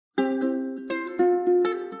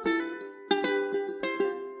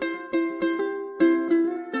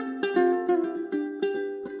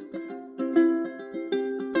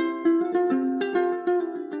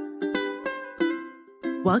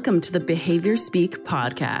Welcome to the Behavior Speak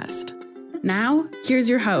podcast. Now, here's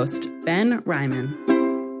your host, Ben Ryman.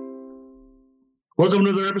 Welcome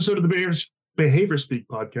to another episode of the Behavior Speak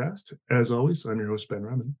podcast. As always, I'm your host, Ben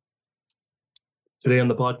Ryman. Today on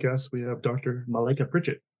the podcast, we have Dr. Malika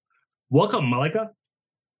Pritchett. Welcome, Malika.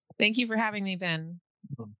 Thank you for having me, Ben.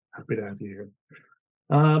 I'm happy to have you here.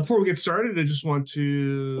 Before we get started, I just want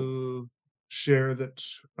to share that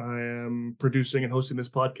I am producing and hosting this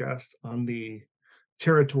podcast on the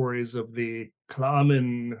territories of the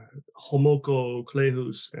Klaamin, Homoko,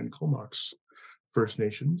 Klehus, and Comox First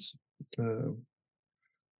Nations,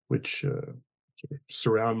 which sort of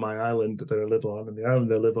surround my island that I live on. And the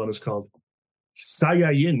island I live on is called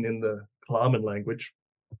Sayayin in the Klaamin language.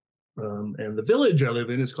 And the village I live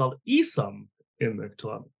in is called Isam in the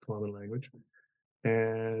Klaamin language.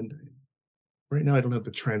 And right now I don't have the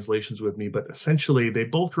translations with me, but essentially they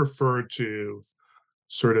both refer to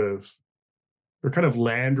they're kind of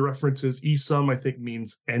land references. Isam, I think,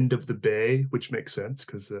 means end of the bay, which makes sense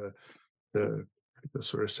because the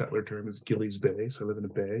sort of settler term is Gillies Bay, so I live in a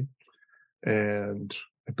bay. And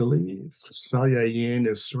I believe Sayayin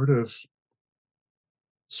is sort of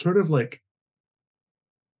like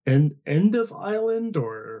end of island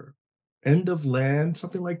or end of land,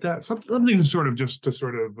 something like that. Something sort of just to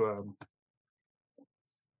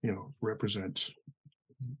represent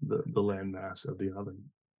the landmass of the island.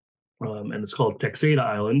 And it's called Texada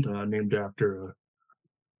Island, named after a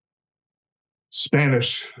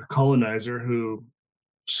Spanish colonizer who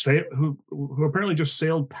apparently just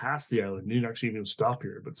sailed past the island. He didn't actually even stop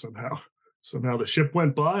here, but somehow the ship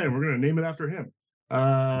went by, and we're going to name it after him.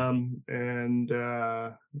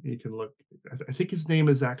 You can look. I think his name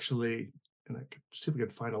is actually, and I can see if we can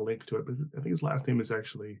find a link to it. But I think his last name is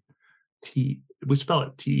actually we spell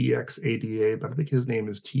it Texada, but I think his name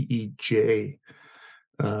is Tej.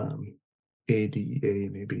 ADA,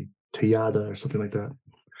 maybe Tayada or something like that.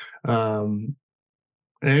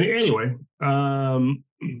 Anyway,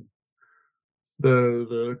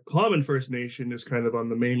 the Klaamin First Nation is kind of on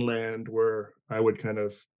the mainland where I would kind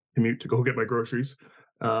of commute to go get my groceries,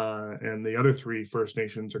 and the other three First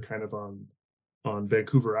Nations are kind of on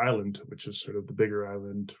Vancouver Island, which is sort of the bigger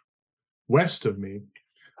island west of me.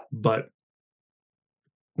 But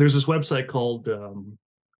there's this website called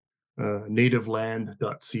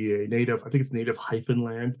nativeland.ca. I think it's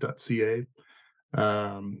native-land.ca.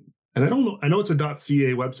 And I don't know, I know it's a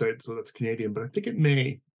 .ca website, so that's Canadian, but I think it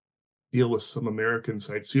may deal with some American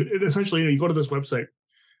sites. Essentially, you go to this website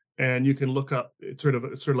and you can look up, it's sort of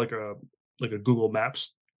like a Google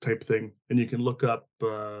Maps type thing, and you can look up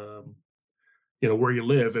where you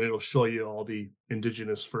live, and it'll show you all the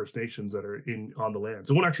Indigenous First Nations that are on the land.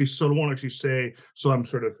 So it won't actually say, so I'm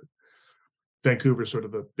sort of Vancouver is sort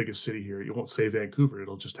of the biggest city here. You won't say Vancouver.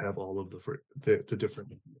 It'll just have all of the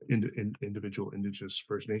different individual Indigenous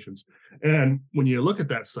First Nations. And when you look at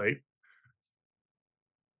that site,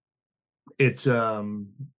 it's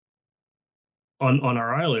on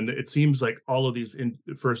our island. It seems like all of these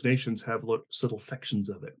First Nations have little sections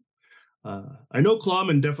of it. I know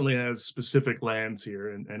Klaamin definitely has specific lands here,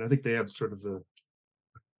 and I think they have sort of the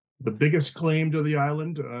biggest claim to the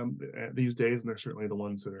island these days, and they're certainly the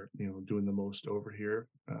ones that are doing the most over here.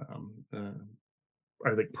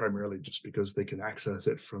 I think primarily just because they can access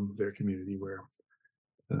it from their community, where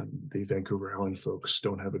the Vancouver Island folks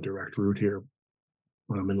don't have a direct route here,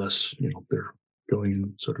 unless they're going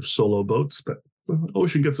in sort of solo boats. But the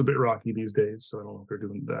ocean gets a bit rocky these days, so I don't know if they're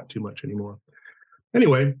doing that too much anymore.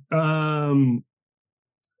 Anyway,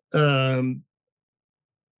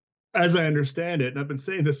 as I understand it, and I've been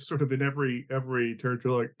saying this sort of in every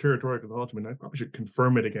territorial acknowledgement, I probably should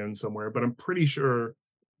confirm it again somewhere, but I'm pretty sure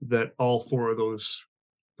that all four of those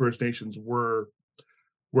First Nations were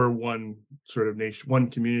one sort of nation, one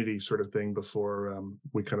community sort of thing before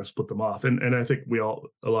we kind of split them off. And I think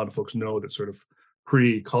a lot of folks know that sort of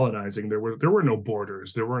pre-colonizing, there were no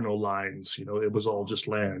borders, there were no lines, it was all just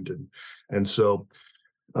land. And so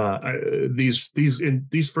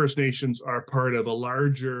these First Nations are part of a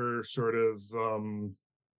larger sort of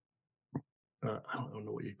I don't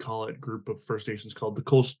know what you call it, group of First Nations called the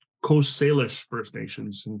Coast Salish First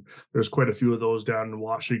Nations, and there's quite a few of those down in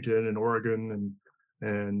Washington and Oregon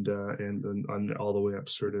and then all the way up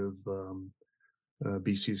sort of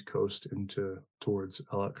BC's coast towards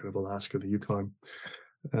kind of Alaska, the Yukon.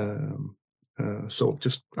 So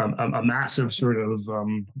just a massive sort of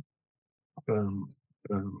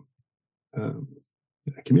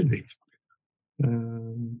community.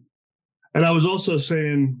 And I was also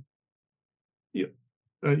saying,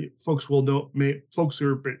 folks will know, folks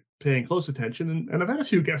who are paying close attention, and I've had a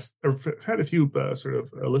few guests, or had a few sort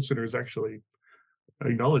of listeners actually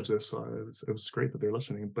acknowledge this. So it was great that they're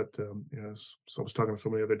listening. But so I was talking to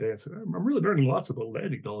somebody the other day. I said, I'm really learning lots about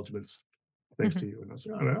land acknowledgements thanks to you. And I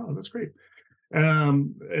said, oh, no, that's great.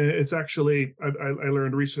 It's actually I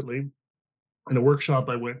learned recently in a workshop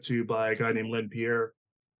I went to by a guy named Len Pierre.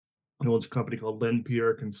 He owns a company called Len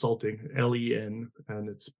Pierre Consulting, LEN, and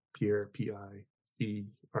it's Pierre, Pierre.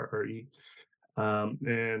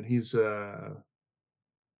 And he's a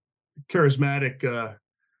charismatic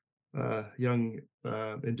young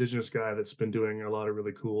Indigenous guy that's been doing a lot of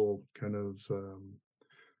really cool kind of sort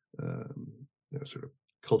of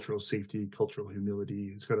cultural safety, cultural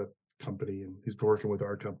humility. He's got a company, and he's been working with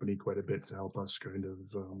our company quite a bit to help us kind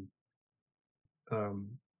of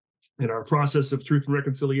in our process of truth and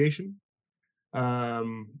reconciliation.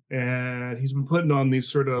 And he's been putting on these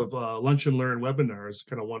sort of lunch and learn webinars,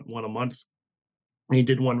 kind of one a month. And he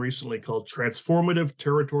did one recently called Transformative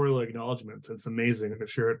Territorial Acknowledgements. It's amazing. I'm going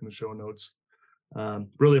to share it in the show notes.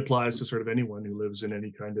 Really applies to sort of anyone who lives in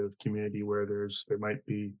any kind of community where there might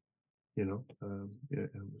be,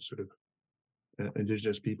 sort of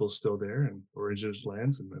Indigenous people still there, and or Indigenous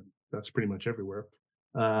lands, and that's pretty much everywhere.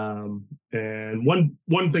 And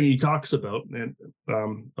one thing he talks about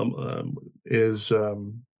is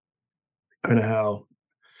kind of how,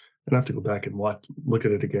 and I have to go back and look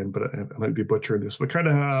at it again, but I might be butchering this, but kind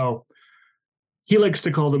of how he likes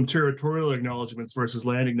to call them territorial acknowledgements versus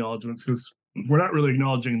land acknowledgements, because we're not really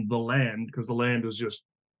acknowledging the land, because the land is just,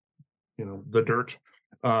 the dirt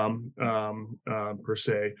per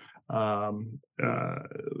se,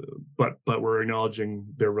 but we're acknowledging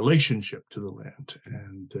their relationship to the land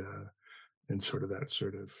and sort of that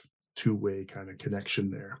sort of two-way kind of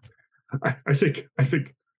connection there. I think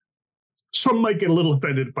some might get a little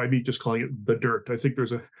offended by me just calling it the dirt. I think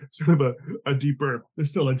there's a sort of a deeper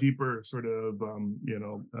sort of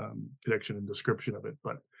connection and description of it,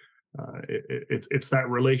 but it's that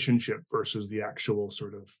relationship versus the actual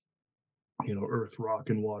sort of earth, rock,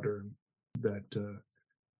 and water that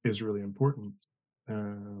is really important.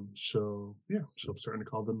 So I'm starting to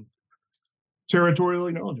call them territorial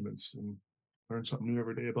acknowledgements and learn something new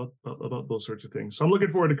every day about those sorts of things. So I'm looking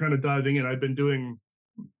forward to kind of diving in. I've been doing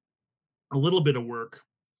a little bit of work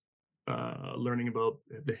learning about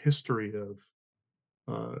the history of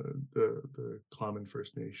the Klamath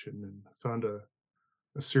First Nation, and found a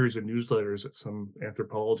series of newsletters that some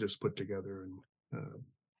anthropologists put together, and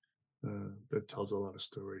that tells a lot of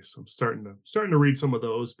stories. So I'm starting to read some of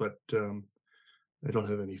those, but I don't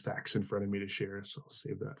have any facts in front of me to share, so I'll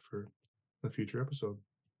save that for a future episode.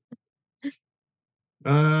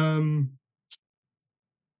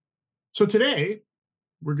 So today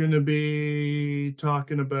we're going to be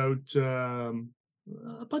talking about a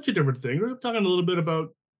bunch of different things. We're talking a little bit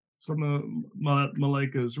about some of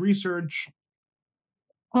Malika's research,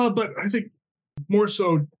 but I think more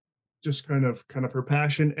so just kind of her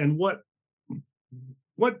passion and what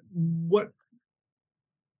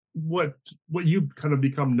you've kind of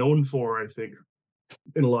become known for, I think,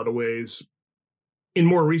 in a lot of ways in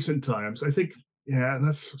more recent times. I think, and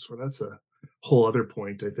that's a whole other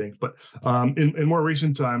point, I think. But in more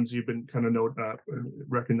recent times, you've been kind of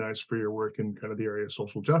recognized for your work in kind of the area of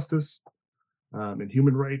social justice and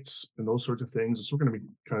human rights and those sorts of things. So we're going to be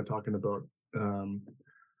kind of talking about,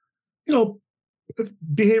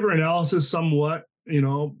 behavior analysis somewhat,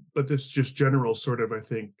 but this just general sort of, I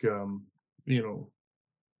think,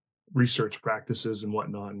 research practices and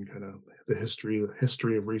whatnot, and kind of the history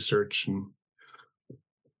of research. And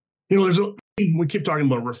we keep talking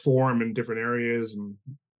about reform in different areas, and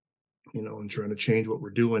and trying to change what we're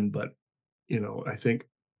doing, but I think,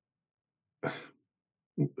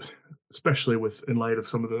 especially in light of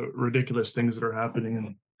some of the ridiculous things that are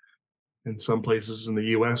happening in some places in the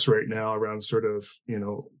US right now around sort of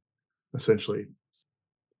essentially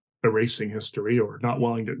erasing history, or not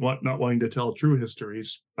wanting to tell true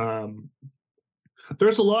histories.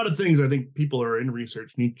 There's a lot of things I think people who are in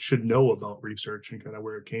research should know about research and kind of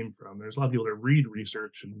where it came from. There's a lot of people that read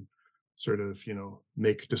research and sort of,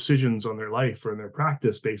 make decisions on their life or in their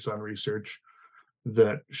practice based on research,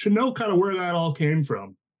 that should know kind of where that all came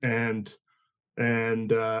from, and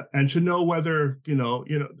should know whether,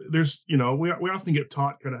 there's, we often get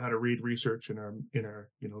taught kind of how to read research in our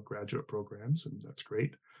graduate programs, and that's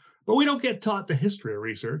great. But we don't get taught the history of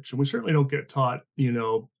research, and we certainly don't get taught, we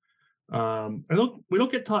don't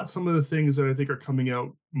get taught some of the things that I think are coming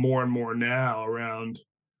out more and more now around.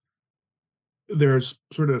 There's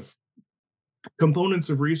sort of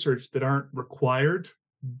components of research that aren't required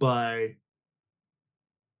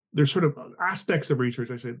there's sort of aspects of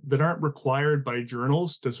research, I say, that aren't required by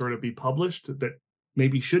journals to sort of be published that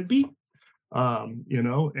maybe should be, and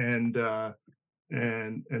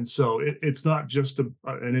and so it's not just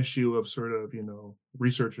an issue of sort of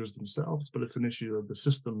researchers themselves, but it's an issue of the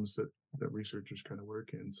systems that researchers kind of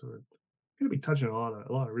work in. So we're going to be touching on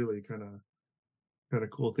a lot of really kind of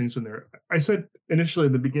cool things in there. I said initially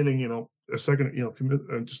in the beginning, just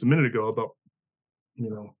a minute ago about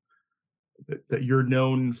that you're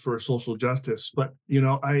known for social justice, but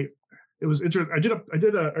it was interesting. I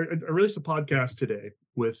released a podcast today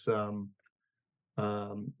with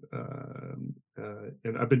and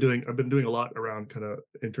I've been doing a lot around kind of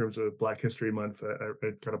in terms of Black History Month. I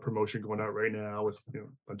kind of promotion going out right now with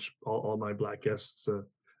all my Black guests.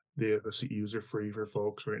 The CEUs are free for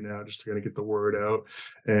folks right now, just to kind of get the word out.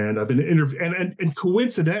 And I've been interviewing, and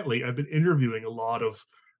coincidentally, I've been interviewing a lot of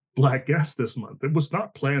Black guests this month. It was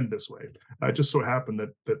not planned this way. It just so happened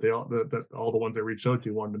that all the ones I reached out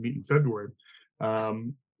to wanted to meet in February,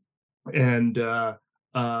 and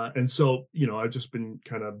so I've just been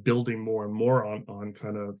kind of building more and more on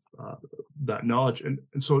kind of that knowledge. And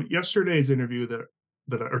so today's interview that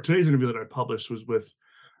I published was with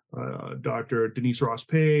Dr. Denise Ross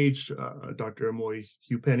Page, Dr. Amoy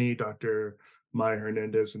Hugh-Penny, Dr. Maya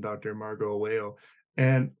Hernandez, and Dr. Margot Aweo.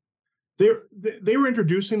 And they were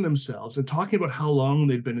introducing themselves and talking about how long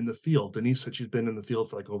they'd been in the field. Denise said she's been in the field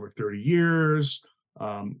for like over 30 years.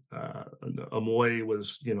 Amoy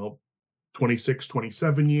was, 26,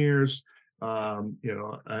 27 years. And I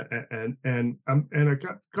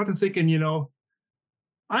got to thinking,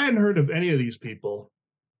 I hadn't heard of any of these people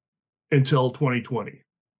until 2020.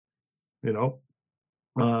 I've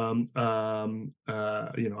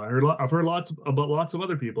heard lots of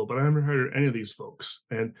other people, but I haven't heard of any of these folks.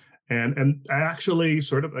 And I actually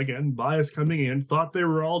sort of, again, bias coming in, thought they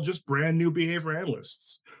were all just brand new behavior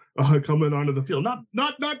analysts coming onto the field.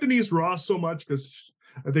 Not Denise Ross so much, because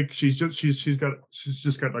I think she's just got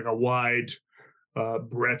like a wide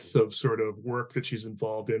breadth of sort of work that she's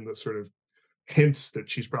involved in, that sort of hints that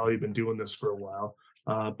she's probably been doing this for a while.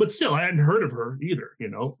 But still, I hadn't heard of her either,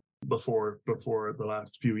 before the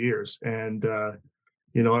last few years. And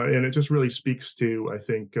and it just really speaks to, I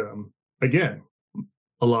think, again,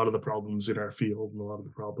 a lot of the problems in our field and a lot of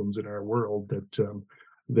the problems in our world, that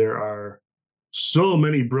there are so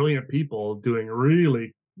many brilliant people doing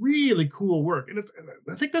really, really cool work. And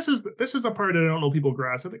I think this is the part that I don't know people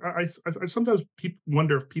grasp. I think I sometimes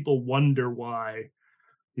wonder if people wonder why,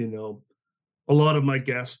 a lot of my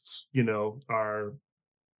guests, are,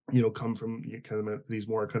 come from kind of these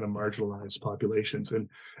more kind of marginalized populations, and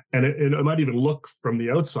it might even look from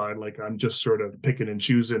the outside like I'm just sort of picking and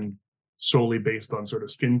choosing solely based on sort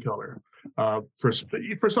of skin color,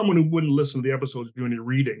 for someone who wouldn't listen to the episodes, do any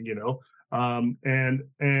reading,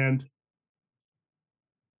 and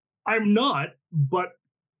I'm not, but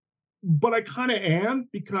I kind of am,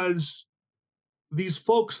 because these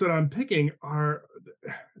folks that I'm picking are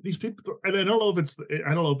these people, and I don't know if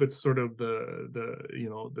it's sort of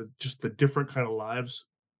the just the different kind of lives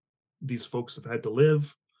these folks have had to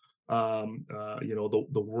live, the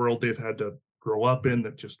world they've had to grow up in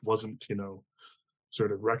that just wasn't,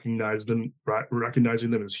 sort of recognizing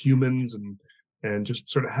them as humans, and just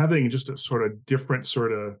sort of having just a sort of different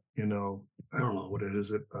sort of, I don't know what it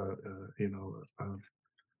is,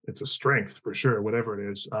 it's a strength for sure, whatever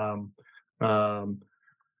it is. The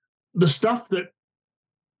stuff that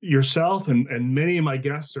yourself and many of my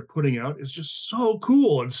guests are putting out is just so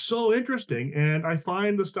cool and so interesting. And I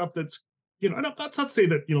find the stuff that's, that's not to say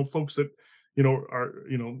that, folks that, are,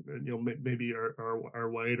 maybe are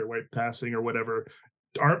white or white passing or whatever,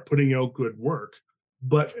 aren't putting out good work.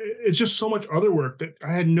 But it's just so much other work that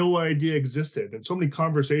I had no idea existed, and so many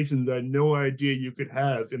conversations I had no idea you could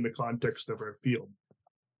have in the context of our field.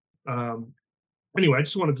 Anyway, I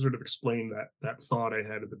just wanted to sort of explain that thought I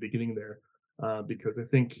had at the beginning there, because I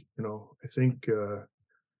think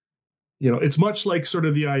it's much like sort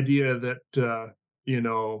of the idea that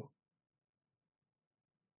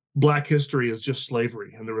Black history is just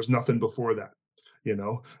slavery and there was nothing before that,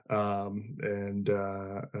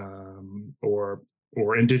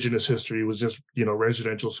 or Indigenous history was just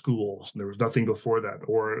residential schools and there was nothing before that,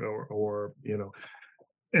 or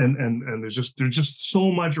and there's just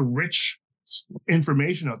so much rich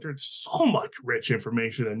information out there. It's so much rich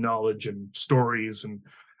information and knowledge and stories, and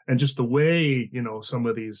just the way some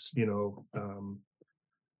of these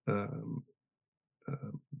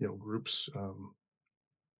groups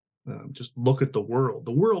just look at the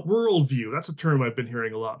worldview. That's a term I've been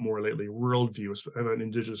hearing a lot more lately. Worldview. I have an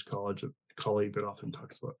Indigenous colleague that often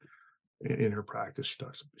talks about in her practice.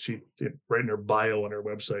 She right in her bio on her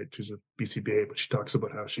website, she's a BCBA, but she talks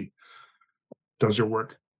about how she does her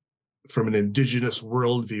work from an Indigenous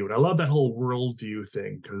worldview. And I love that whole worldview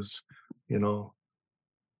thing, because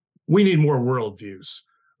we need more worldviews.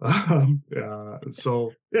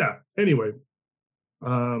 So yeah. Anyway,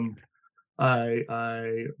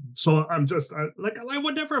 so I'm just I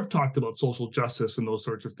would never have talked about social justice and those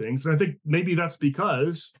sorts of things. And I think maybe that's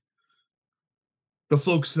because the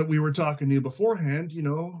folks that we were talking to beforehand,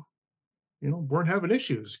 weren't having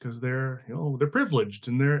issues because they're privileged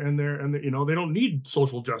and they're they don't need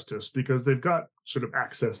social justice because they've got sort of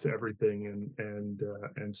access to everything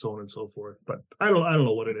and so on and so forth. But I don't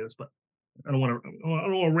know what it is, but I don't want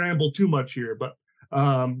to ramble too much here, but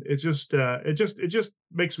it just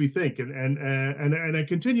makes me think and I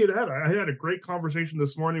continue to have. I had a great conversation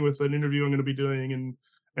this morning with an interview I'm going to be doing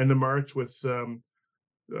in the March with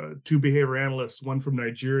two behavior analysts, one from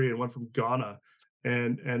Nigeria and one from Ghana,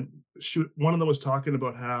 and one of them was talking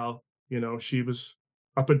about how she was,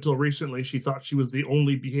 up until recently, she thought she was the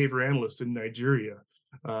only behavior analyst in Nigeria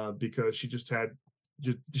because she just had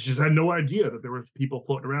no idea that there were people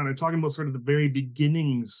floating around, and talking about sort of the very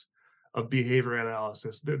beginnings of behavior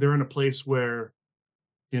analysis. They're in a place where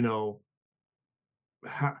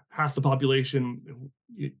half the population,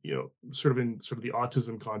 sort of the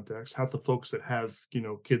autism context, half the folks that have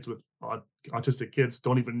kids with autistic kids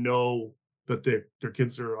don't even know that their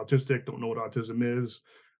kids are autistic, don't know what autism is,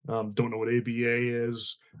 don't know what ABA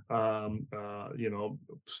is,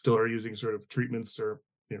 still are using sort of treatments or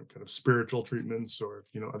kind of spiritual treatments or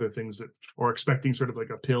other things that, or expecting sort of like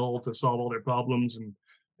a pill to solve all their problems and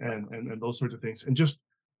those sorts of things. And just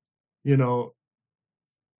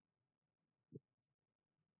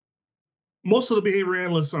most of the behavior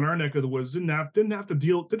analysts on our neck of the woods didn't have to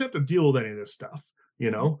deal with any of this stuff,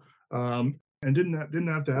 and didn't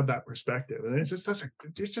have to have that perspective. And it's just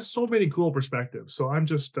there's just so many cool perspectives. So I'm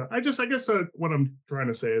just I guess what I'm trying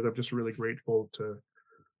to say is I'm just really grateful to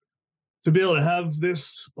be able to have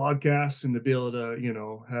this podcast and to be able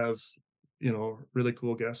to have really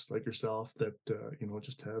cool guests like yourself that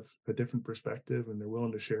just have a different perspective and they're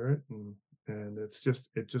willing to share it, and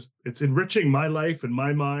it's enriching my life and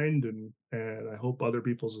my mind, and I hope other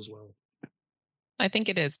people's as well. I think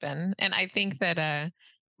it is, Ben. And I think that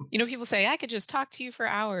people say I could just talk to you for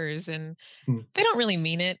hours, and they don't really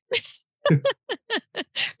mean it.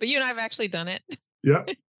 But you and I have actually done it. Yeah.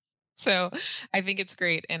 So I think it's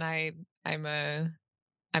great, and I'm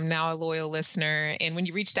now a loyal listener. And when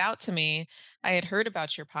you reached out to me, I had heard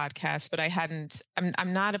about your podcast, but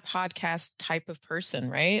I'm not a podcast type of person,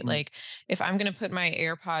 right? Like if I'm going to put my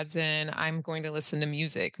AirPods in, I'm going to listen to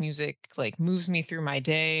music. Music like moves me through my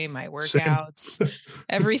day, my workouts,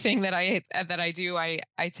 everything that I do. I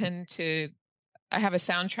have a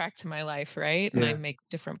soundtrack to my life, right? And I make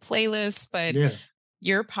different playlists, but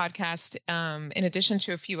your podcast, in addition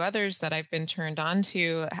to a few others that I've been turned on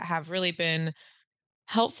to, have really been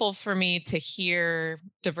helpful for me to hear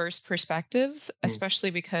diverse perspectives, especially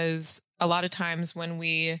because a lot of times when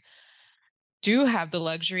we do have the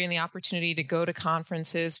luxury and the opportunity to go to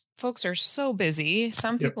conferences, folks are so busy.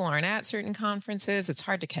 Some people aren't at certain conferences. It's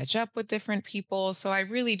hard to catch up with different people. So I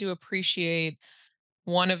really do appreciate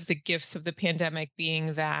one of the gifts of the pandemic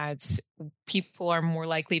being that people are more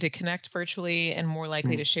likely to connect virtually and more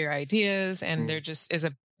likely to share ideas. And there just is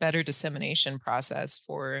a better dissemination process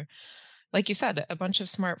for, like you said, a bunch of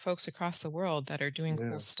smart folks across the world that are doing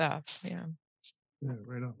cool stuff. Yeah,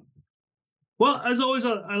 right on. Well, as always,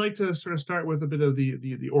 I like to sort of start with a bit of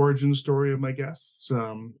the origin story of my guests.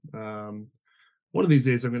 One of these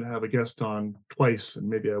days, I'm going to have a guest on twice, and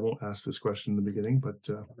maybe I won't ask this question in the beginning, but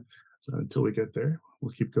so until we get there,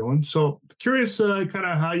 we'll keep going. So curious, kind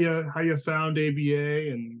of how you found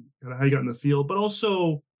ABA and kind of how you got in the field, but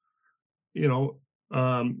also,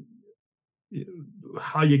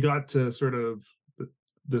 how you got to sort of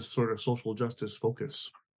this sort of social justice focus.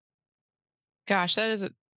 Gosh, that is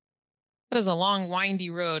a long, windy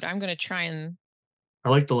road. I'm going to try and. I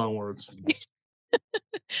like the long words.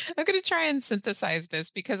 I'm going to try and synthesize this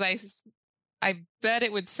because I bet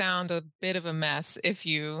it would sound a bit of a mess if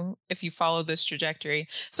you follow this trajectory.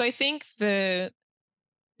 So I think the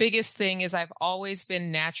biggest thing is I've always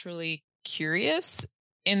been naturally curious,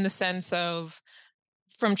 in the sense of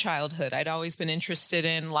from childhood. I'd always been interested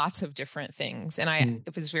in lots of different things, and I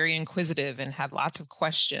was very inquisitive and had lots of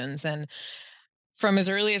questions. And from as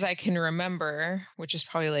early as I can remember, which is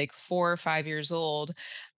probably like 4 or 5 years old,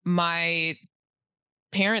 my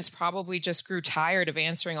parents probably just grew tired of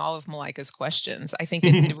answering all of Malika's questions. I think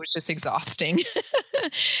it was just exhausting.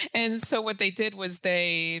 And so what they did was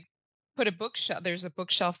they put a bookshelf. There's a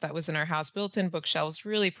bookshelf that was in our house, built-in bookshelves,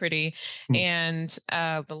 really pretty. And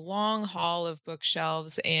the long hall of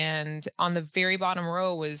bookshelves. And on the very bottom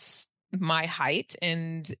row was my height.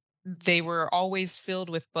 And they were always filled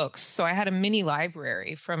with books. So I had a mini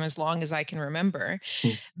library from as long as I can remember,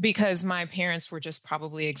 Mm. because my parents were just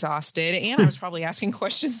probably exhausted and I was probably asking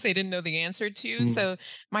questions they didn't know the answer to. Mm. So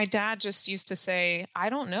my dad just used to say, I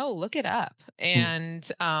don't know, look it up.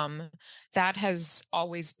 Mm. And that has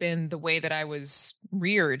always been the way that I was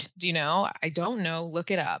reared. I don't know,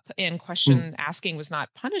 look it up. And Mm. question asking was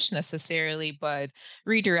not punished necessarily, but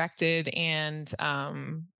redirected.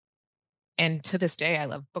 And to this day, I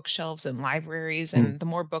love bookshelves and libraries. Mm. And the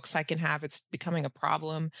more books I can have, it's becoming a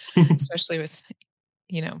problem, especially with,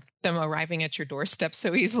 them arriving at your doorstep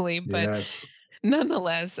so easily. But Yes.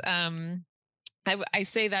 nonetheless, I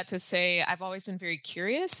say that to say I've always been very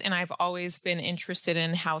curious and I've always been interested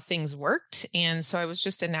in how things worked. And so I was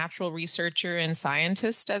just a natural researcher and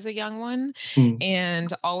scientist as a young one, Mm.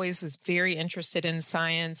 and always was very interested in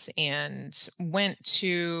science, and went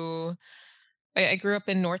to I grew up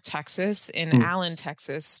in North Texas, in Mm. Allen,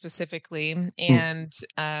 Texas specifically, Mm.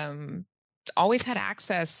 and always had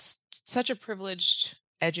access, such a privileged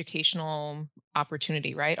educational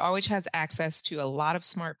opportunity, right? Always had access to a lot of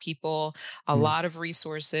smart people, a Mm. lot of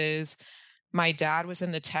resources. My dad was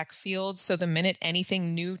in the tech field, so the minute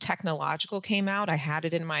anything new technological came out, I had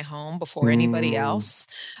it in my home before anybody Mm. else.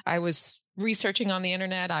 I was researching on the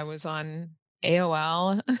internet. I was on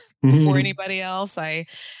AOL before Mm. anybody else. I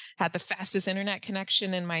had the fastest internet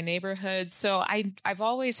connection in my neighborhood. So I've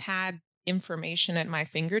always had information at my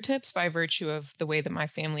fingertips by virtue of the way that my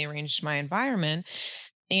family arranged my environment.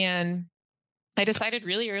 And I decided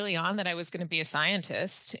really early on that I was going to be a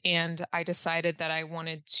scientist. And I decided that I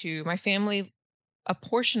wanted to, my family, a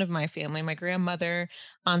portion of my family, my grandmother,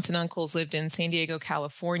 aunts and uncles lived in San Diego,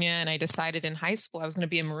 California. And I decided in high school I was going to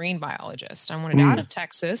be a marine biologist. I wanted out Mm. of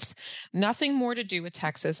Texas, nothing more to do with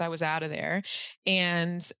Texas. I was out of there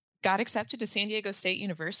and got accepted to San Diego State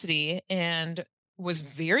University and was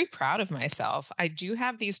very proud of myself. I do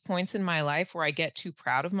have these points in my life where I get too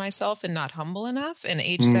proud of myself and not humble enough. And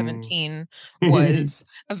age Mm. 17 was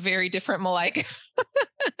a very different Malika.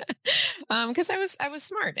 Because I was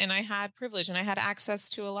smart and I had privilege and I had access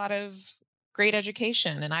to a lot of great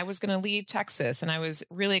education, and I was going to leave Texas and I was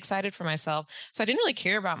really excited for myself. So I didn't really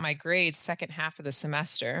care about my grades second half of the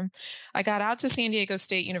semester. I got out to San Diego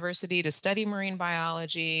State University to study marine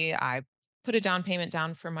biology. I put a down payment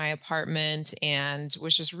down for my apartment and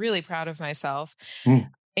was just really proud of myself, Mm.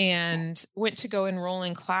 and went to go enroll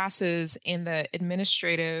in classes, and the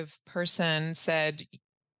administrative person said,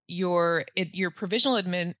 your provisional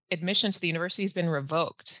admission to the university has been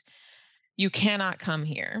revoked. You cannot come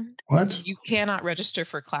here. What? You cannot register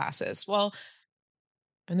for classes. Well,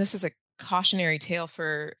 and this is a cautionary tale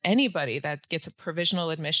for anybody that gets a provisional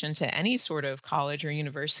admission to any sort of college or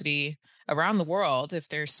university around the world, if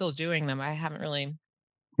they're still doing them. I haven't really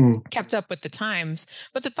Mm. kept up with the times,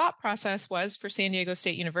 but the thought process was, for San Diego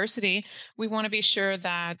State University, we want to be sure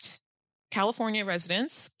that California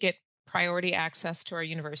residents get priority access to our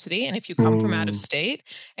university. And if you come from out of Mm. state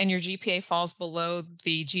and your GPA falls below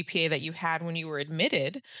the GPA that you had when you were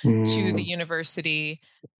admitted to the Mm. university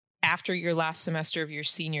after your last semester of your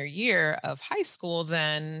senior year of high school,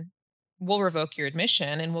 then we'll revoke your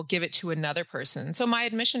admission and we'll give it to another person. So my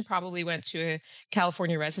admission probably went to a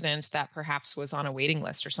California resident that perhaps was on a waiting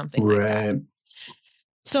list or something like that. Right.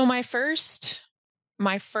 So my first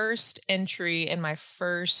entry and my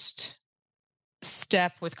first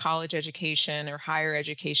step with college education or higher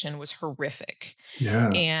education was horrific. Yeah.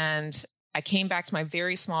 And I came back to my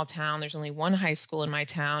very small town. There's only one high school in my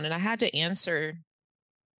town, and I had to answer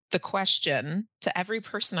the question to every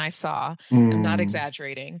person I saw. I'm not Mm.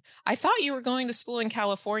 exaggerating. I thought you were going to school in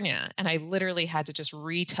California. And I literally had to just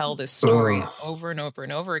retell this story Ugh. over and over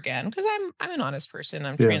and over again, because I'm an honest person.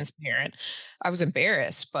 I'm Yeah. transparent. I was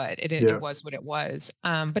embarrassed, but it Yeah. was what it was.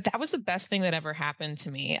 But that was the best thing that ever happened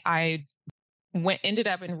to me. I ended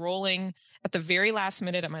up enrolling at the very last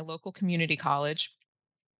minute at my local community college.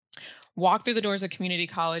 Walked through the doors of community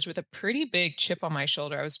college with a pretty big chip on my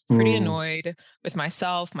shoulder. I was pretty Mm. annoyed with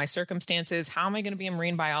myself, my circumstances. How am I going to be a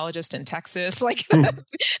marine biologist in Texas? Like, Mm.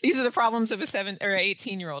 these are the problems of a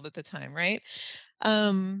 18-year-old at the time, right?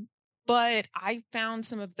 But I found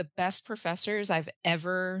some of the best professors I've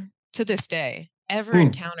ever, to this day, ever Mm.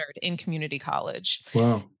 encountered in community college,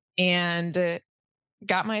 Wow. and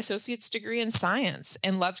got my associate's degree in science,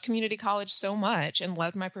 and loved community college so much and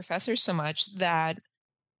loved my professors so much that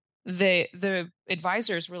the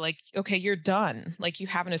advisors were like, okay, you're done. Like, you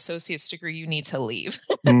have an associate's degree, you need to leave.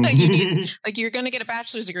 You need, Mm. like, you're going to get a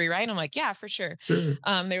bachelor's degree, right? I'm like, yeah, for sure. Sure.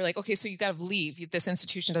 They were like, okay, so you got to leave. This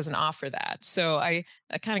institution doesn't offer that. So I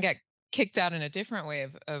kind of got kicked out in a different way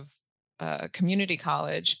of community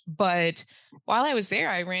college. But while I was there,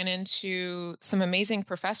 I ran into some amazing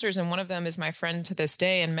professors, and one of them is my friend to this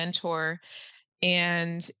day and mentor.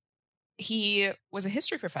 And he was a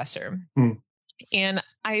history professor. And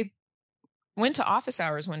I went to office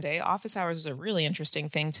hours one day. Office hours was a really interesting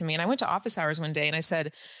thing to me. And I went to office hours one day and I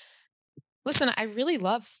said, listen, I really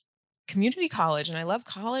love community college and I love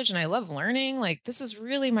college and I love learning. Like, this is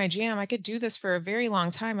really my jam. I could do this for a very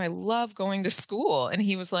long time. I love going to school. And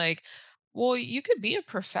he was like, well, you could be a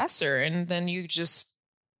professor and then you just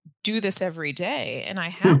do this every day. And I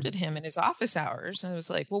hounded him in his office hours. And I was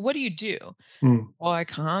like, well, what do you do? Well, I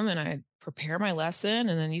come and I prepare my lesson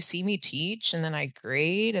and then you see me teach and then I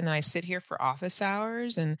grade and then I sit here for office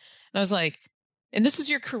hours. And I was like, and this is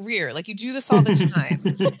your career. Like, you do this all the time.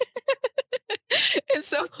 And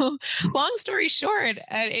so, long story short,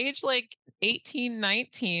 at age like 18,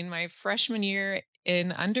 19, my freshman year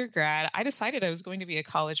in undergrad, I decided I was going to be a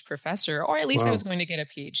college professor, or at least I was going to get a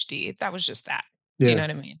PhD. That was just that. Do you know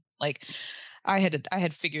what I mean? Like, I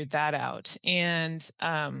had figured that out. And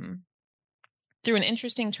through an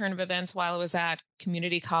interesting turn of events while I was at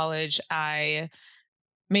community college, I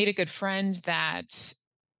made a good friend that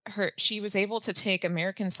she was able to take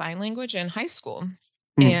American Sign Language in high school.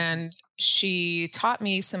 And she taught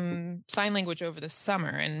me some sign language over the summer.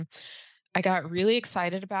 And I got really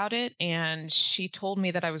excited about it. And she told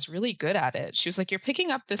me that I was really good at it. She was like, you're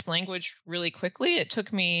picking up this language really quickly. It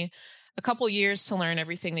took me a couple years to learn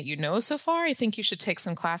everything that you know so far. I think you should take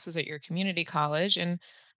some classes at your community college. And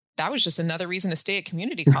that was just another reason to stay at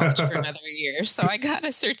community college for another year. So I got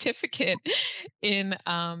a certificate in,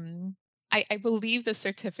 I believe the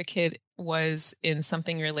certificate was in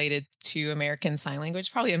something related to American Sign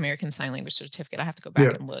Language, probably American Sign Language certificate. I have to go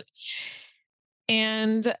back and look.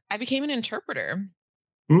 And I became an interpreter.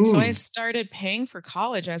 So I started paying for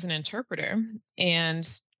college as an interpreter and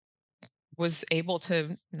was able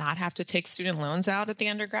to not have to take student loans out at the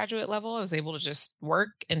undergraduate level. I was able to just work,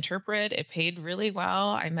 interpret. It paid really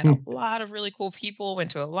well. I met a lot of really cool people,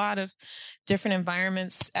 went to a lot of different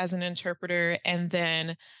environments as an interpreter. And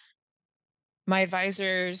then my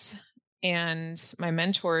advisors and my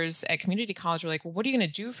mentors at community college were like, well, what are you going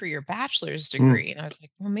to do for your bachelor's degree? And I was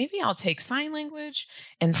like, well, maybe I'll take sign language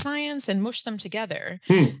and science and mush them together.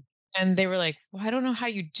 And they were like, well, I don't know how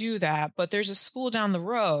you do that, but there's a school down the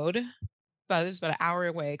road, but it was about an hour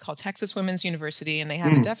away, called Texas Women's University. And they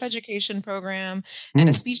have a deaf education program and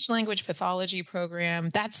a speech language pathology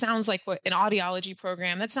program. That sounds like an audiology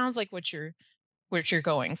program. That sounds like what you're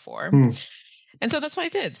going for. And so that's what I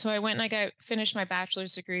did. So I went and I finished my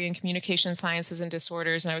bachelor's degree in communication sciences and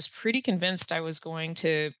disorders. And I was pretty convinced I was going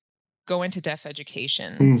to go into deaf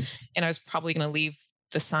education. And I was probably going to leave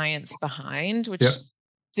the science behind, which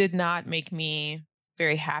did not make me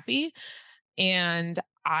very happy. And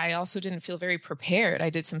I also didn't feel very prepared. I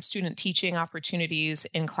did some student teaching opportunities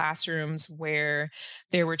in classrooms where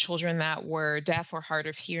there were children that were deaf or hard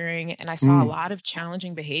of hearing. And I saw a lot of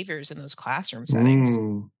challenging behaviors in those classroom settings.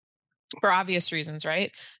 For obvious reasons,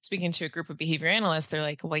 right? Speaking to a group of behavior analysts, they're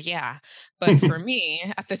like, well, yeah. But for me,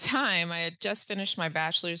 at the time, I had just finished my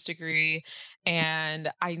bachelor's degree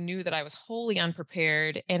and I knew that I was wholly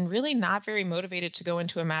unprepared and really not very motivated to go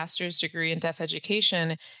into a master's degree in deaf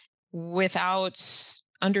education without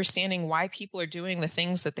understanding why people are doing the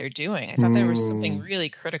things that they're doing. I thought there was something really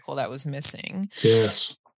critical that was missing.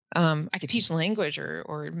 Yes. I could teach language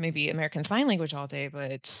or maybe American Sign Language all day,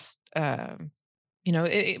 but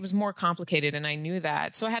it was more complicated and I knew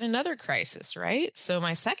that. So I had another crisis, right? So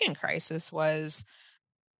my second crisis was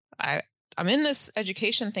I'm in this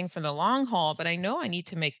education thing for the long haul, but I know I need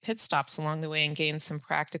to make pit stops along the way and gain some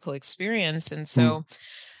practical experience. And so,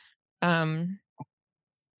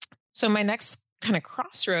 so my next kind of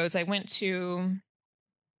crossroads, I went to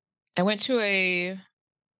a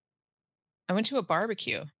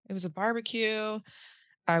barbecue. It was a barbecue.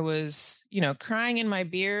 I was, crying in my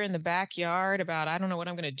beer in the backyard about, I don't know what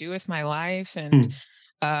I'm going to do with my life. And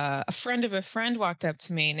a friend of a friend walked up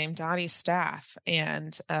to me named Donnie Staff.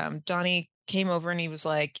 And Donnie came over and he was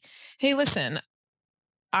like, hey, listen,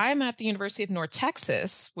 I'm at the University of North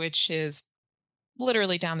Texas, which is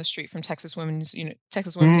literally down the street from Texas Women's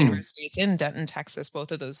University. It's in Denton, Texas.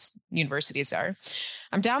 Both of those universities are.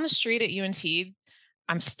 I'm down the street at UNT.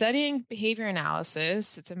 I'm studying behavior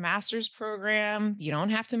analysis. It's a master's program. You don't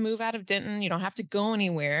have to move out of Denton. You don't have to go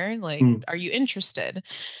anywhere. Like, are you interested?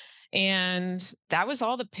 And that was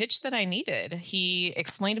all the pitch that I needed. He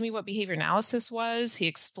explained to me what behavior analysis was. He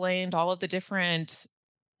explained all of the different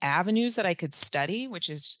avenues that I could study,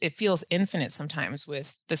 it feels infinite sometimes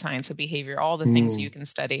with the science of behavior, all the things you can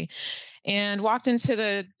study, and walked into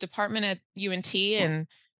the department at UNT and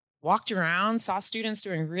walked around, saw students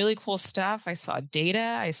doing really cool stuff. I saw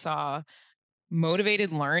data. I saw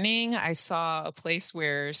motivated learning. I saw a place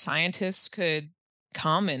where scientists could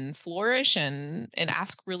come and flourish and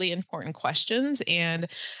ask really important questions. And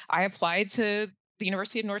I applied to the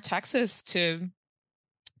University of North Texas to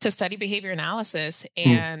study behavior analysis. Mm.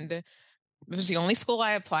 And it was the only school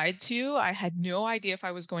I applied to. I had no idea if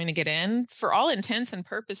I was going to get in. For all intents and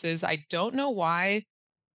purposes, I don't know why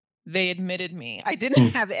they admitted me. I didn't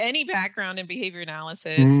Mm. have any background in behavior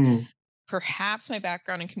analysis. Mm. Perhaps my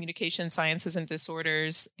background in communication sciences and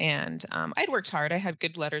disorders, and I'd worked hard. I had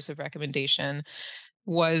good letters of recommendation,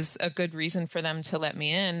 was a good reason for them to let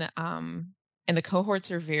me in. And the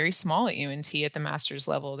cohorts are very small at UNT at the master's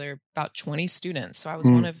level. They're about 20 students. So I was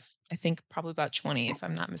one Mm. of, I think, probably about 20, if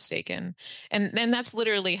I'm not mistaken. And then that's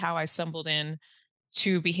literally how I stumbled in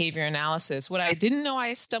to behavior analysis. What I didn't know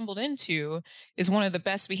I stumbled into is one of the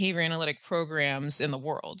best behavior analytic programs in the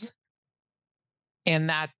world. And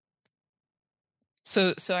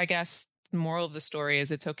so I guess the moral of the story is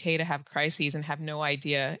it's okay to have crises and have no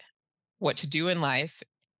idea what to do in life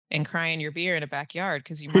and cry in your beer in a backyard,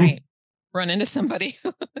 because you might run into somebody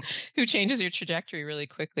who changes your trajectory really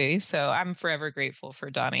quickly. So I'm forever grateful for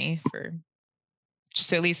Donnie for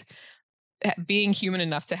just at least being human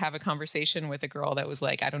enough to have a conversation with a girl that was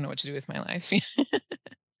like, I don't know what to do with my life.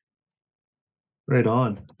 Right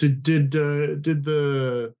on. Did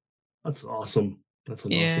the That's awesome. That's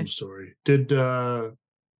an Yeah. awesome story. Did you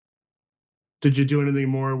do anything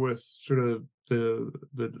more with sort of the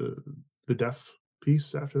deaf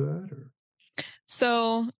piece after that, or?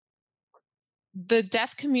 So the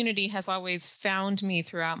deaf community has always found me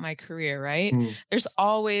throughout my career, right? Mm. There's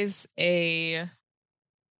always a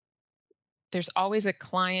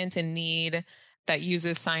client in need that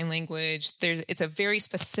uses sign language. It's a very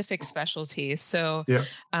specific specialty. So Yeah.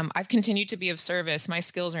 I've continued to be of service. My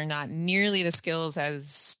skills are not nearly the skills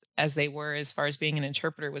as they were as far as being an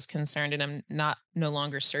interpreter was concerned, and I'm no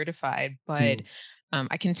longer certified. But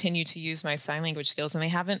I continue to use my sign language skills,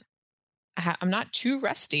 and I'm not too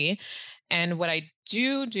rusty. And what I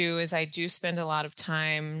do is I do spend a lot of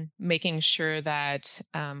time making sure that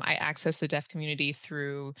I access the deaf community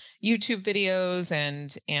through YouTube videos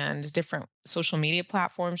and different social media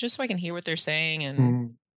platforms, just so I can hear what they're saying and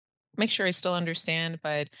Mm. make sure I still understand.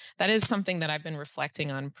 But that is something that I've been reflecting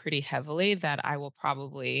on pretty heavily, that I will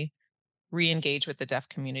probably re-engage with the deaf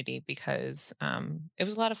community, because it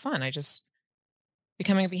was a lot of fun.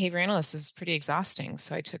 Becoming a behavior analyst is pretty exhausting.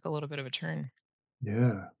 So I took a little bit of a turn.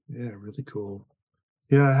 Yeah. Yeah. Really cool.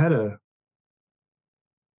 Yeah.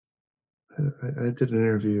 I did an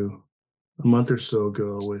interview a month or so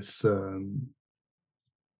ago with um,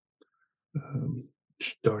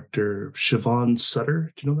 Dr. Siobhan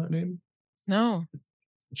Sutter. Do you know that name? No.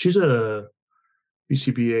 She's a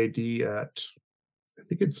BCBAD at, I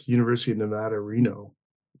think it's University of Nevada, Reno,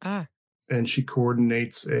 Ah, and she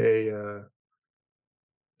coordinates a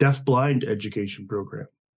deaf-blind education program.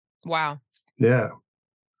 wow. Yeah,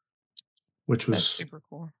 which That's was super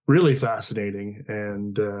cool. really fascinating,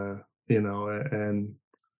 and and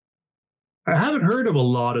I haven't heard of a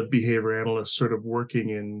lot of behavior analysts sort of working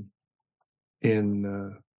in in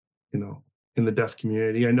the deaf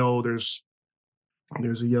community. I know there's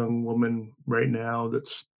a young woman right now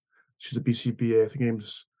she's a BCBA. I think her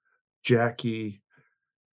name's Jackie,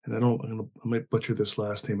 and I might butcher this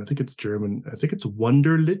last name. I think it's German. I think it's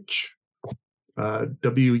Wunderlich.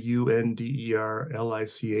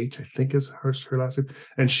 Wunderlich, I think is her last name.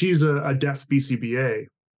 And she's a deaf BCBA,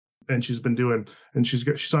 and she's on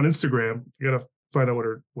Instagram. You gotta find out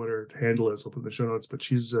what her handle is. I'll put in the show notes. But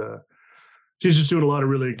she's just doing a lot of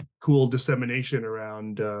really cool dissemination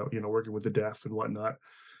around working with the deaf and whatnot.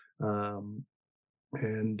 And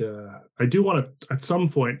I do want to at some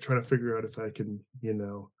point try to figure out if I can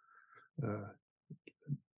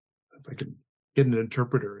get an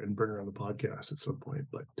interpreter and bring her on the podcast at some point.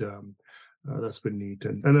 But that's been neat.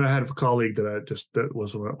 And then I had a colleague that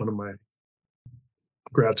was one of my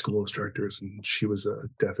grad school instructors, and she was a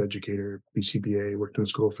deaf educator, BCBA, worked in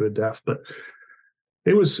school for the deaf. But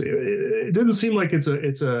it didn't seem like it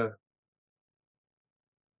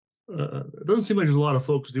doesn't seem like there's a lot of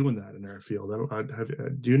folks doing that in our field.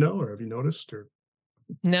 Do you know, or have you noticed? Or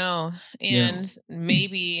No. Yeah. And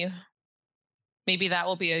maybe that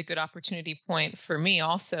will be a good opportunity point for me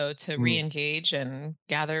also to re-engage and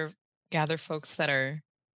gather folks that are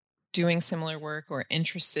doing similar work or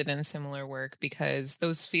interested in similar work, because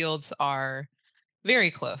those fields are very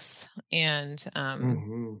close. And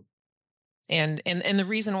Mhm. and the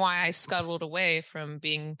reason why I scuttled away from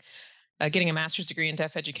being getting a master's degree in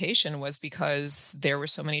deaf education was because there were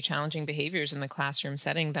so many challenging behaviors in the classroom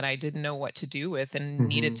setting that I didn't know what to do with and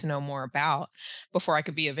needed Hmm. to know more about before I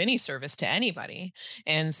could be of any service to anybody.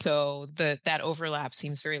 And so that overlap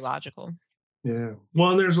seems very logical. Yeah.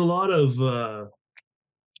 Well, and there's a lot of well,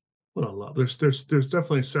 not a lot. There's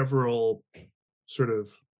definitely several sort of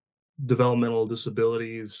developmental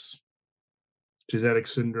disabilities, genetic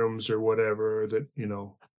syndromes, or whatever that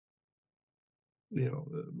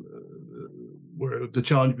where the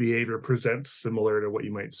challenge behavior presents similar to what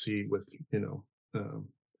you might see with um,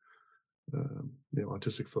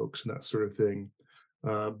 autistic folks and that sort of thing.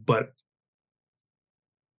 But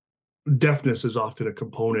deafness is often a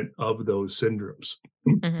component of those syndromes,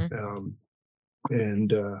 Hmm. um,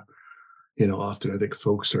 and often I think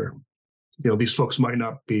folks are these folks might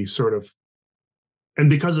not be sort of, and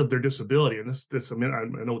because of their disability, and this I mean I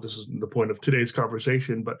know this isn't the point of today's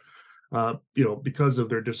conversation, but because of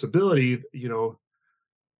their disability,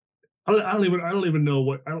 I don't even know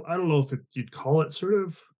what I don't know if you'd call it sort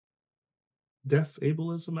of deaf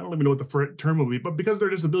ableism. I don't even know what the term would be, but because of their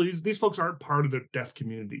disabilities, these folks aren't part of the deaf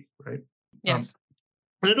community, right? Um, Yes.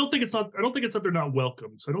 and I don't think it's not. I don't think it's that they're not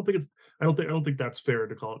welcome. So I don't think it's. I don't think that's fair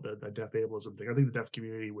to call it the deaf ableism thing. I think the deaf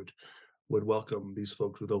community would welcome these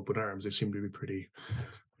folks with open arms. They seem to be pretty,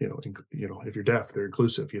 if you're deaf, they're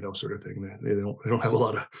inclusive, sort of thing. They don't have a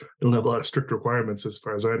lot of strict requirements as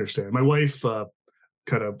far as I understand.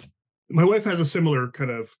 Kind of my wife has a similar kind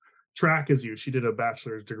of track as you. She did a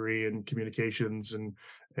bachelor's degree in communications and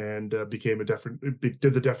did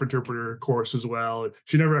the deaf interpreter course as well.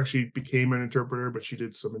 She never actually became an interpreter, but she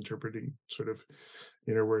did some interpreting sort of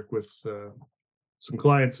in her work with some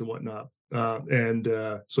clients and whatnot.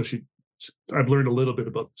 So I've learned a little bit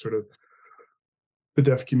about sort of the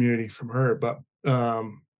deaf community from her, but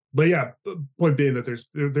yeah, point being that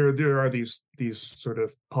there are these sort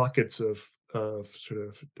of pockets of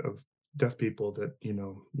deaf people that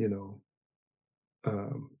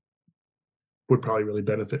um, would probably really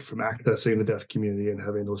benefit from accessing the deaf community and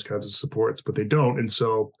having those kinds of supports, but they don't, and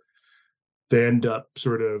so they end up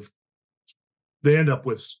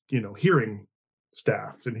with hearing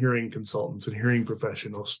staff and hearing consultants and hearing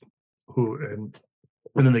professionals who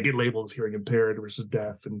and then they get labeled as hearing impaired versus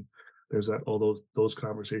deaf, and there's all those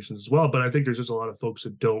conversations as well. But I think there's just a lot of folks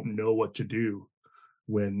that don't know what to do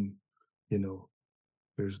when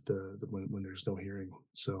there's when there's no hearing.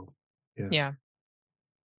 So yeah. Yeah.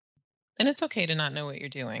 And it's okay to not know what you're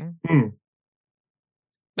doing, Mm,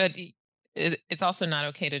 but it's also not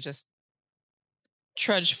okay to just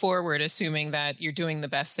trudge forward assuming that you're doing the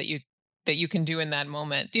best that you can do in that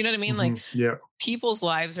moment. Do you know what I mean? Like, yeah. people's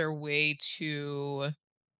lives are way too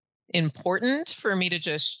important for me to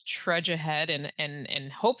just trudge ahead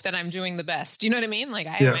and hope that I'm doing the best. Do you know what I mean? Like,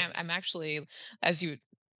 Yeah. I'm actually, as you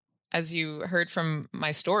heard from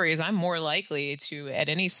my stories, I'm more likely to, at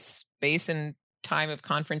any space and time of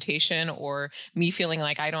confrontation, or me feeling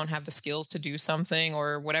like I don't have the skills to do something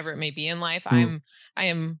or whatever it may be in life, Mm, I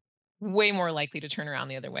am way more likely to turn around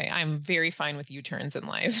the other way. I'm very fine with U-turns in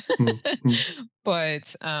life. mm, mm,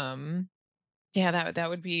 But yeah, that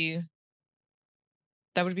would be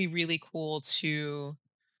really cool to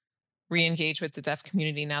re-engage with the deaf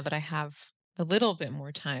community now that I have a little bit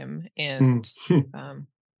more time, mm. and um,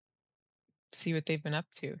 see what they've been up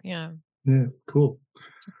to. Yeah. Yeah, cool.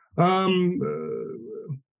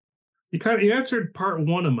 You answered part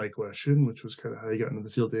one of my question, which was kind of how you got into the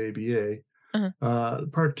field of ABA. Uh-huh.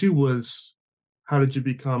 Part two was, how did you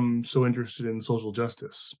become so interested in social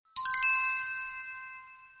justice?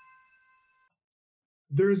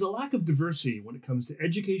 There is a lack of diversity when it comes to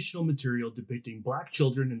educational material depicting Black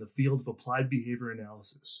children in the field of applied behavior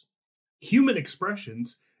analysis. Human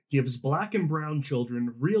Expressions gives Black and brown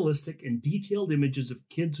children realistic and detailed images of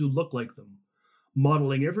kids who look like them,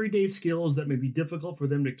 modeling everyday skills that may be difficult for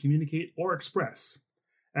them to communicate or express.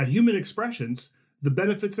 At Human Expressions, the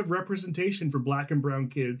benefits of representation for Black and brown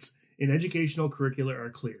kids in educational curricula are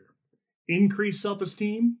clear: increased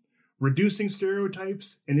self-esteem, reducing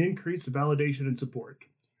stereotypes, and increased validation and support.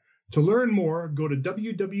 To learn more, go to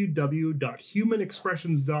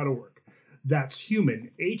www.humanexpressions.org. That's human,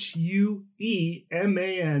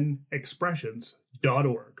 HUEMAN,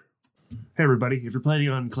 expressions.org. Hey, everybody. If you're planning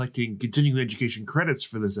on collecting continuing education credits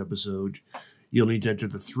for this episode, you'll need to enter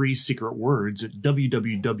the 3 secret words at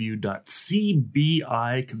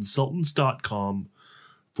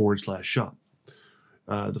www.cbiconsultants.com/shop.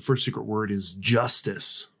 The first secret word is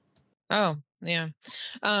justice. Oh, yeah.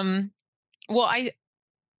 Well, I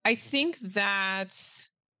think that,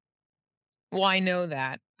 well, I know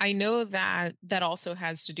that that also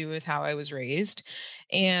has to do with how I was raised,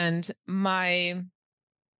 and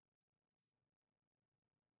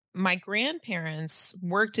my grandparents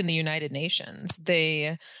worked in the United Nations.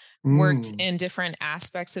 They worked Mm, in different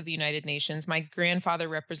aspects of the United Nations. My grandfather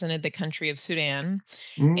represented the country of Sudan,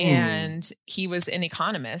 mm, and he was an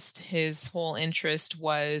economist. His whole interest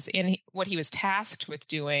was in what he was tasked with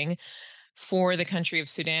doing for the country of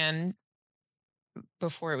Sudan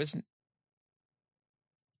before it was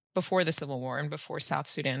before the Civil War and before South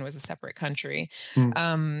Sudan was a separate country. mm,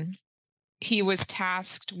 Um, he was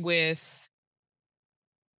tasked with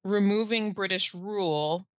removing British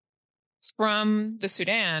rule from the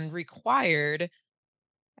Sudan, required,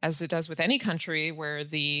 as it does with any country where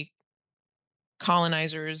the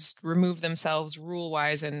colonizers remove themselves rule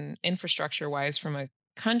wise and infrastructure wise from a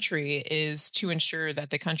country, is to ensure that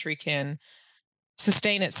the country can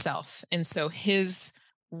sustain itself. And so his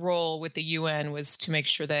role with the UN was to make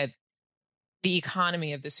sure that the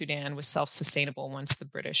economy of the Sudan was self sustainable once the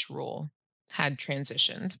British rule had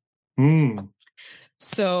transitioned. mm.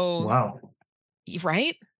 So, Wow.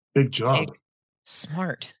 right? Big job.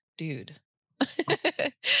 Smart dude.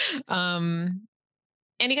 um,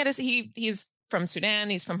 and he got his he's from Sudan,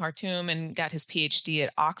 he's from Khartoum, and got his PhD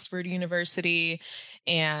at Oxford University,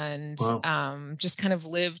 and Wow. just kind of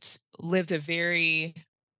lived a very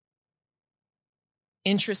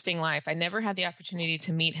interesting life. I never had the opportunity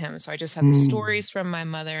to meet him, so I just have the Mm, stories from my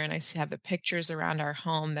mother, and have the pictures around our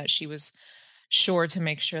home that she was sure to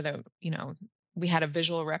make sure that, we had a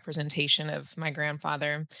visual representation of my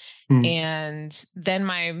grandfather. mm, And then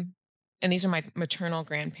and these are my maternal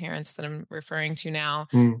grandparents that I'm referring to now.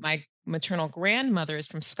 mm. My maternal grandmother is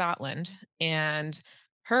from Scotland, and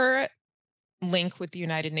her link with the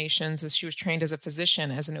United Nations is she was trained as a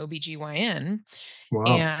physician, as an OBGYN,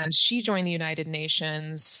 Wow. and she joined the United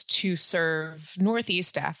Nations to serve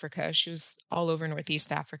Northeast Africa. She was all over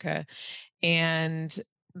Northeast Africa. And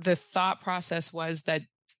the thought process was that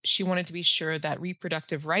she wanted to be sure that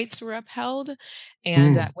reproductive rights were upheld,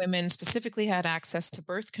 and Mm, that women specifically had access to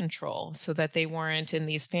birth control, so that they weren't in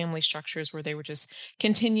these family structures where they were just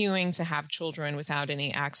continuing to have children without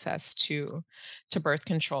any access to birth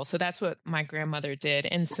control. So that's what my grandmother did.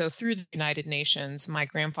 And so through the United Nations, my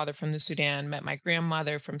grandfather from the Sudan met my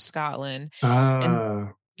grandmother from Scotland, and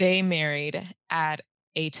ah, they married at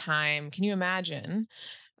a time, can you imagine?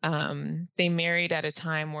 They married at a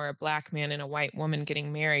time where a Black man and a white woman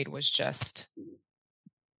getting married was just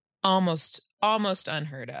almost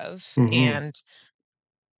unheard of. mhm, And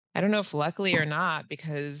I don't know if luckily or not,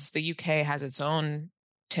 because the UK has its own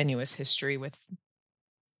tenuous history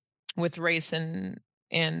with race and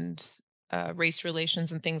race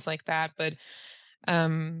relations and things like that. But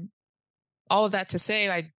um, all of that to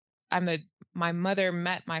say, I'm the my mother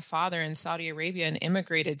met my father in Saudi Arabia and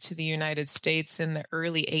immigrated to the United States in the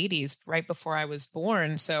early 80s, right before I was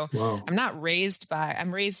born. So wow.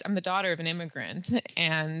 I'm the daughter of an immigrant,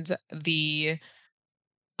 and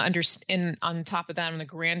on top of that, I'm the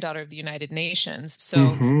granddaughter of the United Nations.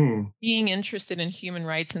 So Mhm, being interested in human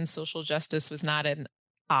rights and social justice was not an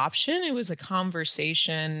option. It was a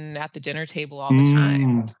conversation at the dinner table all the time.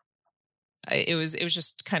 mm, It was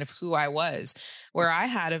just kind of who I was. Where I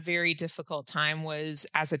had a very difficult time was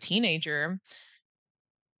as a teenager.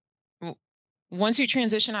 w- Once you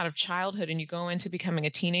transition out of childhood and you go into becoming a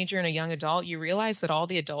teenager and a young adult, you realize that all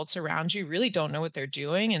the adults around you really don't know what they're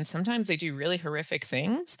doing, and sometimes they do really horrific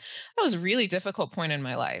things. That was a really difficult point in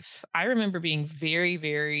my life. I remember being very,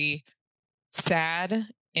 very sad.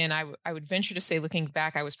 And I would venture to say, looking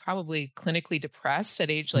back, I was probably clinically depressed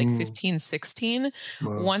at age like mm, 15, 16.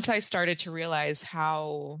 wow. Once I started to realize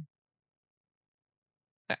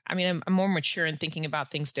I mean, I'm more mature and thinking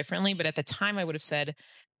about things differently, but at the time I would have said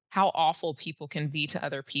how awful people can be to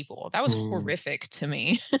other people. That was Mm, horrific to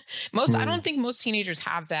me. I mm, don't think most teenagers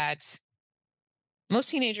have that. Most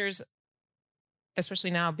teenagers,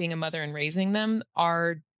 especially now being a mother and raising them,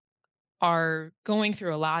 are going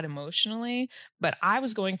through a lot emotionally, but I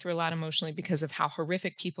was going through a lot emotionally because of how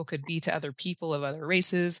horrific people could be to other people of other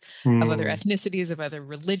races, of other mm, ethnicities, of other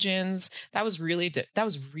religions. That was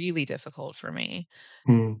really difficult for me.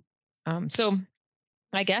 mm. So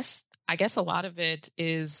I guess a lot of it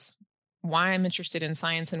is why I'm interested in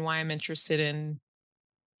science and why I'm interested in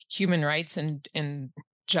human rights and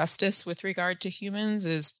justice with regard to humans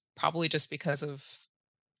is probably just because of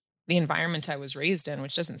the environment I was raised in,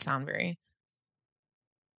 which doesn't sound very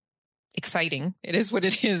exciting. It is what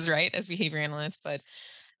it is, right? As behavior analysts, but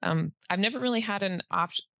I've never really had an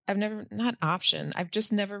option. I've never not option. I've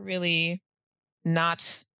just never really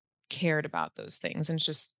not cared about those things, and it's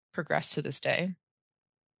just progressed to this day.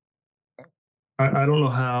 I don't know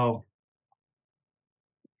how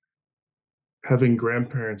having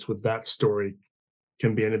grandparents with that story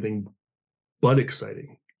can be anything but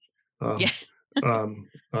exciting. Yeah. Um,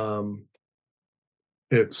 um, um,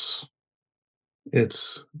 it's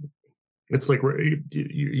it's it's like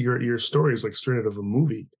your story is like straight out of a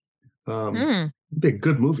movie. Mm. Be a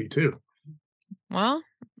good movie too. Well,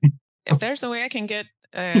 if there's a way I can get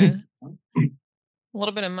a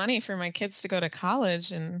little bit of money for my kids to go to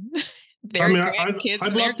college and I their mean, grandkids I'd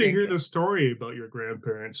and their love to hear the grandkids. story about your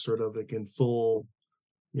grandparents, sort of like in full,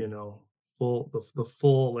 you know, the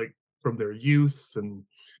full, like, from their youth and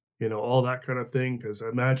all that kind of thing. Because I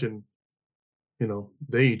imagine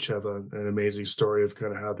they each have an amazing story of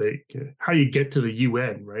kind of how you get to the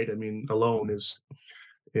UN, right? I mean, alone is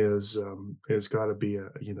got to be a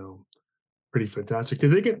pretty fantastic.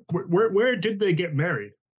 Did they get where did they get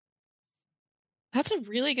married? That's a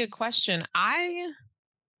really good question. I'm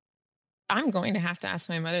going to have to ask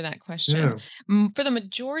my mother that question. Yeah. For the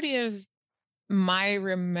majority of my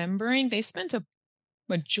remembering, they spent a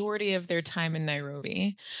majority of their time in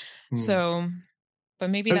Nairobi. Hmm. So, but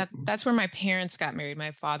maybe And, that's where my parents got married,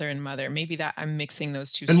 my father and mother. Maybe that I'm mixing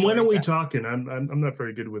those two and when are stories we up. talking? I'm not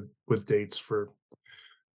very good with dates for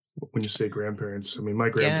when you say grandparents. I mean, my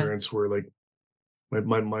Yeah. grandparents were like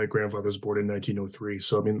my grandfather was born in 1903.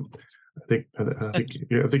 So I mean, I think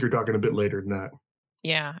you're talking a bit later than that.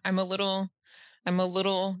 Yeah, I'm a little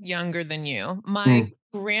younger than you. Hmm.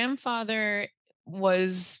 Grandfather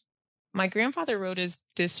was my grandfather wrote his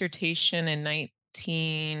dissertation in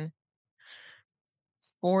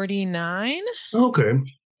 1949, Okay.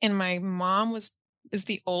 and my mom is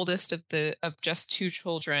the oldest of just two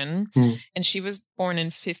children, Hmm. and she was born in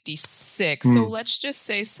 56. So Hmm. let's just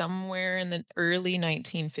say somewhere in the early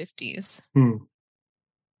 1950s. Hmm.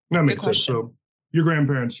 That Good makes sense. question. So your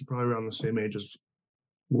grandparents are probably around the same age as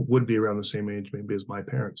would be around the same age maybe as my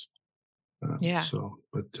parents. Yeah.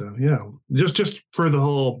 But yeah, just for the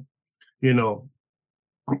whole, you know,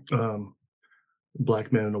 um,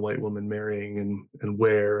 black man and a white woman marrying and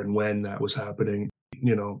where and when that was happening.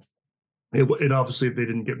 You know, it obviously if they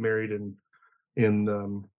didn't get married in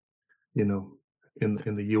you know in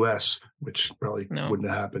the U.S., which probably No. wouldn't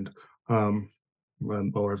have happened. Um,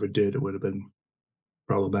 or if it did, it would have been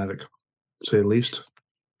problematic, to say the least.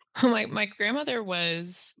 My grandmother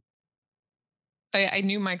was I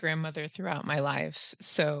knew my grandmother throughout my life.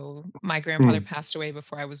 So my grandfather Hmm. passed away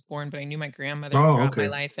before I was born, but I knew my grandmother Oh, throughout my okay,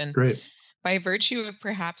 life. And great. by virtue of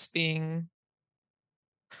perhaps being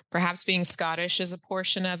Scottish is a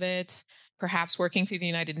portion of it, perhaps working through the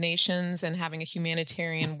United Nations and having a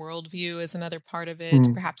humanitarian worldview is another part of it,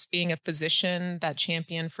 Hmm. perhaps being a physician that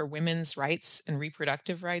championed for women's rights and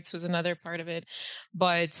reproductive rights was another part of it.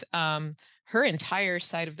 But her entire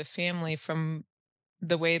side of the family, from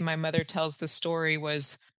the way my mother tells the story,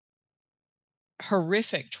 was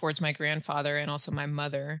horrific towards my grandfather and also my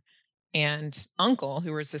mother and uncle,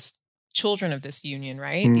 who was this children of this union,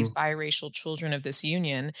 right? These Hmm. biracial children of this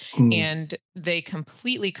union. Hmm. And they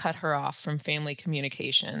completely cut her off from family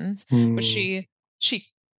communications, but Hmm. she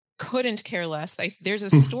couldn't care less. There's a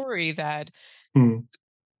story that Hmm.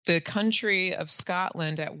 the country of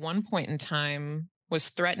Scotland at one point in time was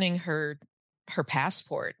threatening her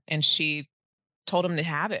passport, and she told him to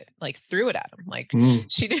have it, like threw it at him. Like Hmm.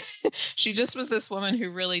 she did, she just was this woman who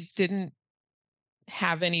really didn't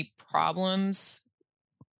have any problems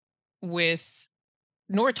with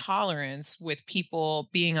nor tolerance with people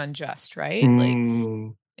being unjust, right? Like Hmm.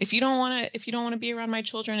 if you don't want to be around my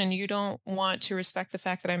children and you don't want to respect the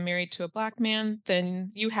fact that I'm married to a black man,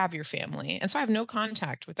 then you have your family. And so I have no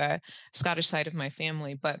contact with the Scottish side of my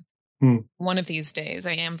family, but Hmm. one of these days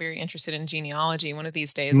I am very interested in genealogy. One of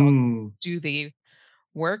these days I'll Hmm. do the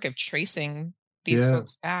work of tracing these Yeah.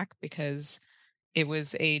 folks back, because it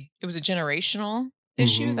was a generational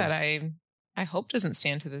issue Hmm. that I hope doesn't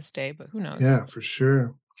stand to this day, but who knows? Yeah, for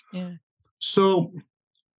sure. Yeah. So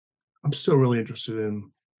I'm still really interested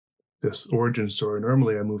in this origin story.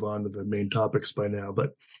 Normally, I move on to the main topics by now,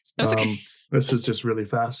 but That's okay. this is just really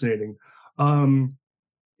fascinating. Um,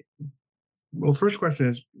 well, first question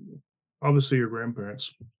is obviously your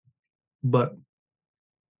grandparents, but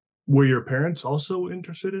were your parents also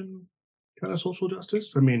interested in kind of social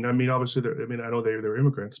justice? Obviously, I mean, I know they're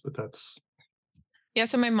immigrants, but that's Yeah,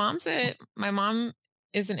 so my mom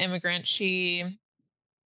is an immigrant. She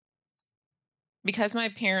because my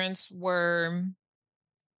grandparents were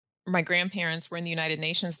in the United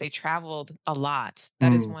Nations, they traveled a lot.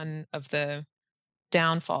 That is mm, one of the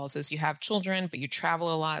downfalls, is you have children, but you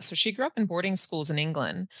travel a lot. So she grew up in boarding schools in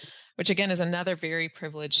England, which again is another very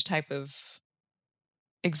privileged type of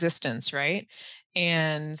existence, right?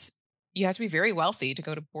 And you have to be very wealthy to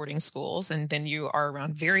go to boarding schools, and then you are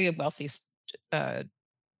around very wealthy uh,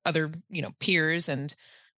 other peers and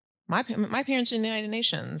my parents are in the United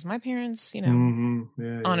Nations. My parents, Yeah,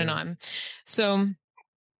 on and yeah. on. So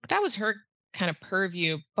that was her kind of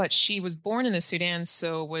purview, but she was born in the Sudan,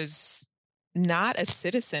 so was not a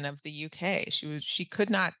citizen of the UK. She could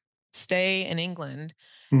not stay in England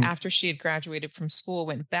Mm, after she had graduated from school,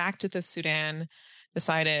 went back to the Sudan,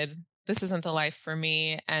 decided this isn't the life for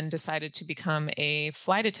me, and decided to become a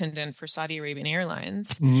flight attendant for Saudi Arabian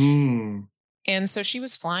Airlines. mm, And so she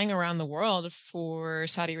was flying around the world for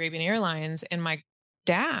Saudi Arabian Airlines. And my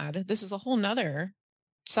dad, this is a whole nother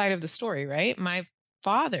side of the story, right? My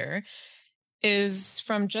father is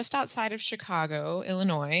from just outside of Chicago,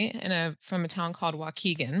 Illinois, from a town called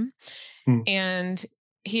Waukegan. mm, And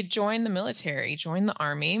he joined the military, joined the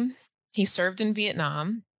army. He served in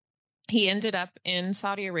Vietnam. He ended up in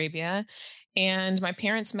Saudi Arabia. And my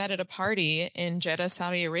parents met at a party in Jeddah,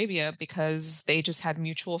 Saudi Arabia, because they just had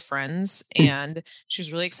mutual friends. mm, And she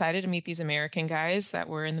was really excited to meet these American guys that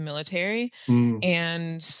were in the military. mm,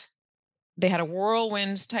 And they had a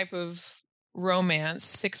whirlwind type of romance,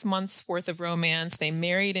 6 months worth of romance. They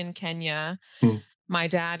married in Kenya. mm. My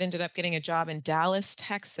dad ended up getting a job in Dallas,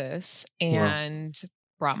 Texas, Wow. and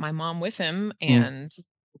brought my mom with him. Mm, And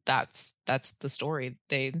that's the story.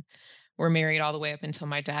 They were married all the way up until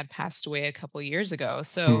my dad passed away a couple years ago.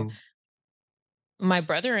 So mm. my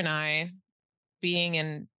brother and I,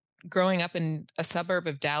 growing up in a suburb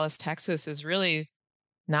of Dallas, Texas, is really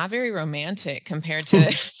not very romantic compared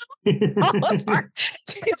to all of our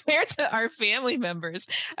compared to our family members.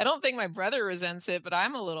 I don't think my brother resents it, but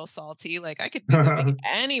I'm a little salty. Like I could be living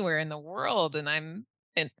anywhere in the world, and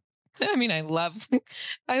I mean, I love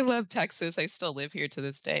I love Texas. I still live here to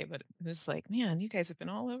this day, but it was like, man, you guys have been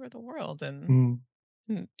all over the world, and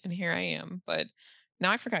Mm. and here I am. But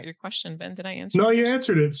now I forgot your question, Ben. Did I answer No, your you question?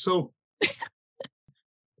 answered it. So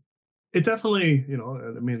it definitely,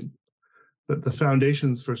 I mean, the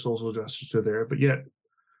foundations for social justice are there, but yet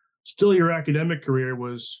still your academic career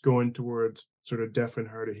was going towards sort of deaf and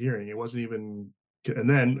hard of hearing. It wasn't even, and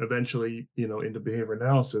then eventually, into behavior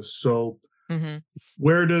analysis. So Hmm.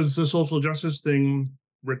 where does the social justice thing,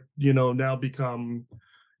 now become,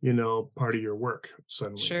 part of your work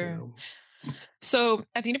suddenly, Sure. So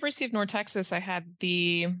at the University of North Texas, I had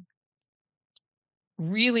the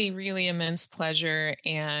really, really immense pleasure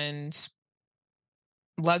and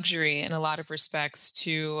luxury in a lot of respects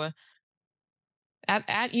to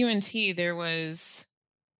at UNT there was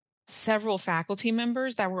several faculty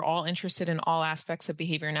members that were all interested in all aspects of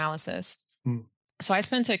behavior analysis. Mm, So I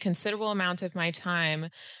spent a considerable amount of my time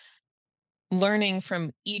learning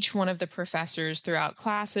from each one of the professors throughout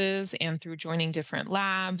classes and through joining different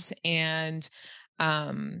labs and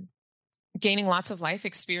um, gaining lots of life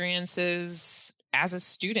experiences as a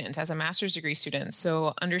student, as a master's degree student.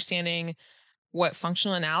 So understanding what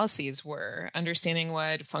functional analyses were, understanding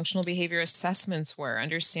what functional behavior assessments were,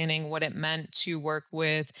 understanding what it meant to work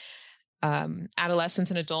with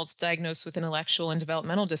adolescents and adults diagnosed with intellectual and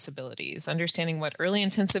developmental disabilities, understanding what early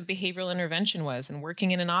intensive behavioral intervention was, and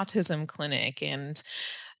working in an autism clinic, and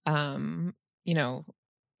um, you know,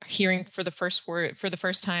 hearing for the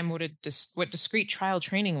first time what discrete trial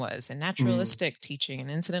training was, and mm, naturalistic teaching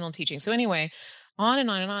and incidental teaching. So anyway, on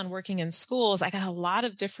and on and on, working in schools, I got a lot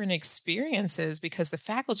of different experiences because the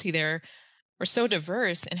faculty there were so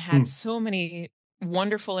diverse and had mm, so many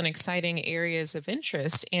wonderful and exciting areas of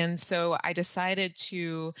interest. And so I decided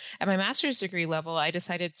to, at my master's degree level, I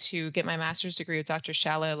decided to get my master's degree with Dr.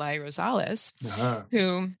 Shala Lai Rosales, uh-huh,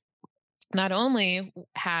 who not only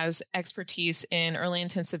has expertise in early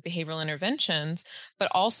intensive behavioral interventions, but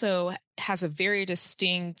also has a very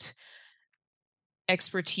distinct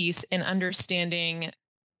expertise in understanding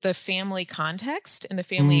the family context and the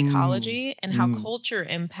family mm, ecology and how mm, culture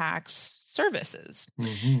impacts services.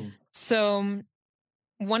 mhm, So,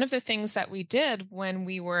 one of the things that we did when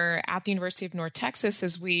we were at the University of North Texas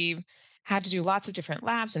is we had to do lots of different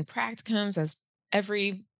labs and practicums, as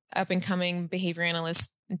every up and coming behavior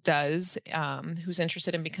analyst does, who's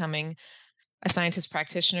interested in becoming a scientist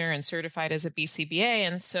practitioner and certified as a BCBA.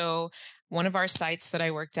 And so one of our sites that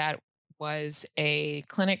I worked at was a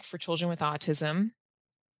clinic for children with autism.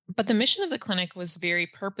 But the mission of the clinic was very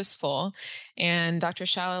purposeful. And Dr.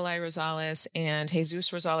 Shalalai Rosales and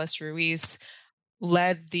Jesus Rosales Ruiz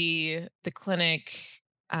led the clinic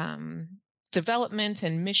development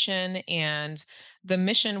and mission. And the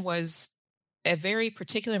mission was a very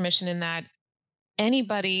particular mission in that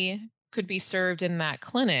anybody could be served in that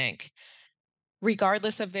clinic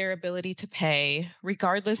regardless of their ability to pay,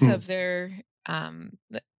 regardless mm, of their, um,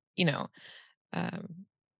 th- you know, um,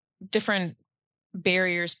 different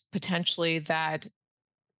barriers potentially that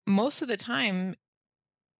most of the time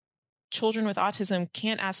children with autism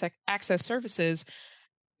can't access services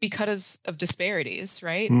because of disparities,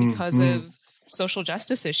 right? Because of social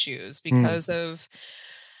justice issues, because of,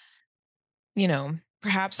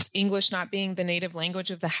 perhaps English not being the native language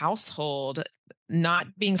of the household,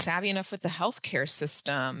 not being savvy enough with the healthcare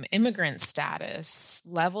system, immigrant status,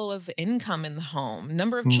 level of income in the home,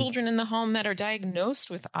 number of children in the home that are diagnosed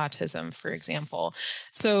with autism, for example.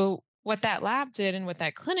 So what that lab did and what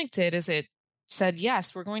that clinic did is it said,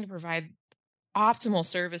 yes, we're going to provide optimal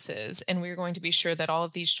services, and we're going to be sure that all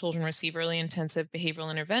of these children receive early intensive behavioral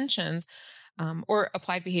interventions or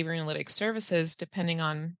applied behavior analytics services, depending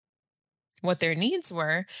on what their needs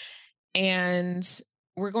were. And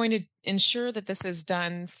we're going to ensure that this is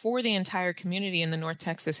done for the entire community in the North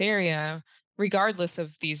Texas area, regardless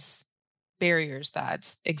of these barriers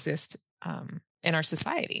that exist in our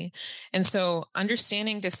society. And so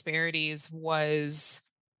understanding disparities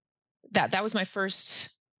was that was my first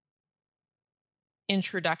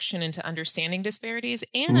introduction into understanding disparities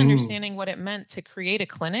and understanding what it meant to create a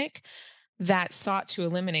clinic that sought to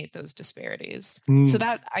eliminate those disparities. So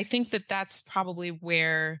that I think that that's probably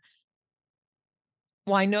where,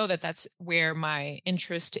 well, I know that that's where my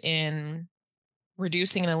interest in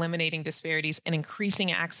reducing and eliminating disparities and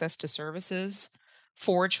increasing access to services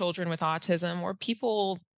for children with autism or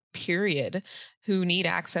people, period, who need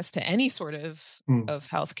access to any sort of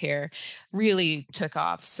healthcare really took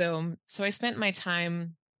off. So I spent my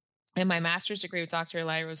time in my master's degree with Dr.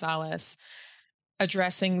 Eli Rosales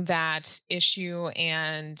addressing that issue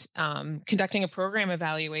and conducting a program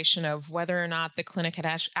evaluation of whether or not the clinic had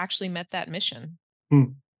actually met that mission.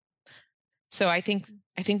 So I think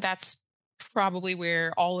that's probably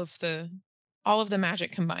where all of the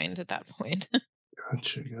magic combined at that point.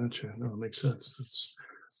 Gotcha. No, it makes sense.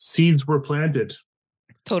 Seeds were planted.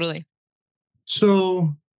 Totally.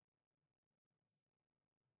 So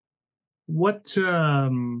what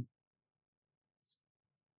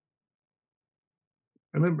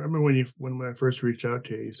I remember when I first reached out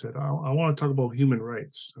to you, you said, I want to talk about human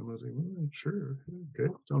rights. And I was like, sure,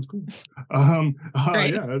 okay, sounds cool.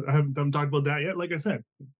 Right. Yeah, I haven't talked about that yet. Like I said,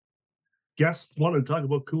 guests want to talk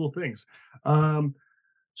about cool things.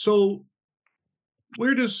 So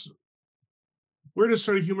where does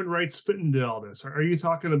sort of human rights fit into all this? Are you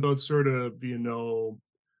talking about sort of,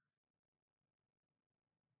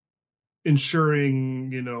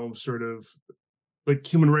 ensuring, sort of like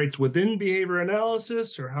human rights within behavior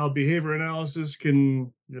analysis, or how behavior analysis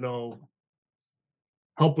can,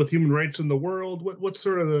 help with human rights in the world? What's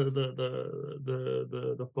sort of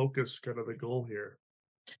the focus, kind of the goal here?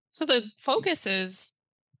 So the focus is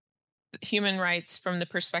human rights from the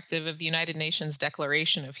perspective of the United Nations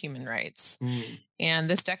Declaration of Human Rights. And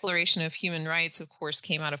this Declaration of Human Rights, of course,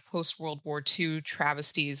 came out of post-World War II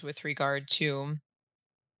travesties with regard to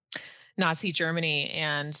Nazi Germany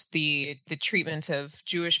and the treatment of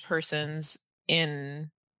Jewish persons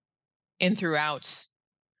in throughout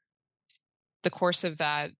the course of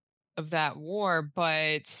that war.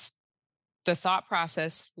 But the thought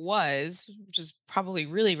process was, which is probably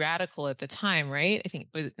really radical at the time, right? I think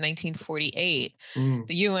it was 1948. The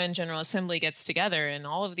UN General Assembly gets together, and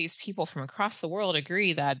all of these people from across the world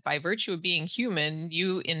agree that by virtue of being human,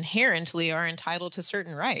 you inherently are entitled to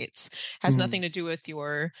certain rights. Has nothing to do with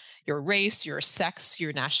your race, your sex,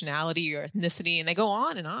 your nationality, your ethnicity, and they go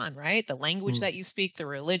on and on, right? The language that you speak, the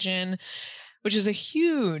religion, which is a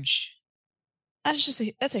huge.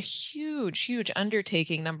 That's a huge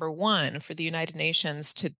undertaking, number one, for the United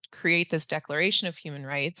Nations to create this Declaration of Human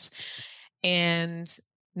Rights. And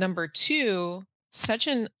number two, such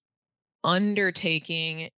an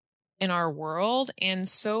undertaking in our world, and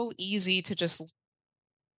so easy to just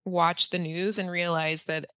watch the news and realize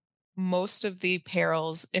that most of the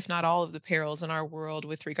perils, if not all of the perils in our world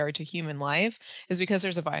with regard to human life, is because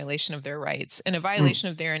there's a violation of their rights and a violation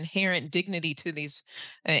of their inherent dignity to these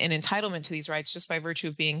and entitlement to these rights just by virtue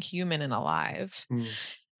of being human and alive.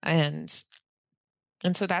 And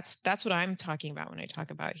so that's what I'm talking about when I talk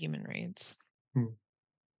about human rights.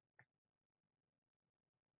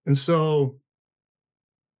 And so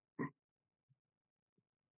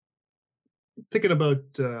thinking about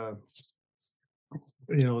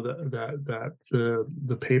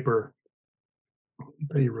the paper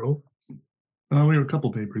that you wrote. We have a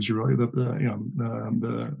couple papers you wrote.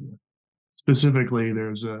 Specifically,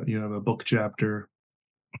 there's a book chapter.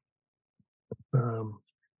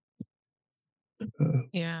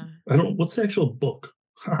 Yeah. What's the actual book?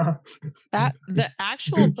 That the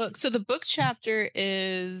actual book. So the book chapter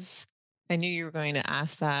is. I knew you were going to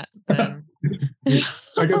ask that, Ben.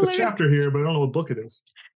 I got the chapter here, but I don't know what book it is.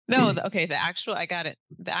 No, okay, I got it.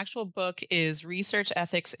 The actual book is Research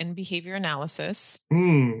Ethics and Behavior Analysis.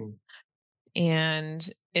 And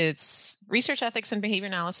it's research ethics and behavior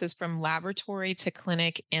analysis from laboratory to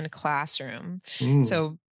clinic and classroom.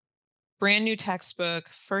 So brand new textbook,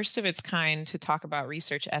 first of its kind to talk about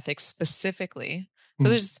research ethics specifically. So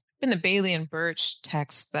there's been the Bailey and Birch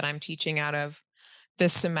text that I'm teaching out of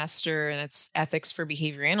this semester, and it's ethics for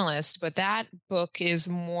behavior analysts, but that book is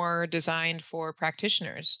more designed for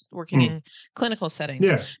practitioners working in clinical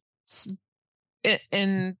settings. Yeah.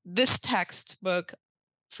 In this textbook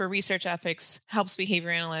for research ethics helps behavior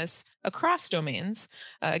analysts across domains,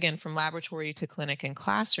 again, from laboratory to clinic and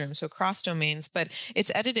classroom, so across domains, but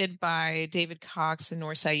it's edited by David Cox and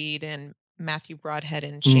Noor Saeed and Matthew Broadhead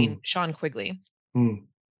and Sean Quigley.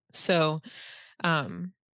 So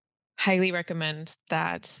highly recommend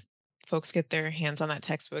that folks get their hands on that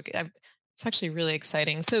textbook. It's actually really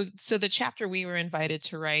exciting. So the chapter we were invited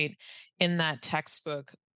to write in that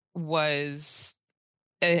textbook was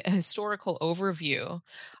a historical overview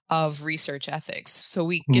of research ethics. So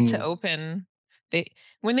we get to open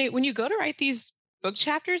when you go to write these book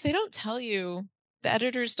chapters, they don't tell you, the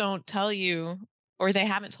editors don't tell you, or they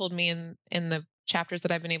haven't told me in the chapters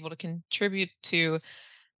that I've been able to contribute to,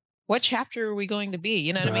 what chapter are we going to be?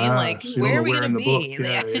 You know what I mean? Like, So where are we going to be?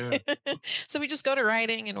 Yeah. So we just go to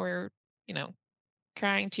writing and we're,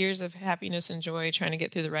 crying tears of happiness and joy trying to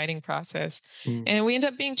get through the writing process. And we end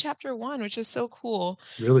up being chapter 1, which is so cool.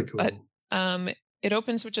 Really cool. But it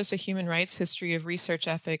opens with just a human rights history of research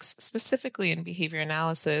ethics, specifically in behavior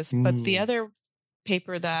analysis. But the other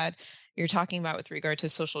paper that you're talking about with regard to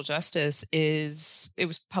social justice it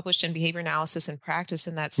was published in Behavior Analysis and Practice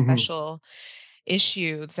in that special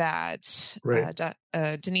issue that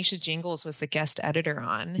Denisha Jingles was the guest editor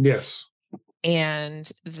on. Yes. And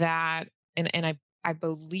that, and I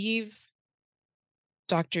believe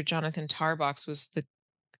Dr. Jonathan Tarbox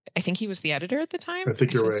I think he was the editor at the time. I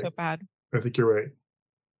think you're right. So bad. I think you're right.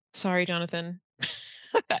 Sorry, Jonathan.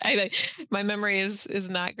 My memory is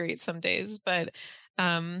not great some days, but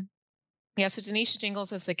yeah. So Denisha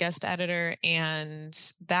Jingles is the guest editor, and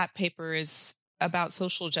that paper is about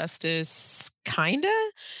social justice, kinda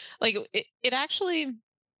like it actually.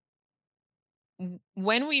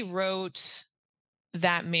 When we wrote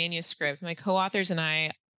that manuscript, my co-authors are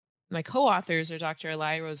Dr.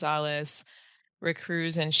 Eli Rosales, Rick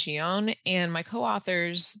Cruz, and Shion, and my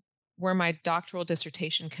co-authors were my doctoral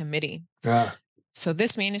dissertation committee. So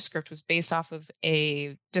this manuscript was based off of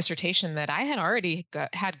a dissertation that I had already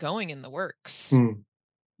had going in the works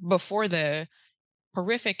before the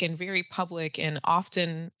horrific and very public and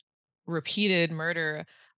often repeated murder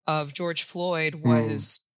of George Floyd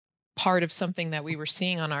was part of something that we were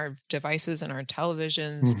seeing on our devices and our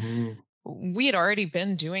televisions. We had already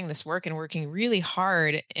been doing this work and working really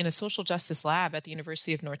hard in a social justice lab at the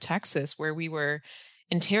University of North Texas, where we were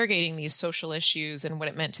interrogating these social issues and what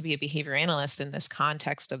it meant to be a behavior analyst in this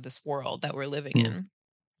context of this world that we're living in,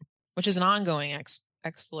 which is an ongoing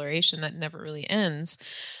exploration that never really ends.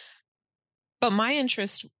 But my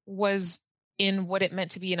interest was in what it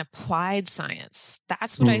meant to be an applied science.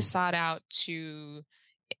 That's what I sought out to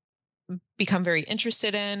become very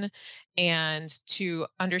interested in and to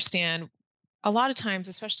understand. A lot of times,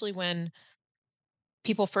 especially when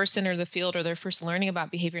people first enter the field or they're first learning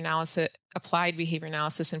about behavior analysis, applied behavior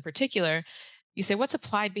analysis in particular, you say, what's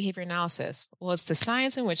applied behavior analysis? Well, it's the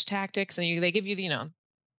science in which tactics, and they give you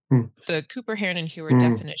the Cooper, Heron, and Hewitt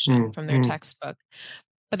definition from their textbook.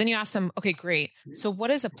 But then you ask them, okay, great. So what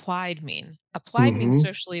does applied mean? Applied means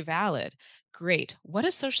socially valid. Great. What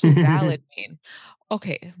does socially valid mean?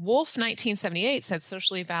 Okay, Wolf 1978 said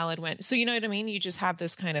socially valid went. So you know what I mean? You just have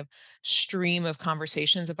this kind of stream of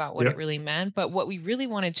conversations about what it really meant. But what we really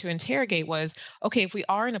wanted to interrogate was, okay, if we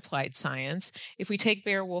are in applied science, if we take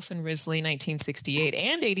Bear-Wolf and Risley 1968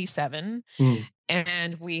 and 87,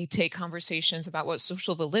 and we take conversations about what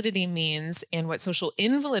social validity means and what social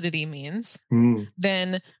invalidity means,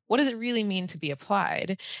 then what does it really mean to be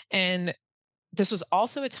applied? And this was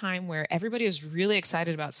also a time where everybody was really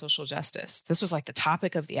excited about social justice. This was like the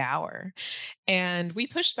topic of the hour. And we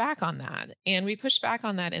pushed back on that. And we pushed back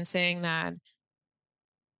on that in saying that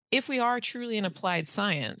if we are truly in applied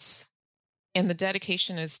science and the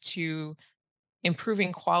dedication is to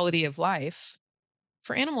improving quality of life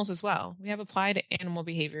for animals as well, we have applied animal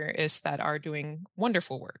behaviorists that are doing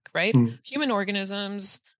wonderful work, right? Human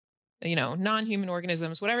organisms, non-human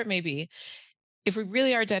organisms, whatever it may be. If we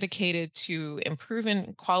really are dedicated to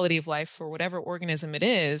improving quality of life for whatever organism it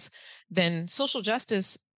is, then social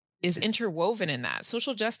justice is interwoven in that.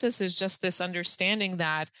 Social justice is just this understanding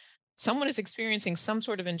that someone is experiencing some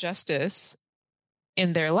sort of injustice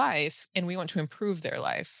in their life, and we want to improve their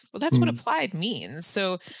life. Well, that's what applied means.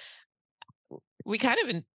 So we kind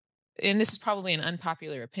of, and this is probably an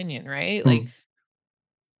unpopular opinion, right? Like,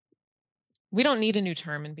 we don't need a new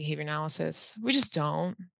term in behavior analysis. We just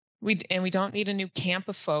don't. We don't need a new camp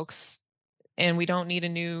of folks, and we don't need a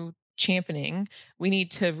new championing. We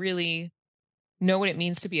need to really know what it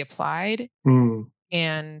means to be applied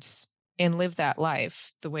and live that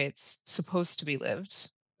life the way it's supposed to be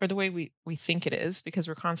lived, or the way we think it is, because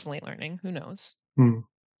we're constantly learning. Who knows?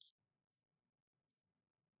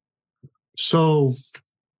 So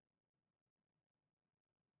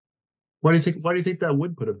why do you think that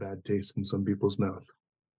would put a bad taste in some people's mouth?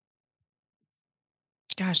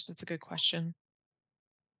 Gosh, that's a good question.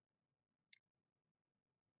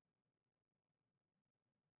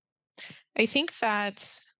 I think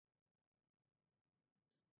that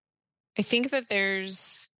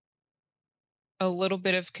there's a little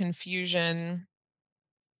bit of confusion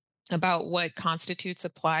about what constitutes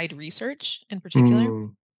applied research in particular.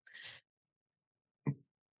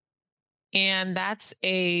 And that's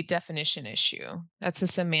a definition issue. That's a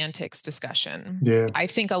semantics discussion. Yeah. I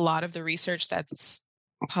think a lot of the research that's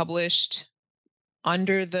published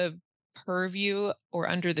under the purview or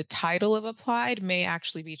under the title of applied may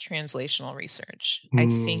actually be translational research. I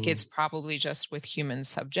think it's probably just with human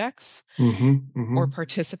subjects or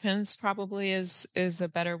participants, probably is a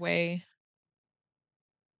better way,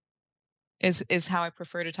 is how I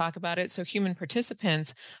prefer to talk about it. So human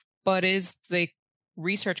participants, but is the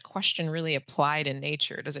research question really applied in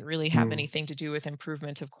nature? Does it really have anything to do with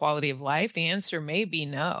improvement of quality of life? The answer may be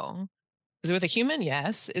no. Is it with a human?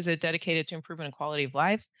 Yes. Is it dedicated to improvement of quality of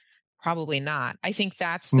life? Probably not. I think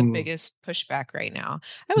that's the biggest pushback right now.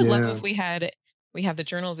 I would love if we have the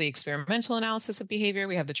Journal of the Experimental Analysis of Behavior.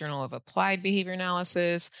 We have the Journal of Applied Behavior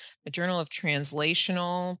Analysis, the Journal of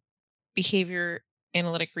Translational Behavior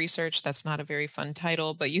Analytic Research. That's not a very fun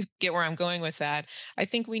title, but you get where I'm going with that. I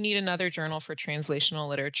think we need another journal for translational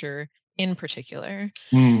literature in particular,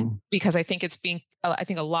 because I think I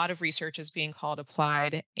think a lot of research is being called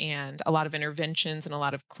applied, and a lot of interventions and a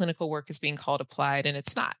lot of clinical work is being called applied, and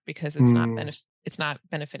it's not, because it's not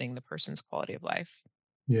benefiting the person's quality of life.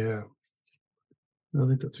 Yeah, I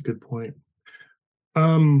think that's a good point.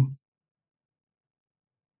 You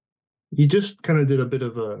just kind of did a bit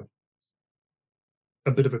of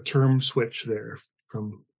a term switch there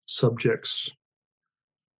from subjects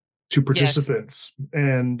to participants. Yes.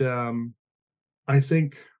 And I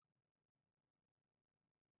think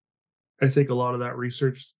a lot of that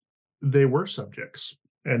research, they were subjects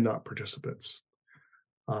and not participants.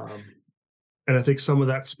 And I think some of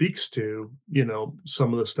that speaks to,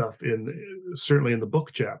 some of the stuff certainly in the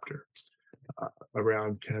book chapter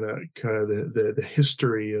around kind of the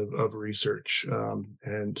history of research,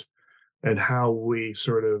 and how we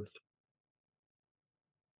sort of,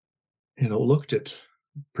 looked at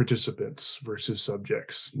participants versus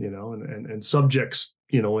subjects, and subjects,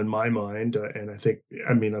 in my mind, and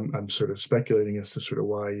I'm sort of speculating as to sort of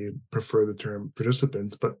why you prefer the term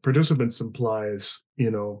participants, but participants implies,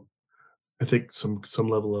 I think some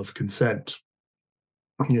level of consent,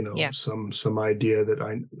 some idea that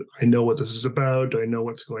I know what this is about. I know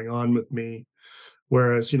what's going on with me.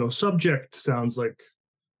 Whereas, subject sounds like,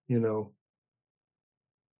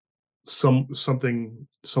 someone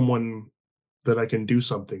that I can do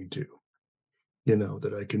something to,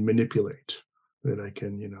 that I can manipulate, that I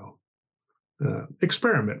can,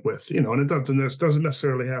 experiment with, and it doesn't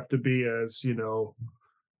necessarily have to be as,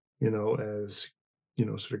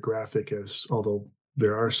 sort of graphic as, although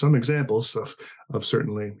there are some examples of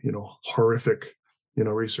certainly, horrific,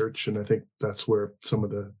 research. And I think that's where some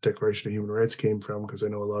of the Declaration of Human Rights came from, because I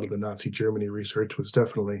know a lot of the Nazi Germany research was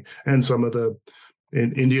definitely, and some of the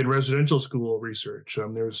Indian residential school research.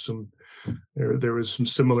 There's some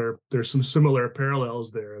similar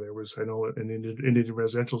parallels there. There was, I know, in Indian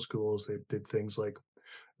residential schools, they did things like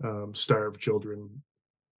starve children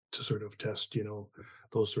to sort of test,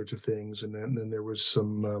 those sorts of things. And then there was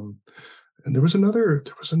some, and there was another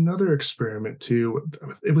experiment too.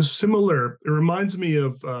 It was similar. It reminds me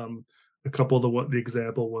of a couple of the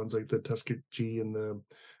example ones, like the Tuskegee and the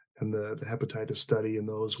hepatitis study, and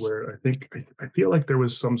those where I feel like there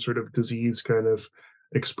was some sort of disease kind of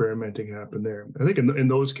experimenting happen there. I think in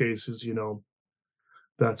those cases,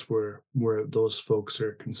 that's where those folks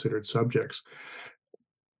are considered subjects.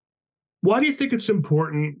 Why do you think it's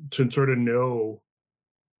important to sort of know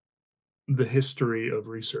the history of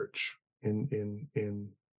research in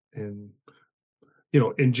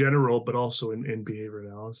general, but also in behavior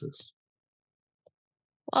analysis?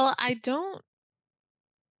 Well, I don't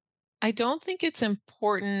think it's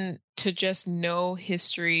important to just know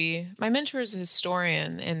history. My mentor is a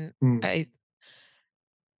historian, and Mm,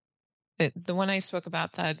 the one I spoke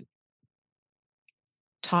about that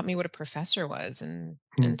taught me what a professor was, mm,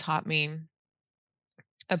 and taught me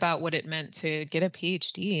about what it meant to get a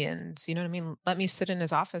PhD, and you know what I mean, let me sit in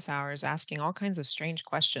his office hours asking all kinds of strange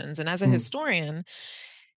questions. And as a mm, historian,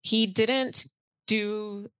 he didn't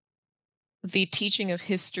do the teaching of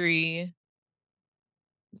history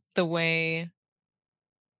the way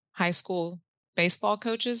high school baseball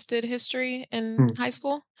coaches did history in mm. high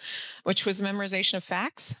school, which was memorization of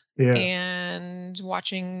facts Yeah. and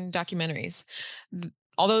watching documentaries.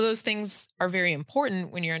 Although those things are very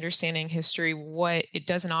important when you're understanding history, what it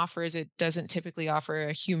doesn't offer is it doesn't typically offer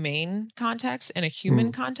a humane context and a human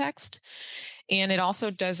Mm, context. And it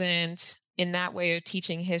also doesn't, in that way of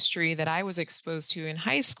teaching history that I was exposed to in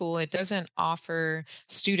high school, it doesn't offer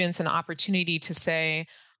students an opportunity to say,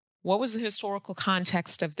 what was the historical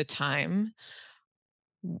context of the time?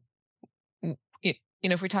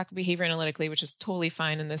 If we talk behavior analytically, which is totally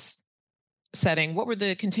fine in this setting, what were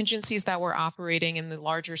the contingencies that were operating in the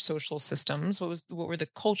larger social systems? What were the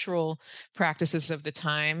cultural practices of the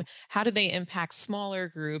time? How did they impact smaller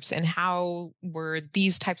groups, and how were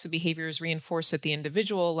these types of behaviors reinforced at the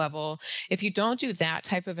individual level? If you don't do that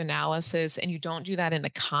type of analysis, and you don't do that in the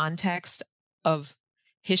context of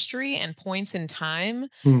history and points in time,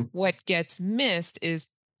 mm, what gets missed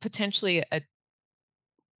is potentially a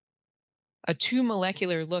too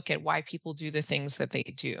molecular look at why people do the things that they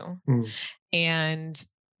do. mm, And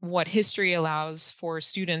what history allows for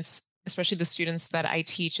students, especially the students that I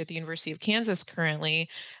teach at the University of Kansas currently,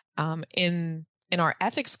 in our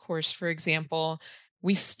ethics course, for example,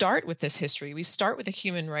 we start with this history. We start with a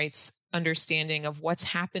human rights understanding of what's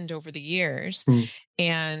happened over the years. mm,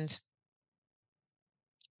 And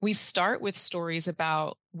we start with stories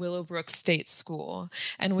about Willowbrook State School,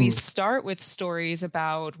 and we mm, start with stories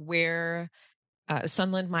about where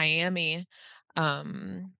Sunland, Miami,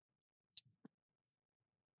 um,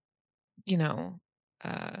 you know,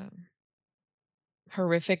 uh,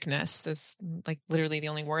 horrificness is like literally the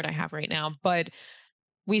only word I have right now. But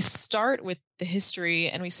we start with the history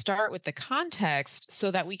and we start with the context so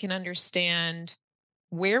that we can understand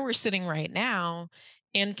where we're sitting right now,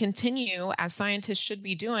 and continue, as scientists should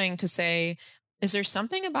be doing, to say, is there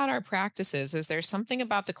something about our practices? Is there something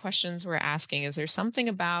about the questions we're asking? Is there something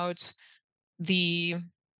about the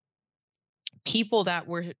people that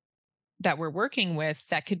we're working with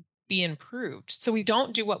that could be improved? So we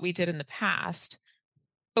don't do what we did in the past,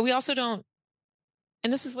 but we also don't.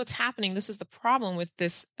 And this is what's happening. This is the problem with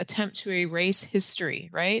this attempt to erase history,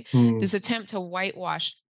 right? mm. This attempt to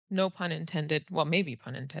whitewash, no pun intended, well, maybe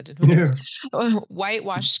pun intended, who knows? Yeah.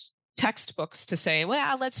 Whitewash textbooks to say,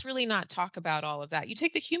 well, let's really not talk about all of that. You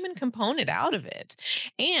take the human component out of it,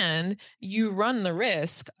 and you run the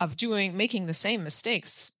risk of making the same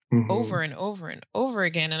mistakes over Mhm. and over and over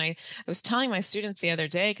again. And I was telling my students the other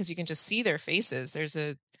day, because you can just see their faces, there's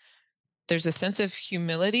a sense of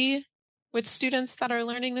humility with students that are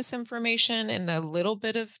learning this information, and a little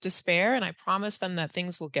bit of despair. And I promise them that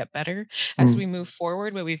things will get better as Mm, we move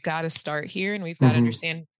forward, but we've got to start here, and we've got to mhm,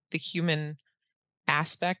 understand the human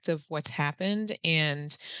aspect of what's happened.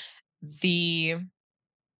 And the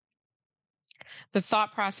the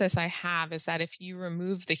thought process I have is that if you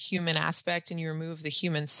remove the human aspect and you remove the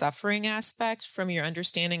human suffering aspect from your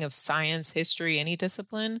understanding of science, history, any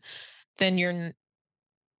discipline, then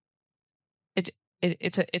it,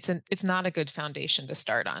 it's not a good foundation to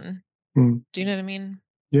start on. mm. Do you know what I mean?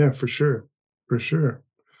 Yeah, for sure. For sure.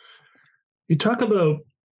 You talk about,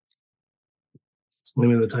 I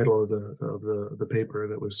mean, the title of the paper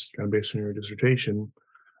that was kind of based on your dissertation,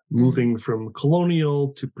 Mhm. moving from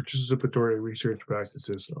colonial to participatory research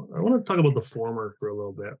practices. So I want to talk about the former for a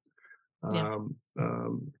little bit. Yeah. Um,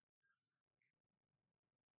 um,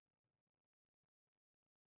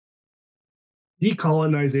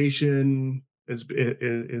 Decolonization is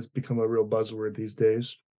become a real buzzword these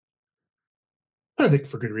days. I think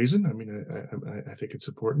for good reason. I mean, I think it's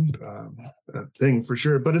important thing for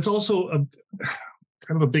sure, but it's also a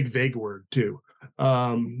kind of a big vague word too. There's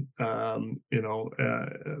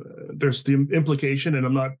the implication, and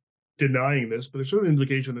I'm not denying this, but there's sort of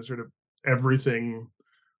implication that sort of everything,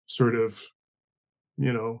 sort of,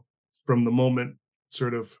 you know, from the moment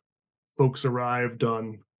sort of folks arrived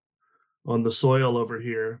on the soil over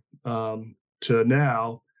here to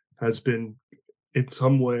now has been in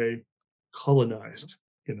some way colonized.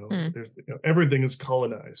 Mm. Everything is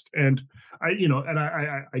colonized, and I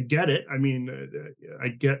get it. I mean, I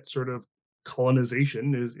get sort of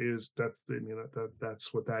colonization is that's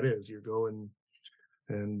that's what that is. You go and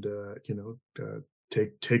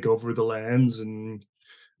take over the lands and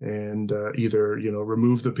either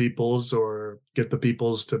remove the peoples or get the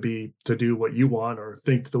peoples to do what you want or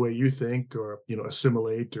think the way you think or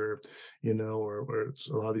assimilate or or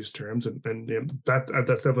a lot of these terms and that's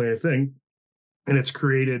definitely a thing, and it's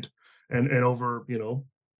created and over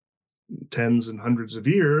tens and hundreds of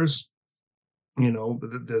years.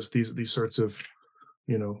 There's these sorts of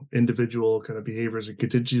individual kind of behaviors and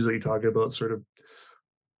contingencies that you talk about sort of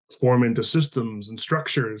form into systems and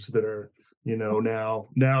structures that are now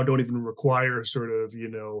don't even require sort of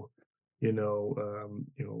a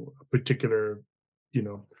particular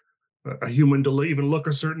a human to even look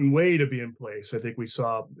a certain way to be in place. I think we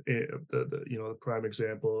saw the prime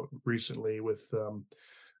example recently with um,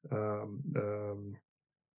 um,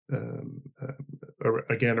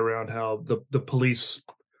 again around how the police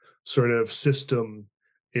sort of system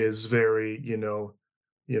is very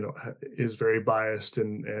is very biased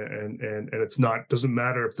and it's not doesn't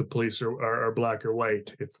matter if the police are black or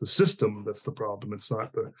white. It's the system that's the problem. It's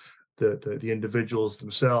not the individuals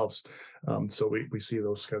themselves. So we see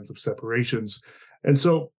those kinds of separations, and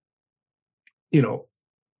so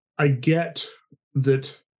I get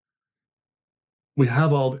that we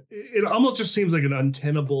have all. It almost just seems like an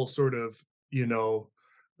untenable sort of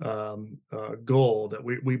goal that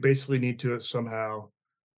we basically need to somehow,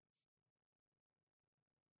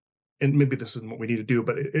 and maybe this isn't what we need to do,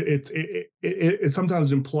 but it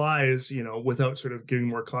sometimes implies, without sort of giving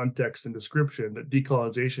more context and description, that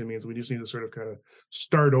decolonization means we just need to sort of kind of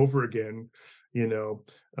start over again,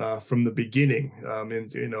 from the beginning.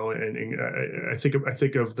 And I think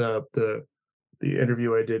of the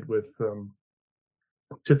interview I did with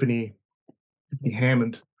Tiffany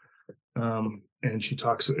Hammond, and she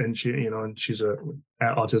talks, and she's a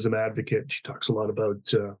autism advocate. She talks a lot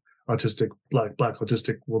about black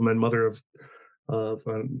autistic woman, mother of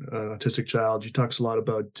an autistic child. She talks a lot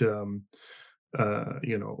about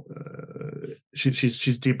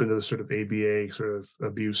she's deep into the sort of ABA sort of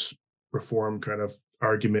abuse reform kind of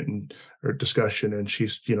argument and or discussion, and she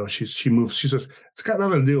says it's got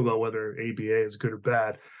nothing to do about whether ABA is good or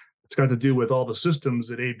bad. It's got to do with all the systems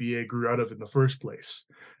that ABA grew out of in the first place,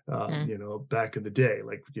 back in the day,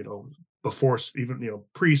 like, before even,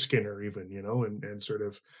 pre-Skinner even, and sort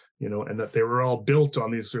of, and that they were all built on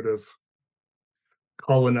these sort of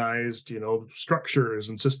colonized, structures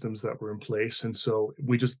and systems that were in place. And so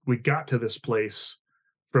we got to this place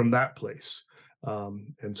from that place.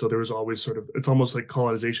 And so there was always sort of, it's almost like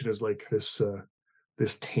colonization is like this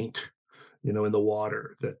taint, in the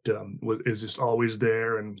water that is just always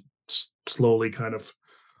there and slowly kind of,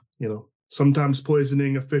 sometimes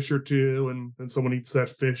poisoning a fish or two, and then someone eats that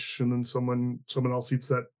fish, and then someone else eats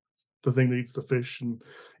the thing that eats the fish, and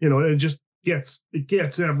it just gets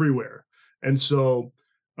everywhere. And so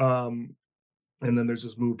and then there's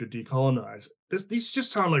this move to decolonize. These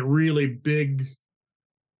just sound like really big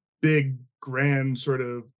grand sort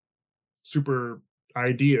of super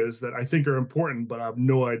ideas that I think are important, but I have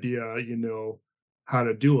no idea how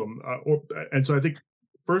to do them. And so I think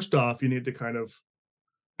first off, you need to kind of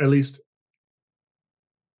at least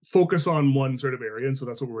focus on one sort of area. And so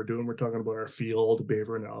that's what we're doing. We're talking about our field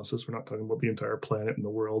behavior analysis. We're not talking about the entire planet and the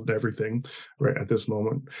world and everything right at this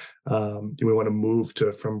moment. We want to move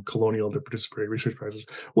from colonial to participatory research practices.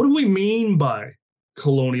 What do we mean by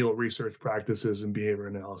colonial research practices and behavior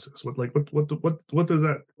analysis? What does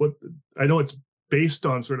that, I know it's based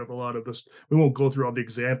on sort of a lot of this. We won't go through all the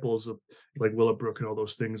examples of like Willowbrook and all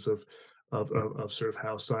those things of sort of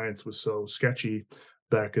how science was so sketchy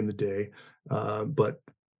back in the day. But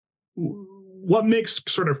what makes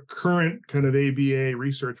sort of current kind of ABA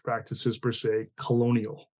research practices per se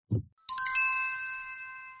colonial?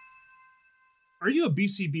 Are you a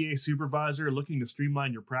BCBA supervisor looking to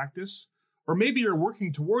streamline your practice? Or maybe you're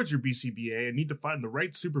working towards your BCBA and need to find the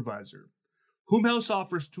right supervisor. Whom House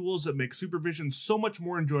offers tools that make supervision so much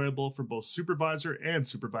more enjoyable for both supervisor and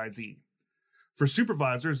supervisee. For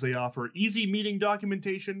supervisors, they offer easy meeting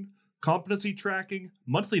documentation, competency tracking,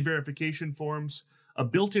 monthly verification forms, a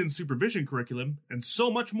built-in supervision curriculum, and so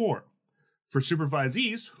much more. For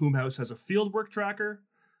supervisees, Whom House has a fieldwork tracker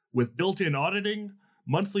with built-in auditing,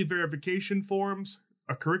 monthly verification forms,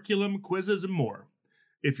 a curriculum, quizzes, and more.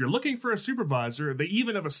 If you're looking for a supervisor, they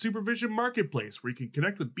even have a supervision marketplace where you can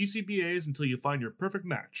connect with BCBAs until you find your perfect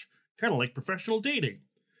match, kind of like professional dating.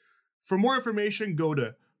 For more information, go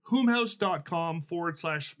to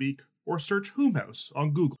whomhouse.com/speak or search Whom House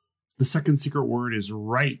on Google. The second secret word is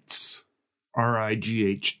rights.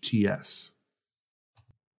 RIGHTS.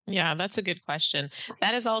 Yeah, that's a good question.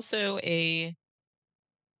 That is also a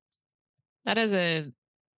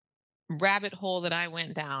rabbit hole that I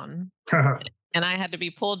went down And I had to be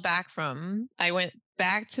pulled back I went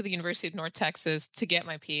back to the University of North Texas to get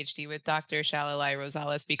my PhD with Dr. Shalalai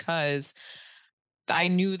Rosales because I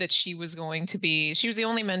knew that she was the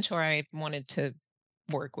only mentor I wanted to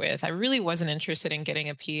work with. I really wasn't interested in getting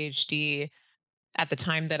a PhD at the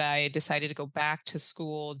time that I decided to go back to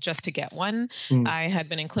school just to get one. Mm. I had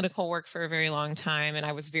been in clinical work for a very long time, and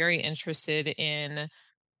I was very interested in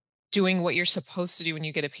doing what you're supposed to do when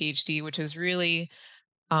you get a PhD, which is really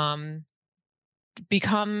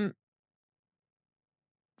become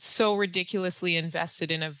so ridiculously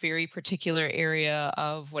invested in a very particular area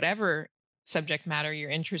of whatever subject matter you're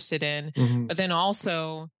interested in, Mhm. but then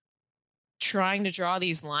also trying to draw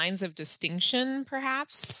these lines of distinction,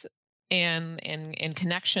 perhaps, and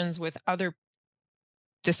connections with other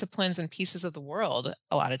disciplines and pieces of the world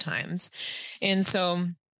a lot of times. And so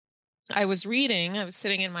I was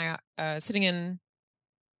sitting in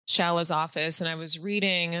Shala's office, and I was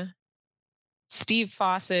reading Steve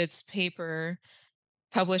Fawcett's paper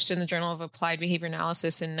published in the Journal of Applied Behavior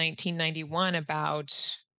Analysis in 1991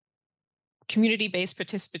 about community-based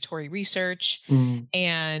participatory research Mm.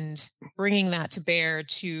 and bringing that to bear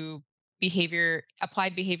to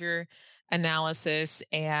applied behavior analysis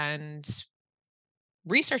and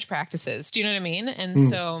research practices. Do you know what I mean? And Mm.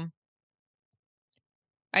 so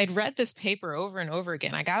I'd read this paper over and over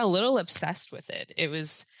again. I got a little obsessed with it. It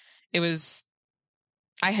was,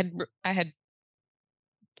 I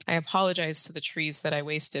apologize to the trees that I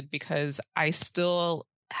wasted because I still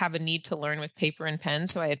have a need to learn with paper and pen.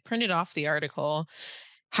 So I had printed off the article,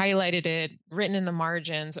 highlighted it, written in the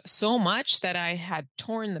margins so much that I had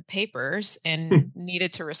torn the papers and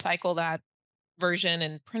needed to recycle that version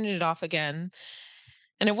and printed it off again.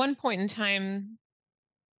 And at one point in time,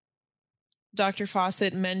 Dr.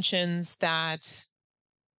 Fawcett mentions that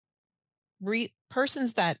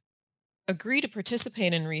persons that agree to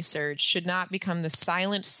participate in research should not become the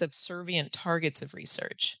silent, subservient targets of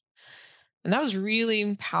research. And that was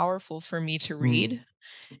really powerful for me to read.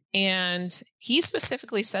 And he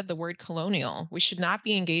specifically said the word colonial. We should not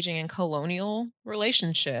be engaging in colonial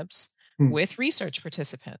relationships with research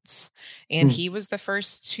participants. And he was the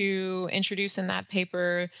first to introduce in that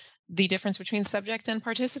paper the difference between subject and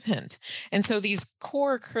participant. And so these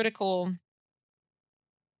core critical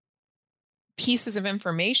pieces of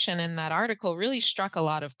information in that article really struck a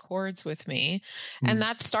lot of chords with me. And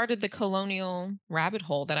that started the colonial rabbit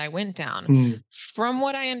hole that I went down. From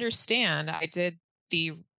what I understand, I did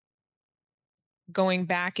the going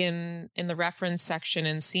back in the reference section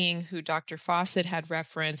and seeing who Dr. Fawcett had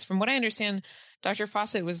referenced. From what I understand, Dr.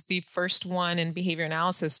 Fawcett was the first one in behavior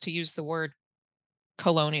analysis to use the word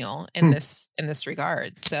colonial in this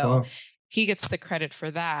regard. So Wow. he gets the credit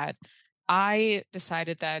for that. I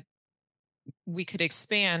decided that we could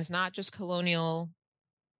expand not just colonial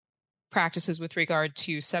practices with regard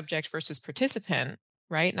to subject versus participant,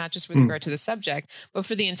 right? Not just with regard to the subject, but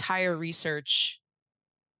for the entire research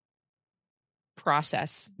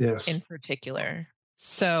process Yes. in particular.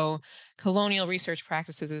 So colonial research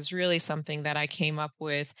practices is really something that I came up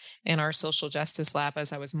with in our social justice lab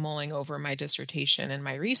as I was mulling over my dissertation and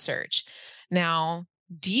my research. Now,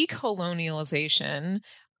 decolonialization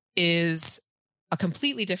is a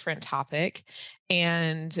completely different topic.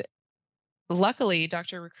 And luckily,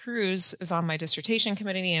 Dr. Cruz is on my dissertation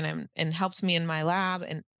committee and helped me in my lab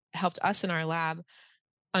and helped us in our lab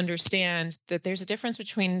understand that there's a difference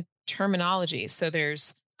between terminology. So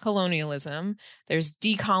there's colonialism, there's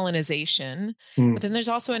decolonization, but then there's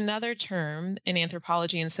also another term in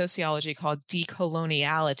anthropology and sociology called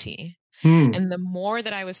decoloniality. And the more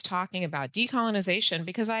that I was talking about decolonization,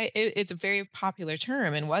 because it's a very popular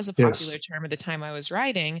term and was a popular term at the time I was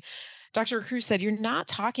writing, Dr. Cruz said, you're not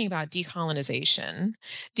talking about decolonization.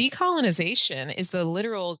 Decolonization is the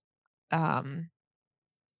literal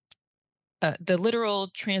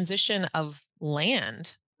transition of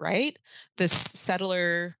land, right? This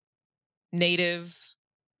settler, native,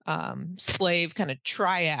 slave kind of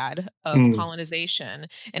triad of colonization,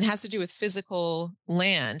 and has to do with physical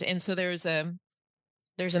land. And so there's an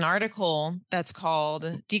article that's called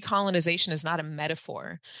Decolonization is Not a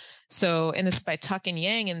Metaphor. So, and this is by Tuck and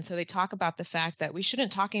Yang. And so they talk about the fact that we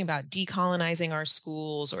shouldn't talking about decolonizing our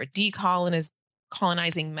schools or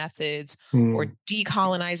colonizing methods or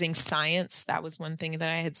decolonizing science. That was one thing that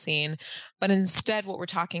I had seen. But instead, what we're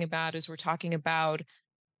talking about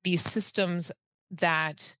these systems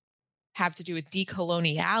that have to do with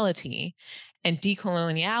decoloniality, and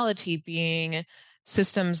decoloniality being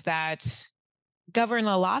systems that govern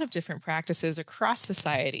a lot of different practices across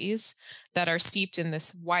societies that are steeped in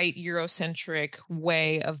this white Eurocentric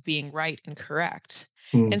way of being right and correct.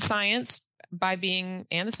 In science,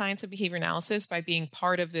 and the science of behavior analysis, by being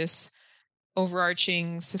part of this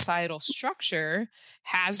overarching societal structure,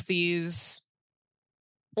 has these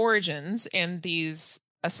origins and these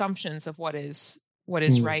assumptions of what is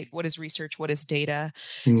Mm, right, what is research, what is data.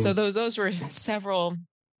 So mm, those were several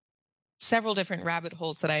different rabbit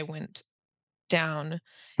holes that I went down,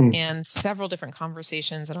 mm, and several different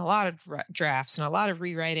conversations and a lot of drafts and a lot of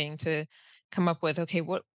rewriting to come up with, okay,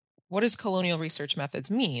 what does colonial research methods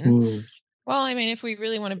mean? mm. Well, I mean, if we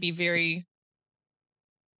really want to be very,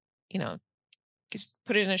 you know, just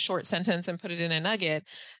put it in a short sentence and put it in a nugget,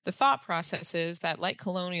 the thought process is that, like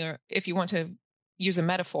colonial, if you want to use a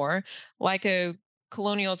metaphor, like a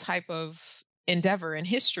colonial type of endeavor in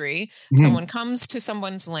history, Mhm. someone comes to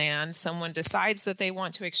someone's land, someone decides that they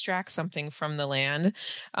want to extract something from the land,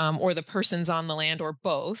 or the person's on the land, or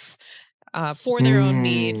both. For their own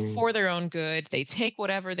need, Mm. for their own good, they take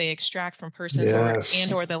whatever they extract from persons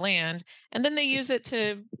Yes. or the land, and then they use it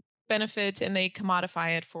to benefit, and they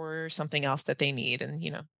commodify it for something else that they need, and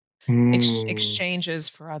Mm. exchanges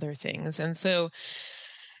for other things. And so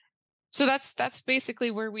that's basically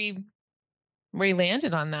where we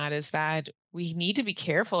landed on that, is that we need to be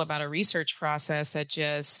careful about a research process that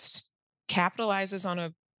just capitalizes on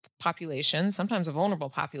a population, sometimes a vulnerable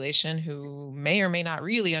population, who may or may not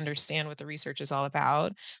really understand what the research is all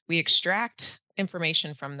about. We extract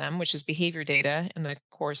information from them, which is behavior data, in the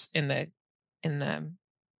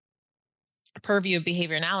purview of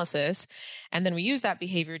behavior analysis, and then we use that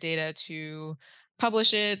behavior data to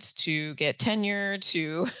publish it, to get tenure,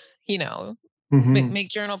 to you know Mhm. make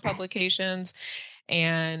journal publications,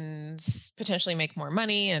 and potentially make more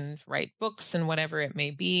money and write books and whatever it may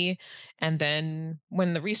be. And then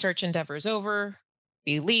when the research endeavor is over,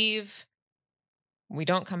 we leave. We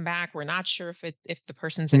don't come back. We're not sure if the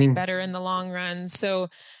person's any Mm. better in the long run. So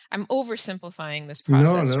I'm oversimplifying this No,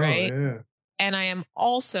 process, no, right? yeah. And I am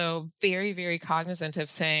also very, very cognizant of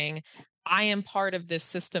saying, I am part of this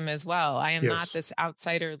system as well. I am not Yes. this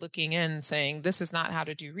outsider looking in saying, this is not how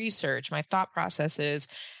to do research. My thought process is,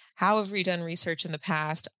 how have we done research in the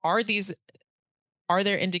past? Are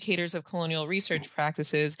there indicators of colonial research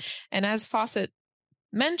practices? And as Fawcett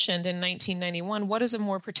mentioned in 1991, what is a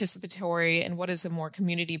more participatory and what is a more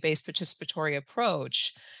community-based participatory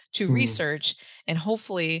approach to Mm. research, and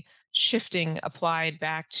hopefully shifting applied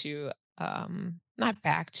back to, not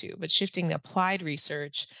back to, but shifting the applied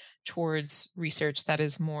research towards research that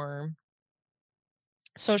is more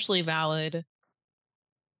socially valid,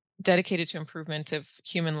 dedicated to improvement of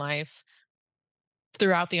human life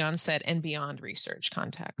throughout the onset and beyond research Mm.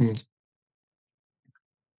 context.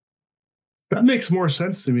 That makes more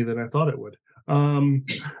sense to me than I thought it would. Um,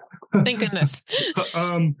 Thank goodness.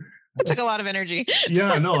 um, It took a lot of energy.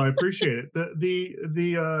 yeah, no, I appreciate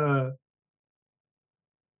it.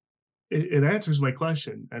 It answers my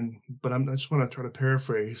question, but I just want to try to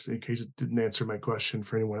paraphrase in case it didn't answer my question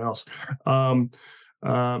for anyone else. Um,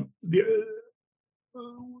 the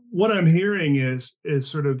what I'm hearing is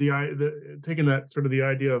sort of taking that sort of the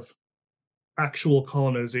idea of actual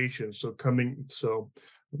colonization.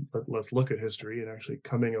 Let's look at history and actually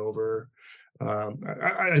coming over. I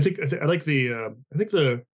like I think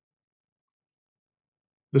the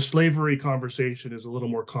slavery conversation is a little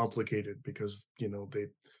more complicated because they Well,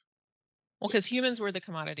 because humans were the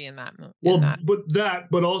commodity in that in well, that.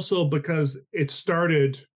 but also because it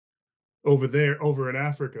started over in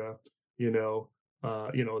Africa, like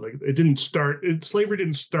slavery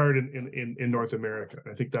didn't start in North America.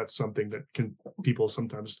 I think that's something that people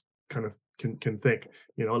sometimes kind of can think,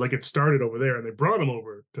 like it started over there and they brought them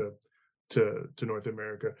over to North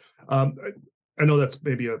America. I know that's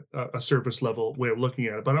maybe a surface level way of looking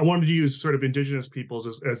at it, but I wanted to use sort of indigenous peoples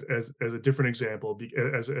as a different example,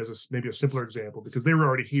 maybe a simpler example, because they were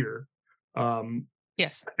already here.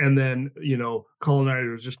 Yes. And then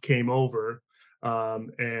colonizers just came over,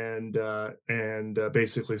 and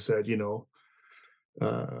basically said,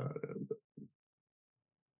 uh,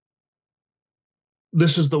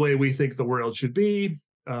 this is the way we think the world should be.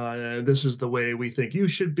 This is the way we think you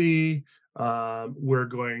should be. We're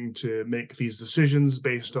going to make these decisions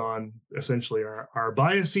based on essentially our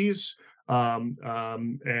biases, and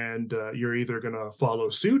you're either going to follow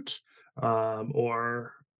suit,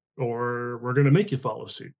 or we're going to make you follow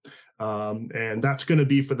suit, and that's going to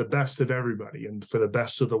be for the best of everybody and for the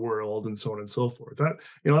best of the world, and so on and so forth. I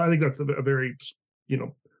think that's a very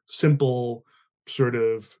simple sort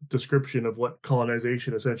of description of what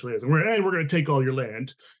colonization essentially is. And we're going to take all your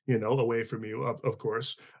land, away from you, of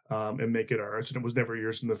course, and make it ours. And it was never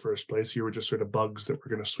yours in the first place. You were just sort of bugs that we're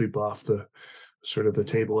going to sweep off the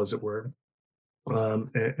table, as it were,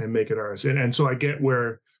 and make it ours. And so I get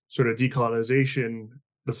where sort of decolonization,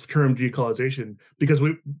 the term decolonization, because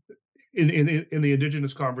we in the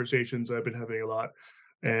indigenous conversations I've been having a lot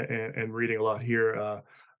and reading a lot here,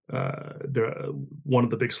 one of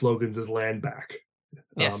the big slogans is land back.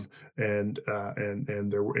 Yes. And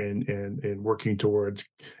they're and working towards,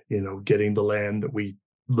 getting the land that we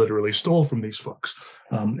literally stole from these folks.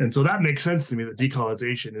 And so that makes sense to me, that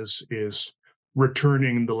decolonization is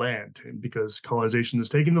returning the land, and because colonization is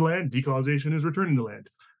taking the land, decolonization is returning the land.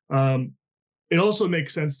 It also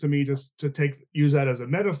makes sense to me just to use that as a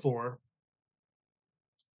metaphor,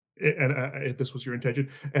 and if this was your intention,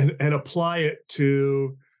 and apply it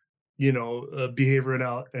to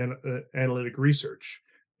behavior and analytic research,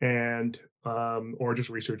 and or just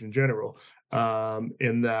research in general,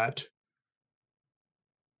 in that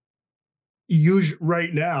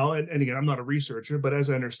right now, and again, I'm not a researcher, but as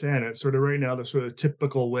I understand it, sort of right now, the sort of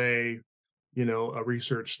typical way a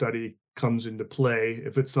research study comes into play,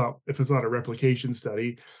 if it's not a replication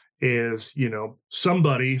study, is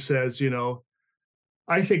somebody says,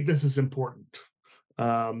 I think this is important.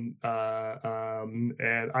 And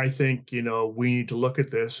I think, we need to look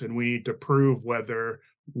at this, and we need to prove whether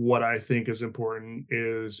what I think is important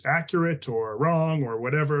is accurate or wrong or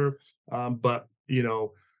whatever. But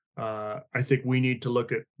I think we need to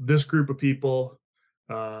look at this group of people,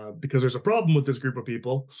 because there's a problem with this group of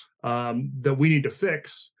people, that we need to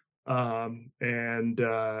fix. And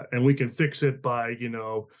we can fix it by,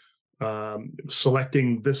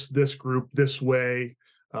 selecting this group this way,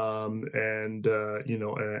 and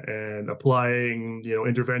applying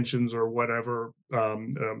interventions or whatever,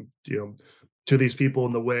 to these people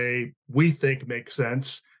in the way we think makes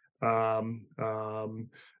sense, and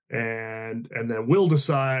then we'll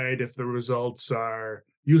decide if the results are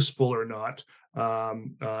useful or not,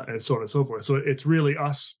 and so on and so forth. So it's really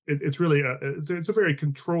us. It's really it's a very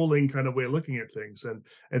controlling kind of way of looking at things, and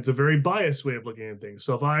it's a very biased way of looking at things.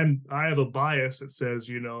 So if I have a bias that says,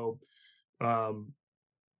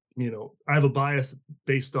 I have a bias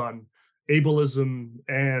based on ableism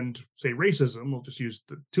and, say, racism. We'll just use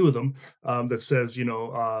the two of them, that says,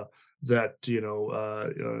 that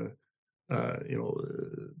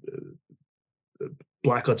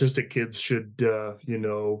Black autistic kids should, I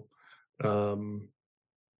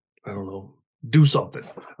don't know, do something,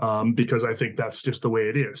 because I think that's just the way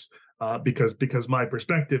it is. Because my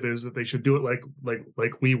perspective is that they should do it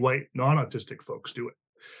like we white non-autistic folks do it.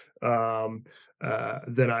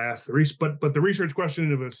 Then I ask but the research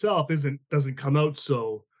question of itself doesn't come out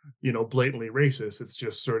so blatantly racist. It's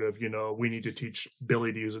just sort of we need to teach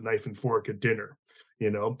Billy to use a knife and fork at dinner,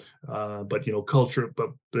 but culture,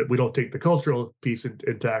 but we don't take the cultural piece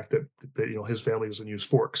intact, that his family doesn't use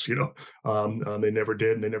forks. They never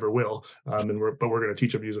did and they never will, but we're going to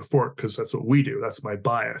teach them to use a fork because that's what we do. That's my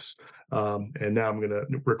bias, and now I'm going to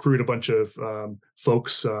recruit a bunch of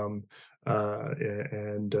folks,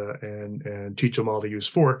 and teach them all to use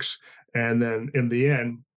forks, and then in the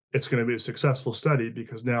end it's going to be a successful study,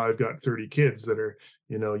 because now I've got 30 kids that are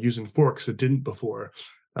using forks that didn't before,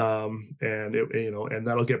 and and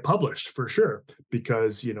that'll get published for sure,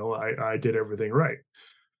 because I did everything right.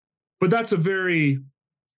 But that's a very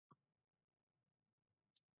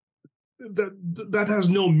that has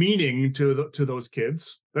no meaning to those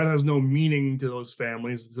kids. That has no meaning to those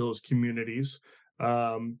families, to those communities.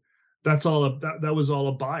 That was all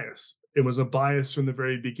a bias. It was a bias from the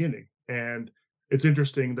very beginning. And it's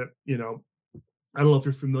interesting that, I don't know if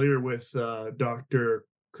you're familiar with Dr.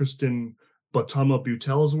 Kristen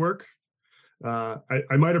Botama-Butel's work.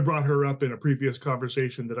 I might have brought her up in a previous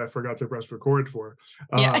conversation that I forgot to press record for.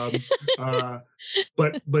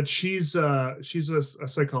 But she's a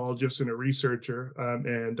psychologist and a researcher,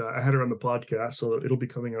 and I had her on the podcast, so it'll be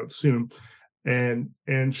coming out soon.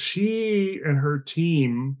 And she and her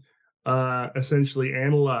team essentially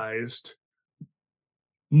analyzed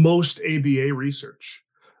most ABA research,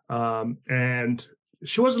 and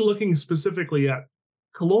she wasn't looking specifically at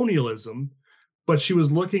colonialism, but she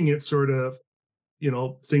was looking at sort of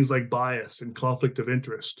things like bias and conflict of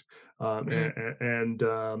interest, and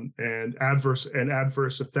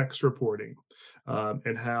adverse effects reporting,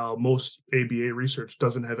 and how most ABA research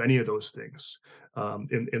doesn't have any of those things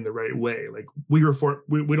in the right way. Like we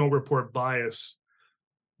don't report bias.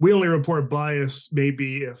 We only report bias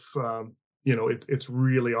maybe if it's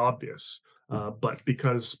really obvious, but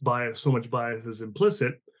because so much bias is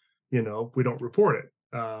implicit, we don't report it.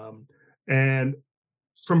 And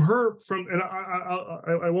I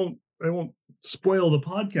won't spoil the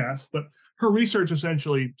podcast, but her research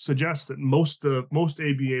essentially suggests that most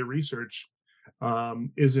ABA research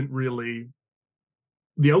isn't really,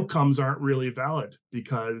 the outcomes aren't really valid,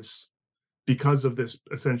 because because of this,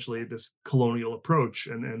 essentially this colonial approach,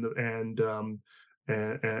 and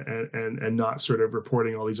not sort of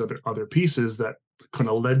reporting all these other pieces that kind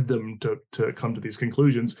of led them to come to these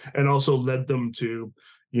conclusions, and also led them to,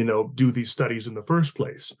 do these studies in the first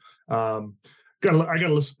place. I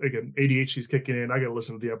gotta listen again. ADHD's kicking in. I gotta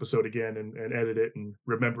listen to the episode again and edit it and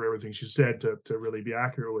remember everything she said to really be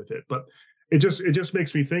accurate with it. But it just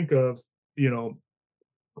makes me think of,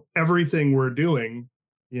 everything we're doing,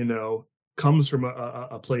 comes from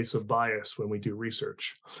a place of bias when we do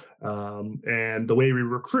research, and the way we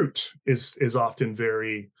recruit is often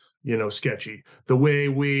very, sketchy. The way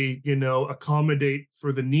we, accommodate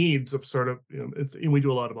for the needs of sort of, we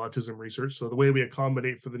do a lot of autism research. So the way we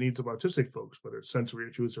accommodate for the needs of autistic folks, whether it's sensory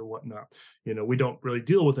issues or whatnot, we don't really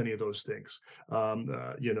deal with any of those things.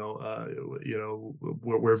 We're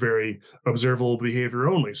very observable behavior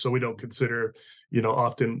only. So we don't consider,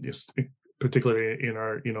 often, particularly in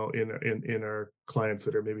our, in our clients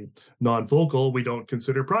that are maybe non-focal, we don't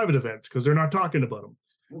consider private events because they're not talking about them,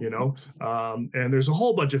 and there's a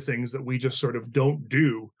whole bunch of things that we just sort of don't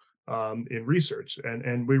do in research,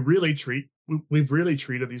 and we've really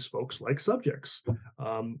treated these folks like subjects,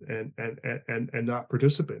 and not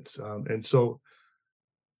participants, and so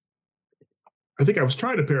I think I was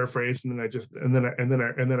trying to paraphrase, and then I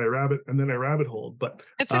rabbit holed, but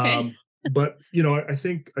it's okay. But I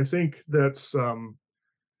think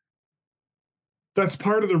that's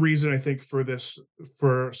part of the reason, I think,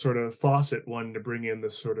 for sort of Fawcett wanting to bring in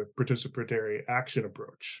this sort of participatory action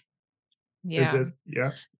approach. Yeah.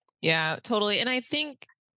 Yeah, totally. And I think,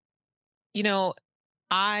 we've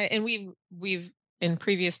in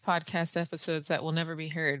previous podcast episodes that will never be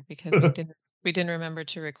heard because we didn't remember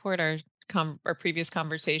to record our previous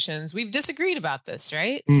conversations. We've disagreed about this,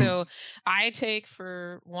 right? So I take,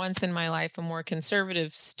 for once in my life, a more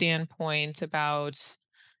conservative standpoint about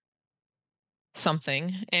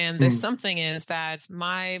something. And this something is that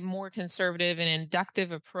my more conservative and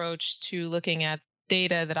inductive approach to looking at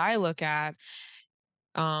data that I look at,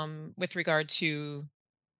 with regard to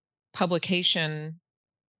publication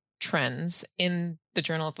trends in the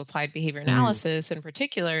Journal of Applied Behavior Analysis in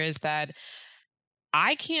particular, is that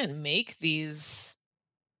I can't make these.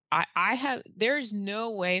 There's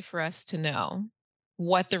no way for us to know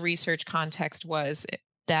what the research context was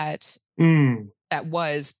that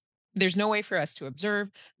was. There's no way for us to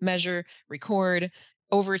observe, measure, record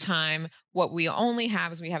over time. What we only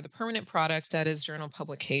have is we have the permanent product that is journal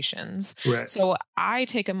publications. Right. So I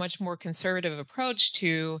take a much more conservative approach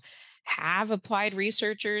to, have applied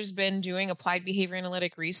researchers been doing applied behavior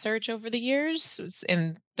analytic research over the years?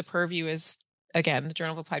 And the purview is, again, the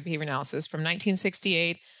Journal of Applied Behavior Analysis from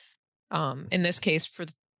 1968. In this case, for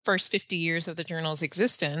the first 50 years of the journal's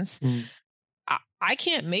existence. I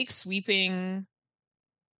can't make sweeping,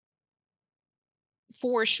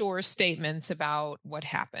 for sure statements about what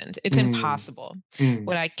happened. It's impossible.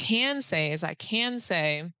 What I can say is,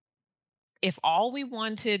 if all we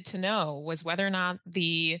wanted to know was whether or not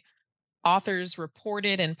the authors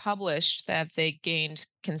reported and published that they gained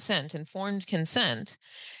consent, informed consent,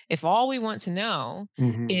 if all we want to know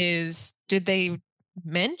is, did they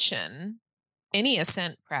mention any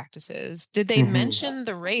assent practices? Did they mention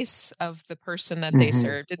the race of the person that they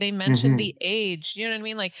served? Did they mention the age? You know what I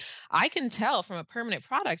mean? Like, I can tell from a permanent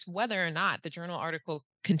product whether or not the journal article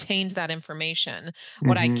contained that information.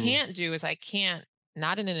 What I can't do is,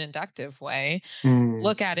 not in an inductive way,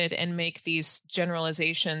 look at it and make these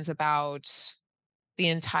generalizations about the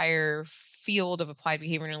entire field of applied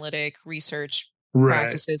behavior analytic research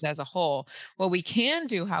practices as a whole. What we can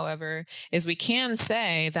do, however, is we can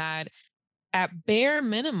say that at bare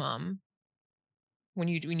minimum, when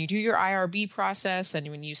you do your IRB process, and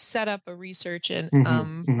when you set up a research and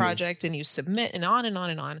project, and you submit, and on and on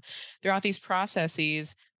and on throughout these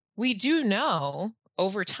processes, we do know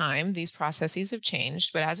over time these processes have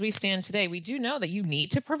changed. But as we stand today, we do know that you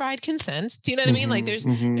need to provide consent. Do you know what I mean? Like,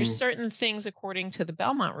 there's certain things, according to the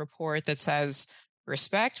Belmont report, that says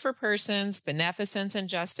respect for persons, beneficence, and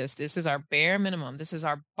justice. This is our bare minimum. This is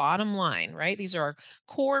our bottom line, right? These are our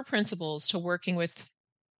core principles to working with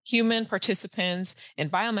human participants in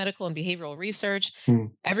biomedical and behavioral research.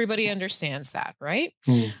 Everybody understands that, right?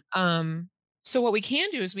 So what we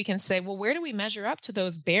can do is we can say, well, where do we measure up to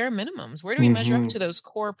those bare minimums? Where do we measure up to those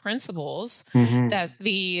core principles that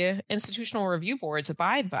the institutional review boards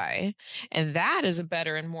abide by? And that is a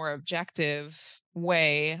better and more objective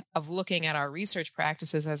way of looking at our research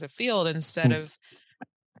practices as a field, instead of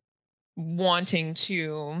wanting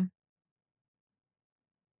to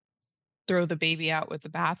throw the baby out with the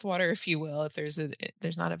bathwater, if you will, if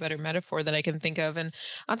there's not a better metaphor that I can think of. And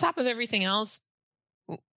on top of everything else,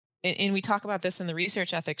 and we talk about this in the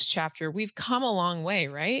research ethics chapter, we've come a long way,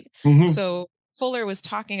 right? Mm-hmm. So Fuller was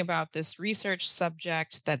talking about this research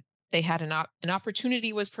subject that they had an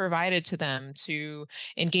opportunity was provided to them to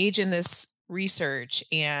engage in this research,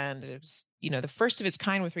 and it was, the first of its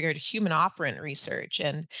kind with regard to human operant research,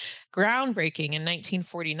 and groundbreaking in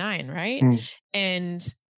 1949, right? Mm.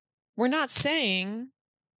 And we're not saying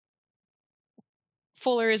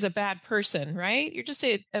Fuller is a bad person, right? You're just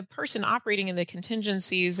a person operating in the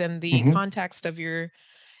contingencies and the Mm-hmm. context of your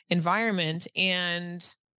environment,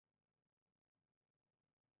 and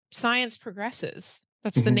science progresses.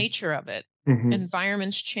 That's the Mm-hmm. nature of it. Mm-hmm.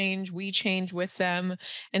 Environments change, we change with them.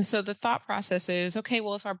 And so the thought process is, okay,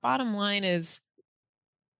 well, if our bottom line is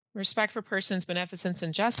respect for persons, beneficence,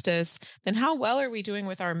 and justice, then how well are we doing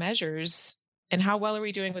with our measures? And how well are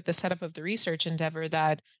we doing with the setup of the research endeavor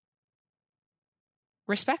that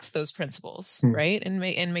respects those principles, Mm. right? And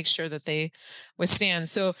make sure that they withstand.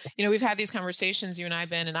 So, we've had these conversations, you and I,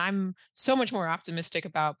 Ben, and I'm so much more optimistic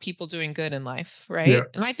about people doing good in life, Yeah. right?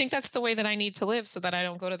 And I think that's the way that I need to live, so that I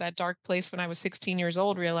don't go to that dark place when I was 16 years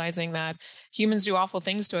old, realizing that humans do awful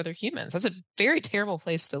things to other humans. That's a very terrible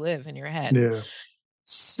place to live in your head. Yeah.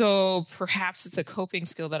 So perhaps it's a coping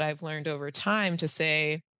skill that I've learned over time to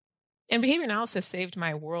say, and behavior analysis saved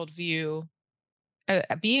my worldview.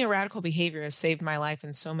 Being a radical behavior has saved my life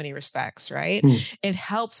in so many respects, right? Mm. It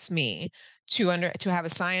helps me to have a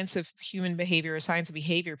science of human behavior, a science of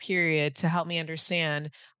behavior, period, to help me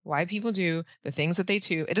understand why people do the things that they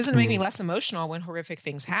do. It doesn't make me less emotional when horrific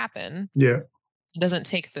things happen. Yeah. It doesn't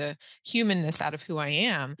take the humanness out of who I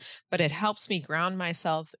am, but it helps me ground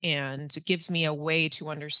myself and gives me a way to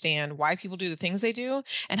understand why people do the things they do,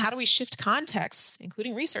 and how do we shift contexts,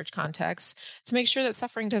 including research contexts, to make sure that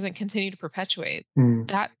suffering doesn't continue to perpetuate.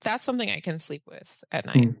 Mm. That's something I can sleep with at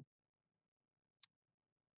night. Mm.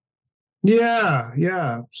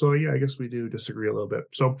 Yeah. So I guess we do disagree a little bit.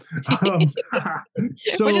 So,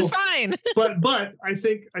 Which is fine. but I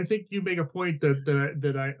think you make a point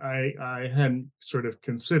that I hadn't sort of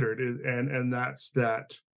considered, and that's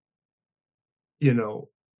that,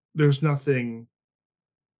 there's nothing,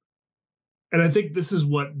 and I think this is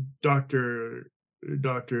what Dr.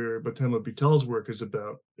 Batema Bitel's work is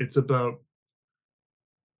about. It's about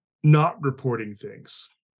not reporting things.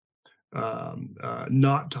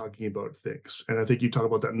 Not talking about things, and I think you talk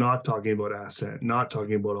about that. Not talking about asset, not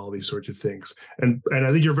talking about all these sorts of things, and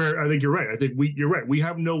I think you're right. I think you're right. We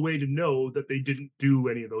have no way to know that they didn't do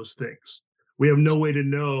any of those things. We have no way to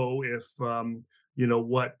know if unless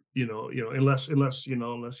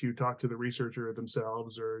you talk to the researcher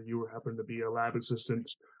themselves, or you happen to be a lab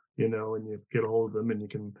assistant, and you get a hold of them, and you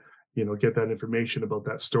can get that information about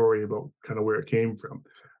that story, about kind of where it came from.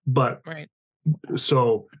 But right.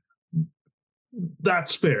 So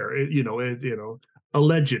that's fair,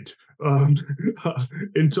 alleged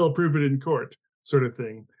until proven in court, sort of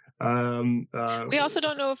thing. We also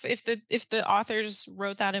don't know if the authors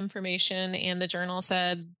wrote that information and the journal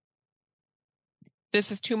said, this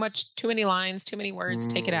is too many lines, too many words,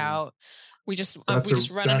 take it out. We just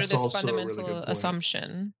run under this fundamental really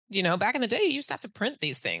assumption. Back in the day, you used to have to print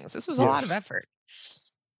these things. This was a lot of effort.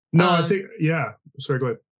 No, I think, sorry, go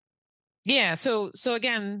ahead. Yeah. So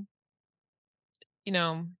again,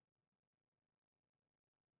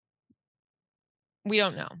 we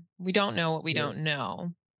don't know. We don't know what we don't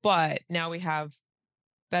know. But now we have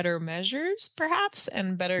better measures, perhaps,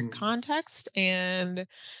 and better context. And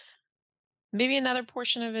maybe another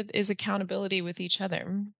portion of it is accountability with each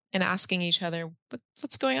other and asking each other,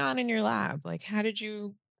 what's going on in your lab? Like,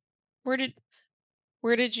 where did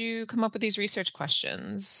you come up with these research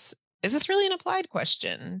questions? Is this really an applied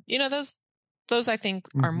question? Those I think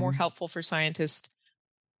are more helpful for scientists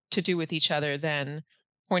to do with each other than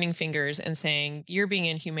pointing fingers and saying, you're being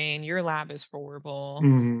inhumane, your lab is horrible,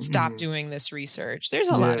 stop doing this research. There's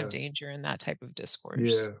a lot of danger in that type of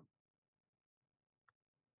discourse. Yeah.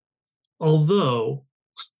 Although,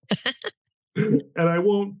 and I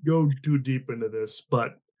won't go too deep into this,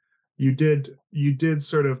 but you did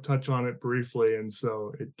sort of touch on it briefly, and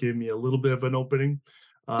so it gave me a little bit of an opening,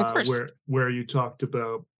 of course. where you talked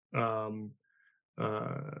about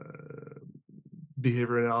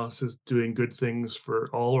behavior analysis doing good things for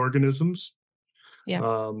all organisms,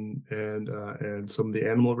 and some of the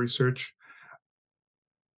animal research.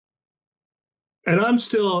 And I'm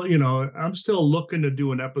still looking to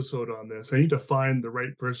do an episode on this. I need to find the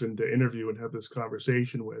right person to interview and have this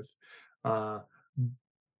conversation with. But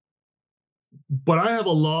I have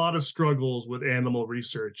a lot of struggles with animal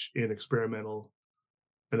research in experimental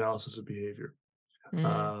analysis of behavior,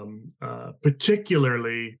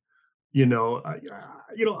 particularly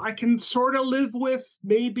I can sort of live with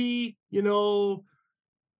maybe,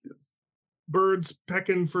 birds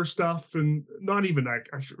pecking for stuff, and not even I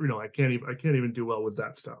can't even do well with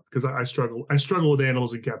that stuff, because I struggle with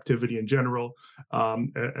animals in captivity in general,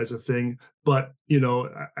 as a thing. But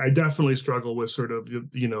I definitely struggle with sort of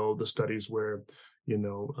the studies where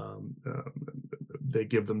they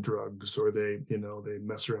give them drugs, or they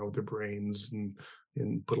mess around with their brains and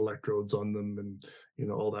put electrodes on them,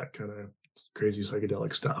 and all that kind of crazy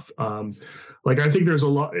psychedelic stuff. I think there's a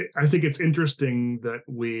lot. I think it's interesting that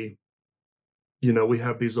we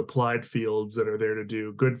have these applied fields that are there to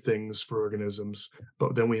do good things for organisms,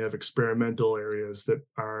 but then we have experimental areas that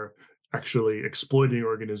are actually exploiting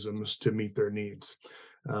organisms to meet their needs.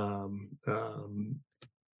 But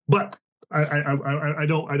I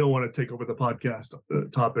don't want to take over the podcast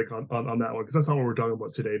topic on that one, because that's not what we're talking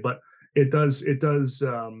about today. But it does.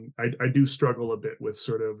 I do struggle a bit with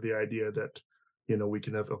sort of the idea that we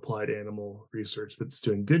can have applied animal research that's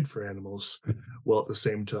doing good for animals, while at the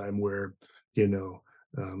same time we're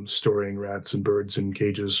storing rats and birds in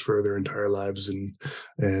cages for their entire lives, and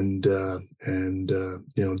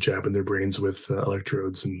jabbing their brains with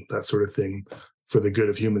electrodes and that sort of thing for the good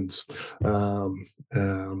of humans. I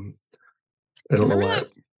don't know why.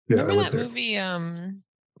 Remember that movie?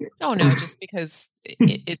 Oh no, just because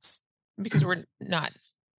it's because we're not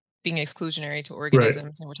being exclusionary to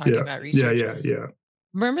organisms, and we're talking about research. Yeah.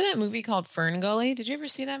 Remember that movie called Fern Gully? Did you ever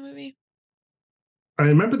see that movie? I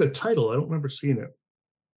remember the title. I don't remember seeing it.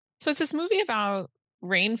 So it's this movie about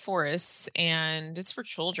rainforests, and it's for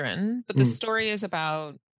children, but the story is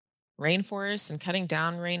about rainforests and cutting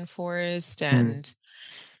down rainforest, and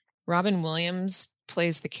Robin Williams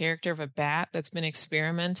plays the character of a bat that's been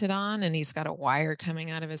experimented on, and he's got a wire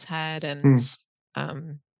coming out of his head, and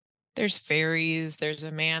there's fairies. There's a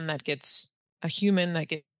human that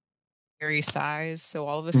gets fairy size, so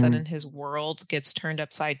all of a sudden his world gets turned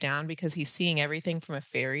upside down because he's seeing everything from a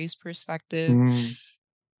fairy's perspective.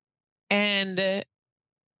 And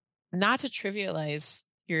not to trivialize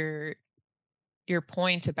your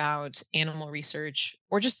point about animal research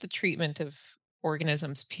or just the treatment of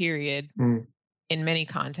organisms, period, in many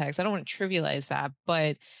contexts, I don't want to trivialize that,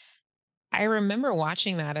 but I remember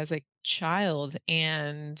watching that as a child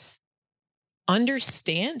and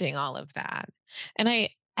understanding all of that. And I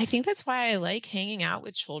think that's why I like hanging out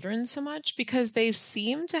with children so much, because they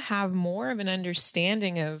seem to have more of an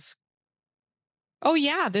understanding of, oh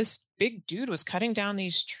yeah, this big dude was cutting down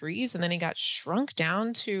these trees, and then he got shrunk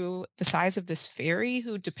down to the size of this fairy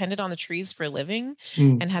who depended on the trees for a living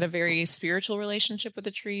and had a very spiritual relationship with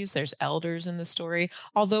the trees. There's elders in the story,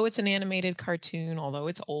 although it's an animated cartoon, although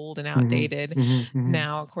it's old and outdated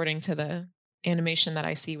now, according to the animation that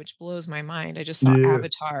I see, which blows my mind. I just saw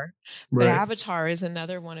Avatar, but Avatar is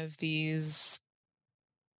another one of these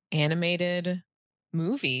animated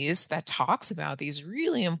movies that talks about these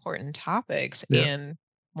really important topics. And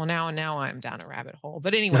well, now I'm down a rabbit hole,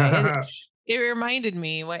 but anyway, it reminded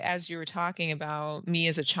me, as you were talking about me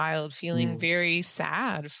as a child feeling very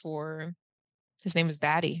sad for, his name was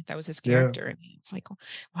Batty, that was his character, and he was like,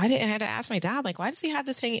 I had to ask my dad, like, why does he have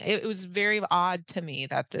this thing? It was very odd to me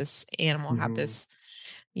that this animal had this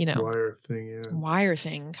wire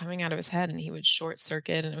thing coming out of his head, and he would short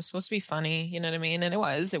circuit, and it was supposed to be funny, you know what I mean? And it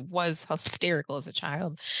was hysterical as a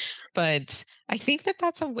child. But I think that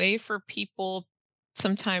that's a way for people.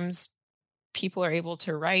 Sometimes people are able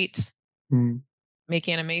to write, make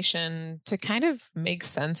animation, to kind of make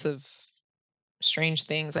sense of strange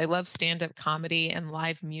things. I love stand-up comedy and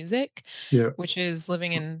live music, which is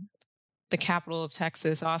living in the capital of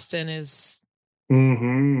Texas. Austin is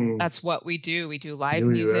that's what we do. We do live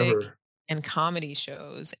music and comedy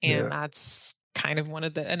shows. And that's kind of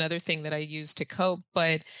another thing that I use to cope.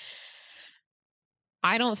 But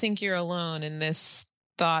I don't think you're alone in this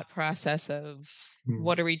thought process of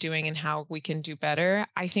what are we doing and how we can do better.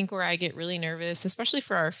 I think where I get really nervous, especially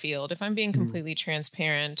for our field, if I'm being completely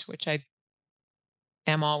transparent, which I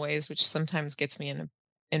am always, which sometimes gets me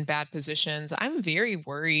in bad positions, I'm very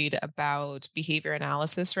worried about behavior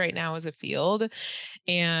analysis right now as a field,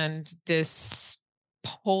 and this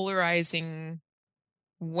polarizing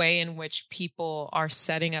way in which people are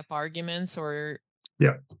setting up arguments or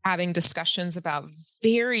having discussions about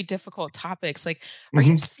very difficult topics. Like, are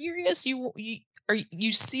you serious?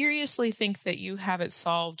 You seriously think that you have it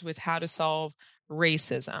solved with how to solve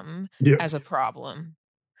racism as a problem?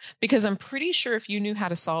 Because I'm pretty sure if you knew how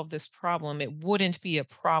to solve this problem, it wouldn't be a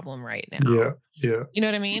problem right now. You know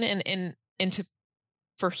what I mean? And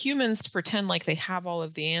for humans to pretend like they have all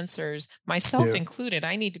of the answers, myself Yeah. included,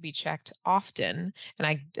 I need to be checked often,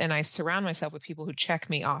 and I surround myself with people who check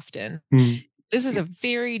me often. Mm. This is a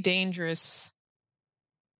very dangerous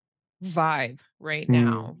vibe right Mm.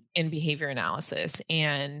 now in behavior analysis,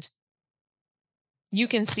 and you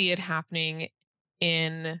can see it happening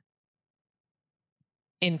in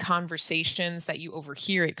conversations that you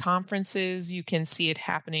overhear at conferences. You can see it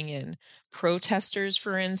happening in protesters,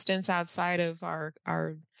 for instance, outside of our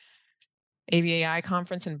ABAI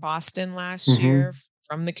conference in Boston last year, Mm-hmm.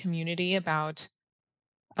 from the community about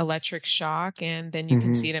electric shock. And then you can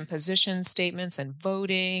Mm-hmm. see it in position statements and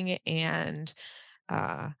voting, and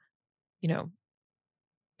uh, you know,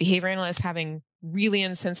 behavior analysts having really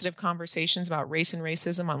insensitive conversations about race and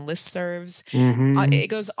racism on listservs. Mm-hmm. It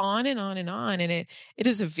goes on and on and on, and it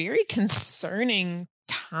is a very concerning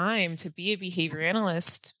time to be a behavior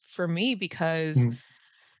analyst for me, because Mm.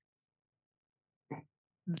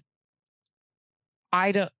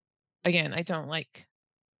 I don't. Again, I don't like,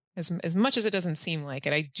 as much as it doesn't seem like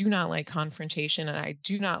it, I do not like confrontation, and I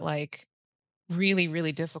do not like really,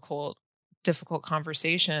 really difficult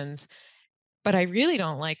conversations. But I really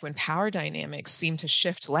don't like when power dynamics seem to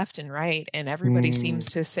shift left and right, and everybody Mm. seems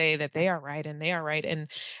to say that they are right and they are right. And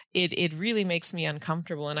it really makes me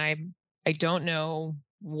uncomfortable. And I don't know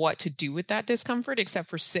what to do with that discomfort except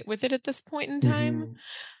for sit with it at this point in time.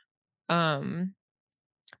 Mm-hmm. Um,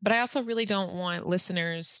 but I also really don't want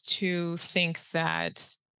listeners to think that,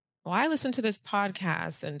 well, I listened to this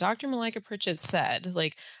podcast and Dr. Malika Pritchett said,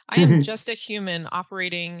 like, I am just a human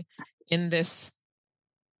operating in this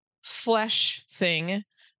flesh thing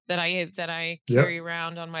that I Yep. carry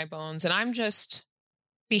around on my bones, and I'm just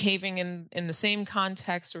behaving in the same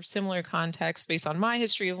context or similar context based on my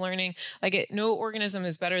history of learning. Like, no organism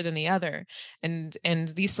is better than the other, and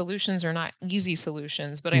these solutions are not easy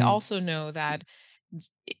solutions. But I Mm. also know that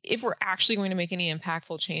if we're actually going to make any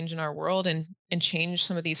impactful change in our world, and change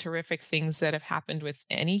some of these horrific things that have happened with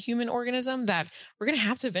any human organism, that we're going to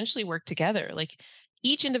have to eventually work together. Like,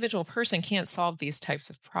 each individual person can't solve these types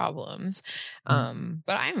of problems. Mm.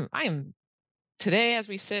 But I'm today, as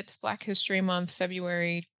we sit, Black History Month,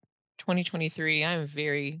 February 2023, I'm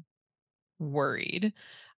very worried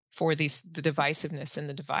for the divisiveness and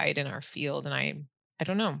the divide in our field. And I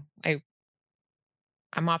don't know.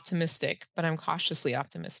 I'm optimistic, but I'm cautiously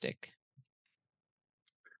optimistic.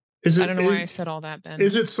 Is I it don't know why I said all that, Ben.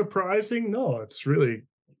 is it surprising? No, it's really.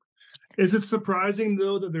 Is it surprising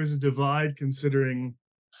though that there's a divide, considering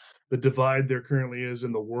the divide there currently is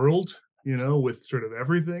in the world? With sort of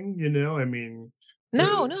everything. I mean, uh,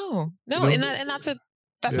 No, no, you no. know, And that's a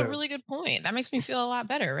yeah. really good point. That makes me feel a lot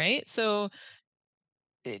better, right? So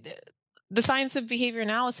the science of behavior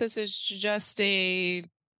analysis is just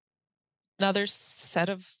another set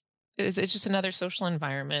of it's just another social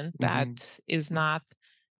environment Mm-hmm. that is not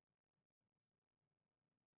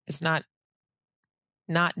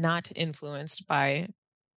influenced by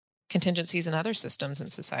contingencies and other systems in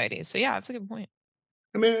society. So yeah, that's a good point.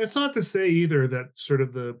 I mean, it's not to say either that sort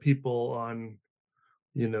of the people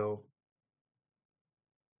you know,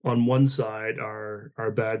 on one side are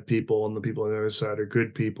bad people and the people on the other side are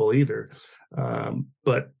good people either.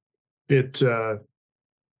 But it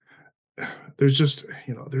there's just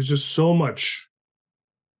so much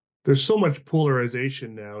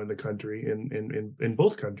polarization now in the country, in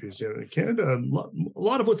both countries. In Canada, a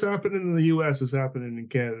lot of what's happening in the U.S. is happening in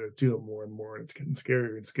Canada too, more and more. It's getting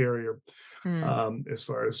scarier and scarier. Hmm. As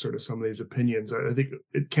far as sort of some of these opinions, I think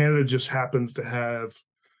Canada just happens to have,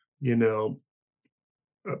 you know,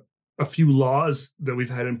 a, a few laws that we've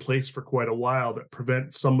had in place for quite a while that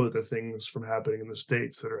prevent some of the things from happening in the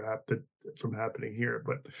States that are from happening here.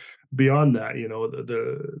 But beyond that,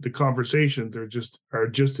 the conversations are just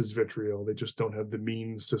as vitriol. They just don't have the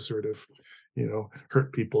means to sort of,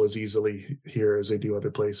 hurt people as easily here as they do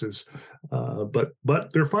other places. But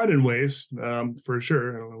they're finding ways, for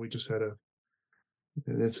sure. I don't know, we just had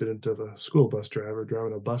an incident of a school bus driver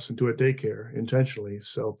driving a bus into a daycare intentionally.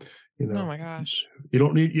 So, Oh my gosh. you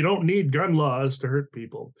don't need gun laws to hurt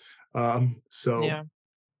people. So, Yeah.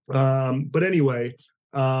 but anyway,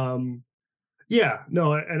 yeah,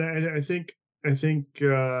 no, and I think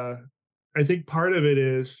part of it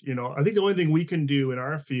is, I think the only thing we can do in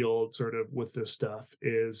our field, sort of with this stuff,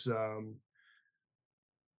 is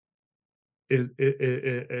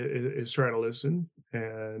try to listen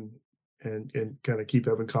and kind of keep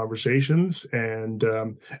having conversations, and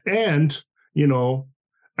you know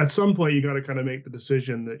at some point you got to kind of make the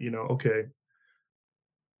decision that, okay,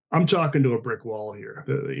 I'm talking to a brick wall here.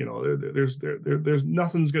 There's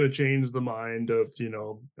nothing's going to change the mind of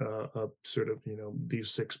sort of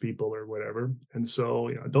these 6 people or whatever. And so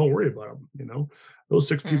don't worry about them. Those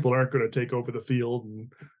 6 people aren't going to take over the field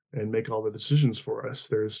and make all the decisions for us.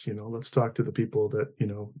 There's let's talk to the people that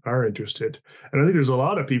are interested. And I think there's a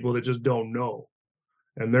lot of people that just don't know,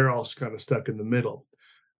 and they're all kind of stuck in the middle.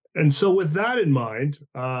 And so with that in mind,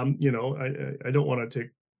 I don't want to take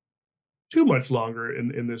too much longer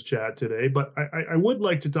in this chat today, but I would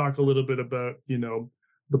like to talk a little bit about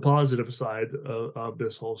the positive side of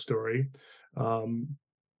this whole story, and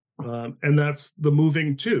that's the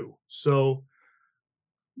moving to. So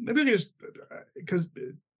maybe because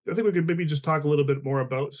I think we could maybe just talk a little bit more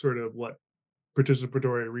about sort of what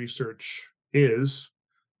participatory research is,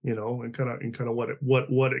 and kind of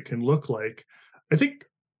what it can look like. I think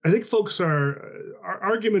folks our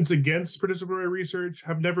arguments against participatory research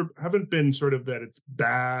haven't been sort of that it's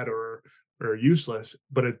bad or useless,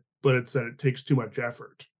 but it's that it takes too much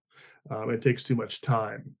effort. It takes too much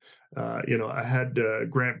time. I had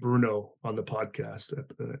Grant Bruno on the podcast at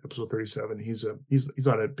episode 37. He's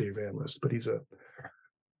not a big analyst, but he's a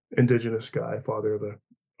Indigenous guy, father of a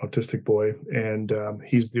autistic boy, and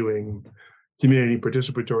he's doing community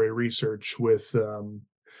participatory research with the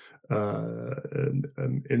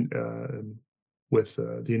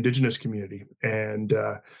Indigenous community, and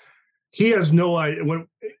he has no idea.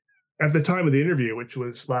 At the time of the interview, which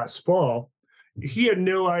was last fall, he had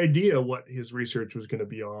no idea what his research was going to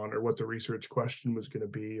be on, or what the research question was going to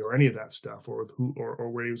be, or any of that stuff, or who or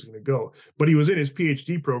where he was going to go. But he was in his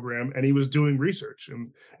PhD program and he was doing research.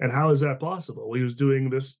 And how is that possible? Well, he was doing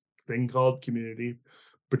this thing called community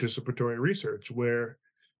participatory research, where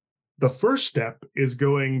the first step is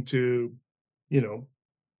going to,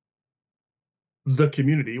 the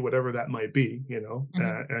community, whatever that might be.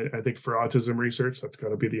 I think for autism research, that's got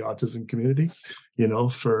to be the autism community.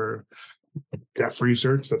 For deaf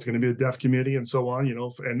research, that's going to be the deaf community, and so on.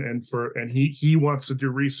 And he wants to do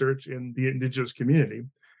research in the Indigenous community.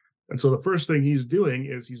 And so the first thing he's doing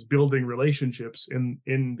is he's building relationships in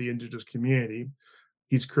the Indigenous community.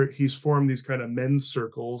 He's formed these kind of men's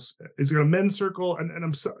circles. He's got a men's circle, and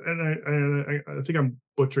I think I'm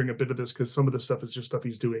butchering a bit of this because some of the stuff is just stuff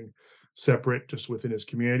he's doing separate, just within his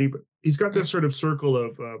community. But he's got this sort of circle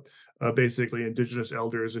of basically Indigenous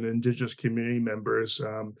elders and Indigenous community members,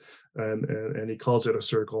 and he calls it a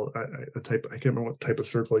circle. I can't remember what type of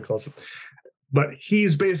circle he calls it. But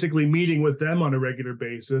he's basically meeting with them on a regular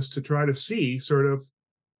basis to try to see sort of,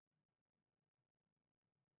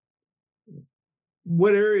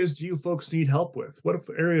 what areas do you folks need help with? What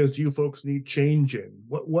areas do you folks need change in?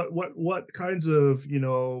 What kinds of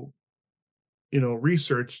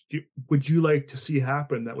research would you like to see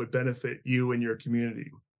happen that would benefit you and your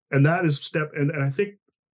community? And that is step. And I think,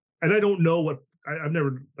 and I don't know what I've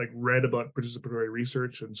never read about participatory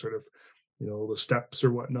research and sort of the steps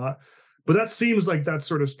or whatnot. But that seems like that's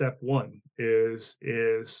sort of step one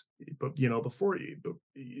but before you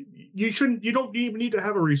don't even need to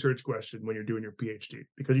have a research question when you're doing your PhD,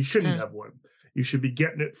 because you shouldn't have one. You should be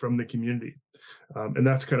getting it from the community. And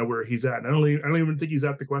that's kind of where he's at. And I don't even think he's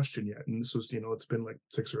at the question yet. And this was, it's been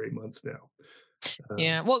 6 or 8 months now.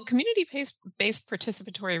 Yeah. Well, community-based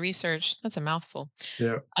participatory research, that's a mouthful.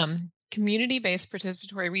 Yeah. Community-based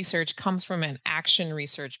participatory research comes from an action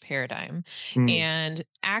research paradigm. And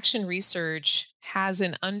action research has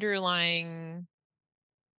an underlying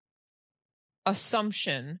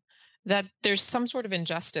assumption that there's some sort of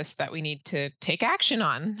injustice that we need to take action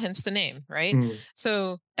on, hence the name, right?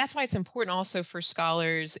 So that's why it's important also for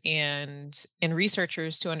scholars and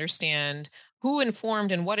researchers to understand who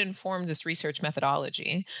informed and what informed this research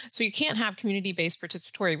methodology. So you can't have community-based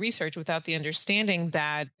participatory research without the understanding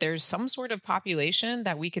that there's some sort of population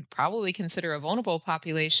that we could probably consider a vulnerable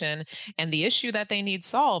population, and the issue that they need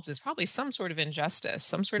solved is probably some sort of injustice,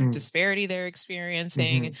 some sort of disparity they're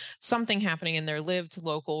experiencing, something happening in their lived,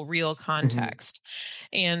 local, real context.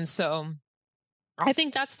 And so I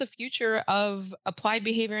think that's the future of applied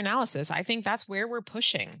behavior analysis. I think that's where we're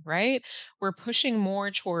pushing, right? We're pushing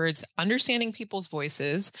more towards understanding people's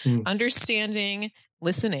voices, understanding,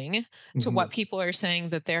 listening to what people are saying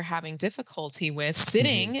that they're having difficulty with,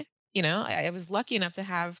 sitting. I was lucky enough to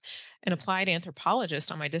have an applied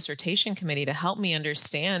anthropologist on my dissertation committee to help me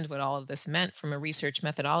understand what all of this meant from a research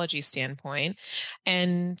methodology standpoint,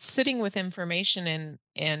 and sitting with information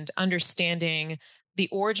and understanding the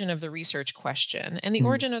origin of the research question. And the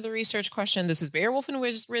origin of the research question, this is Beowulf and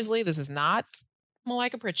Risley. This is not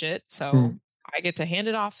Malika Pritchett. So I get to hand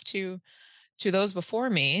it off to those before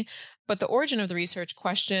me. But the origin of the research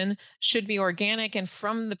question should be organic and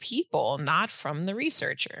from the people, not from the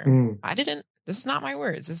researcher. This is not my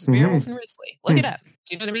words. This is Beowulf and Risley. Look it up. Do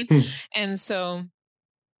you know what I mean? And so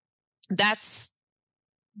that's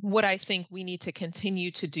what I think we need to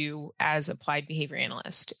continue to do as applied behavior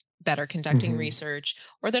analysts that are conducting research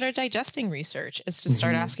or that are digesting research, is to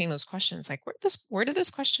start asking those questions, like, where did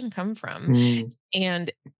this question come from?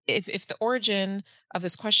 And if the origin of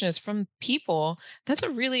this question is from people, that's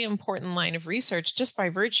a really important line of research, just by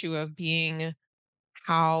virtue of being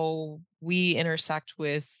how we intersect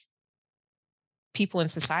with people in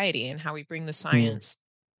society and how we bring the science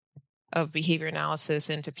of behavior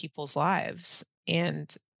analysis into people's lives.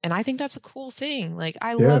 And I think that's a cool thing. Like,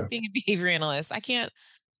 I love being a behavior analyst. I can't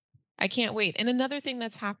wait. And another thing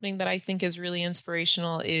that's happening that I think is really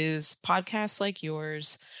inspirational is podcasts like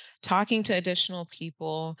yours, talking to additional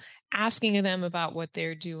people, asking them about what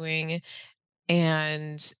they're doing,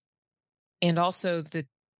 and also the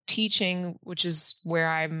teaching, which is where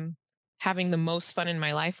I'm having the most fun in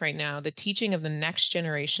my life right now, the teaching of the next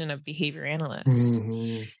generation of behavior analysts.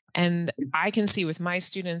 And I can see with my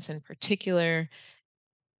students in particular,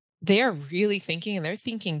 they're really thinking, and they're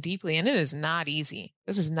thinking deeply, and it is not easy.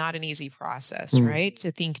 This is not an easy process, right?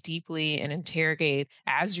 To think deeply and interrogate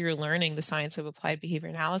as you're learning the science of applied behavior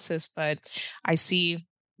analysis. But I see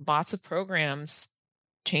lots of programs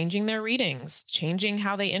changing their readings, changing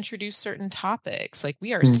how they introduce certain topics. Like,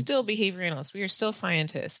 we are still behavior analysts. We are still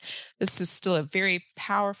scientists. This is still a very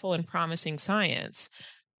powerful and promising science.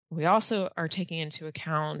 We also are taking into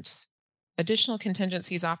account additional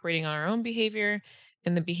contingencies operating on our own behavior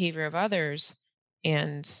and the behavior of others,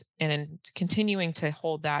 and continuing to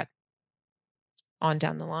hold that on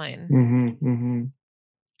down the line.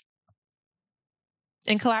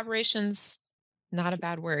 And collaboration's not a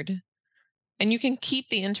bad word. And you can keep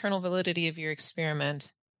the internal validity of your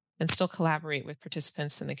experiment and still collaborate with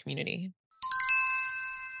participants in the community.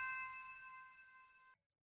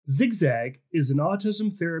 Zigzag is an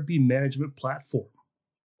autism therapy management platform.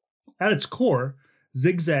 At its core,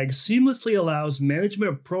 Zigzag seamlessly allows management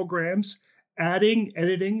of programs, adding,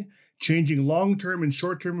 editing, changing long-term and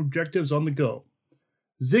short-term objectives on the go.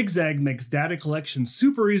 Zigzag makes data collection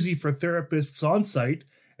super easy for therapists on site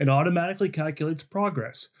and automatically calculates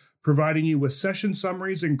progress, providing you with session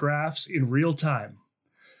summaries and graphs in real time.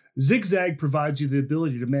 Zigzag provides you the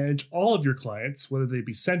ability to manage all of your clients, whether they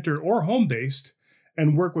be center or home-based,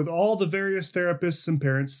 and work with all the various therapists and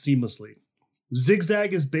parents seamlessly.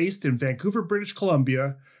 Zigzag is based in Vancouver, British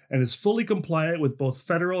Columbia, and is fully compliant with both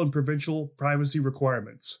federal and provincial privacy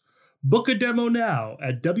requirements. Book a demo now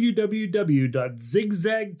at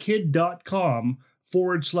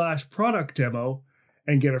www.zigzagkid.com/product demo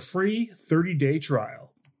and get a free 30-day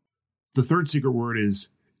trial. The third secret word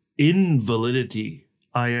is invalidity.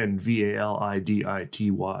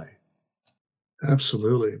 INVALIDITY.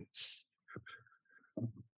 Absolutely.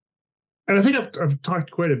 And I think I've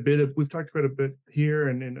talked quite a bit. We've talked quite a bit here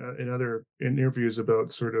and in other interviews about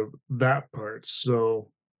sort of that part.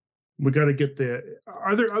 So we got to get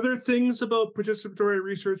are there other things about participatory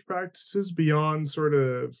research practices beyond sort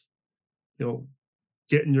of,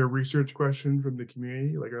 getting your research question from the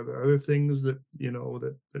community? Like, are there other things that,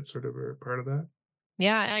 that sort of are part of that?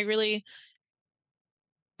 Yeah, I really,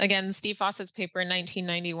 again, Steve Fawcett's paper in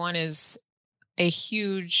 1991 is a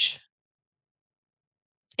huge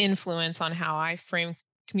influence on how I frame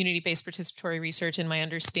community-based participatory research and my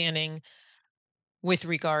understanding with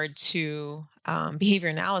regard to behavior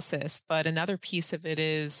analysis. But another piece of it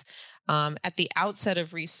is, at the outset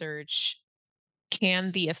of research,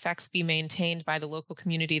 can the effects be maintained by the local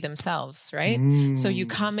community themselves, right? So you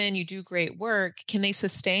come in, you do great work. Can they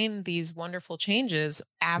sustain these wonderful changes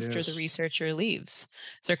after the researcher leaves?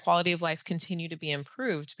 Does their quality of life continue to be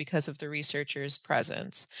improved because of the researcher's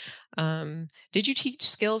presence? Did you teach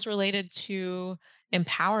skills related to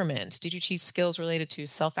empowerment? Did you teach skills related to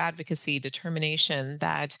self-advocacy, determination,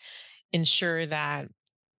 that ensure that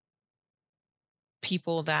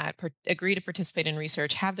people that agree to participate in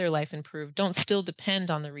research have their life improved, don't still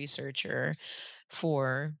depend on the researcher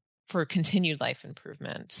for continued life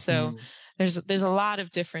improvement? So there's a lot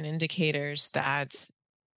of different indicators that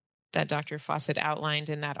Dr. Fawcett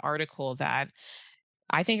outlined in that article that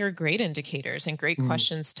I think are great indicators and great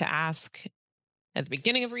questions to ask at the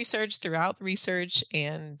beginning of research, throughout research,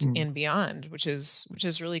 and beyond, which is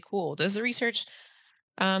really cool. Does the research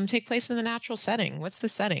take place in the natural setting? What's the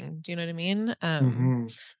setting? Do you know what I mean?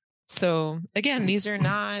 So again, these are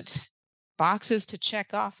not boxes to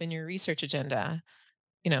check off in your research agenda.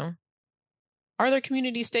 Are there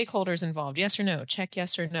community stakeholders involved? Yes or no? Check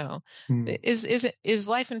yes or no. Is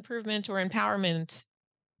life improvement or empowerment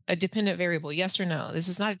a dependent variable, yes or no. This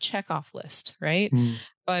is not a checkoff list, right? Mm.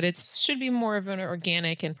 But it should be more of an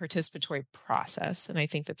organic and participatory process. And I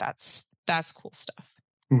think that that's cool stuff.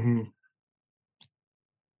 Hmm.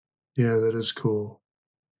 Yeah, that is cool.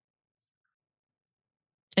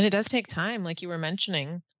 And it does take time, like you were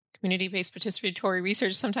mentioning. Community-based participatory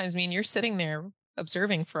research sometimes mean you're sitting there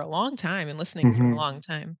observing for a long time and listening for a Hmm. long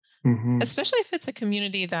time, Hmm. especially if it's a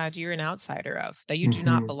community that you're an outsider of, that you do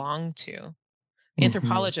not Hmm. belong to. Hmm.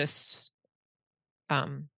 Anthropologists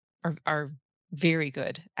are very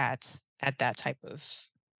good at that type of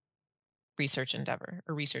research endeavor,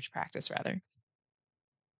 or research practice rather.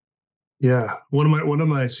 Yeah, one of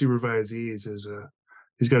my supervisees is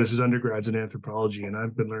he's got his undergrads in anthropology, and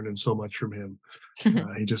I've been learning so much from him.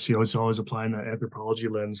 He's always applying that anthropology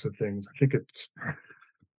lens to things. I think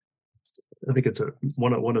it's a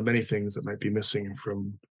one of many things that might be missing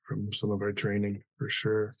from some of our training for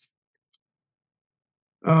sure.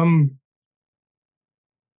 Um,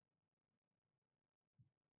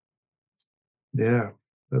 yeah,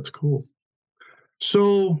 that's cool.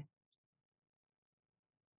 So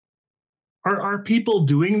are people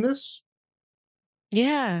doing this?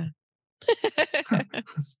 Yeah. I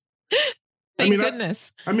Thank mean,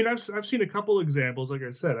 goodness. I've seen a couple examples. Like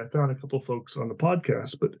I said, I found a couple folks on the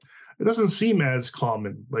podcast, but it doesn't seem as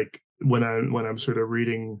common. Like when I'm sort of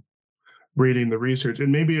reading the research,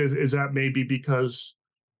 and maybe is that maybe because,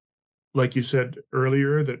 like you said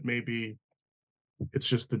earlier, that maybe it's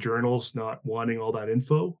just the journals not wanting all that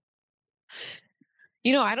info.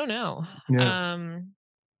 I don't know. Yeah, Um,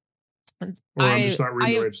 or I'm just not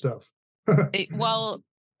reading the I right stuff. well,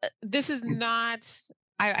 this is not.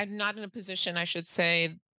 I'm not in a position, I should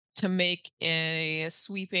say, to make a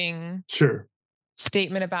sweeping Sure.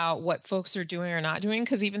 statement about what folks are doing or not doing,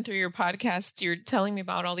 because even through your podcast you're telling me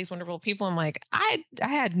about all these wonderful people. I'm like, I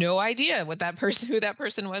had no idea who that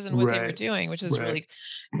person was and what they were Right. doing, which is Right. really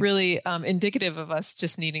really indicative of us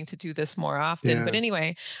just needing to do this more often. But Yeah.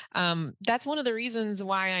 anyway, that's one of the reasons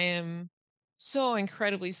why I am so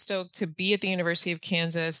incredibly stoked to be at the University of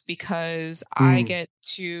Kansas, because I Mm. get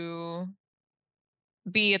to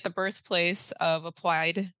be at the birthplace of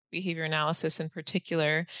applied behavior analysis in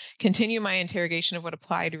particular, continue my interrogation of what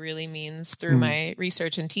applied really means through Mm. my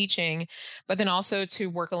research and teaching, but then also to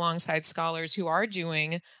work alongside scholars who are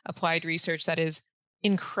doing applied research that is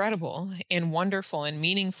incredible and wonderful and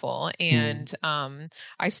meaningful. Mm. And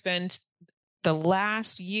I spent the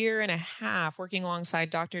last year and a half working alongside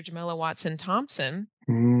Dr. Jamila Watson Thompson,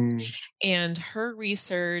 Mm. and her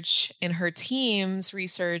research and her team's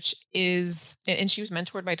research and she was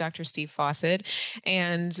mentored by Dr. Steve Fawcett.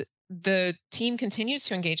 And the team continues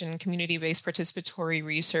to engage in community-based participatory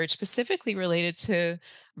research specifically related to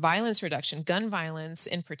violence reduction, gun violence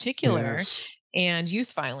in particular, Yes. and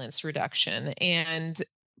youth violence reduction. And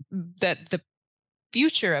that the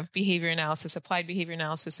future of behavior analysis, applied behavior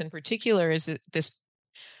analysis in particular, is this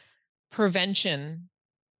prevention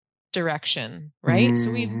direction, right?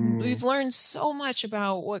 So we've Mm. learned so much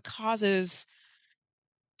about what causes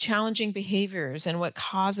challenging behaviors and what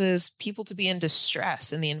causes people to be in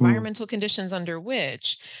distress and the Mm. environmental conditions under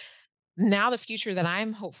which. Now the future that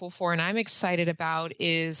I'm hopeful for and I'm excited about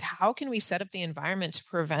is, how can we set up the environment to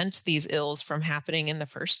prevent these ills from happening in the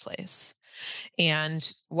first place?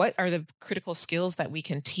 And what are the critical skills that we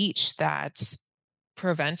can teach that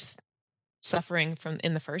prevent suffering from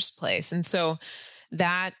in the first place? And so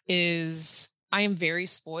I am very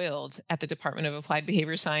spoiled at the Department of Applied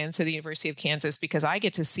Behavior Science at the University of Kansas, because I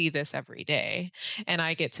get to see this every day, and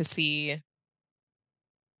I get to see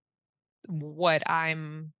what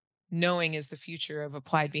I'm knowing is the future of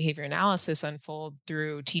applied behavior analysis unfold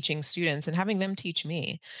through teaching students and having them teach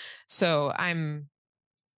me. So I'm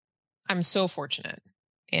so fortunate.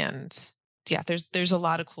 And yeah, there's a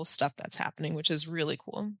lot of cool stuff that's happening, which is really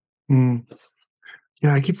cool. Mm.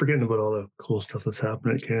 Yeah, I keep forgetting about all the cool stuff that's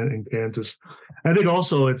happening in Kansas. I think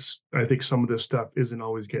also I think some of this stuff isn't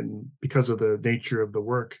always getting, because of the nature of the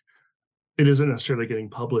work, it isn't necessarily getting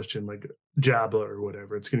published in like JABA or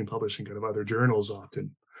whatever. It's getting published in kind of other journals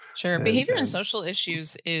often. Sure. And Behavior and social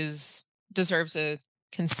issues deserves a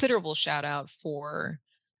considerable shout out for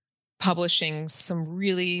publishing some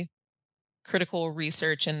really critical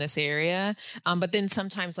research in this area. But then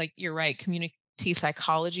sometimes, like you're right, community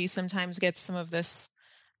psychology sometimes gets some of this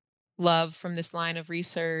love from this line of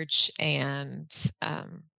research, and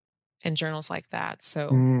journals like that. So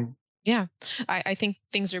mm, yeah, I think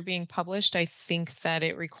things are being published. I think that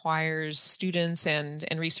it requires students and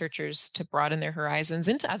researchers to broaden their horizons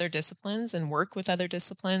into other disciplines and work with other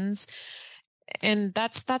disciplines. And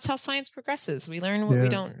that's how science progresses. We learn what we yeah,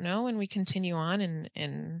 don't know and we continue on,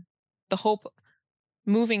 and the hope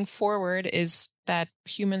moving forward is that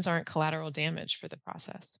humans aren't collateral damage for the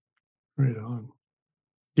process. Right on.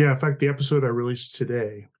 Yeah, in fact, the episode I released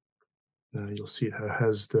today, you'll see it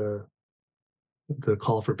has the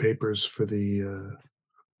call for papers for the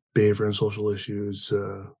behavior and social issues,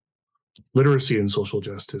 literacy and social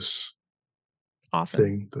justice Awesome.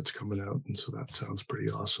 thing that's coming out, and so that sounds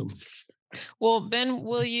pretty awesome. Well, Ben,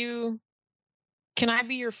 can I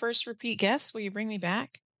be your first repeat guest? Will you bring me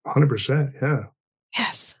back? 100%. Yeah.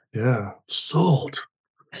 Yes. Yeah. Sold.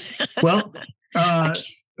 Well,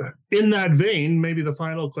 in that vein, maybe the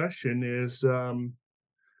final question is, I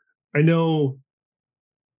know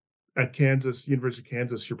at University of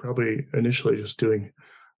Kansas, you're probably initially just doing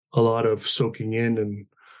a lot of soaking in and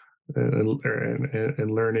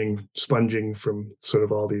learning, sponging from sort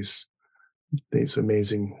of all these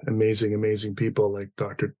amazing people like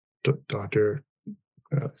Dr.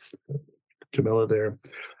 Jamila there,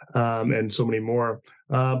 and so many more.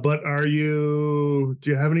 But do you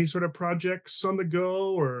have any sort of projects on the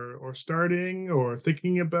go or starting or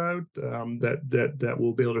thinking about that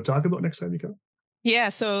we'll be able to talk about next time you come? Yeah.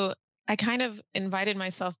 So I kind of invited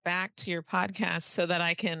myself back to your podcast so that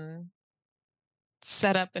I can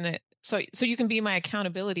set up so you can be my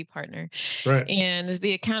accountability partner. Right. And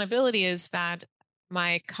the accountability is that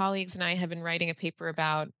my colleagues and I have been writing a paper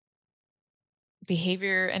about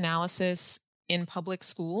behavior analysis in public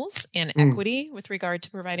schools and equity with regard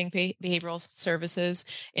to providing behavioral services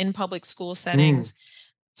in public school settings,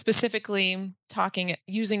 specifically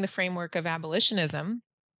using the framework of abolitionism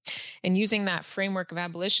and using that framework of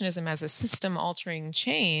abolitionism as a system altering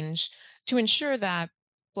change to ensure that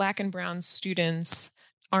Black and Brown students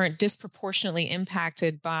aren't disproportionately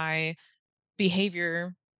impacted by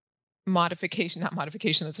behavior modification, not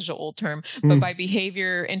modification, that's such an old term, but by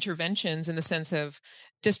behavior interventions in the sense of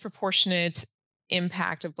disproportionate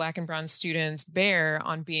impact of Black and Brown students bear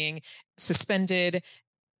on being suspended,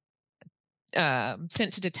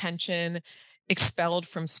 sent to detention, expelled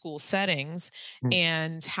from school settings,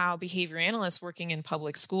 and how behavior analysts working in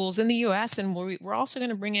public schools in the US, and we're also going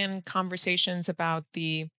to bring in conversations about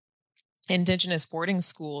the Indigenous boarding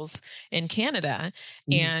schools in Canada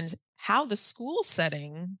and how the school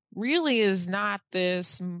setting really is not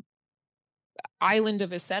this island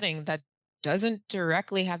of a setting that doesn't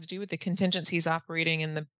directly have to do with the contingencies operating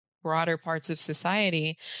in the broader parts of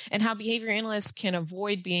society, and how behavior analysts can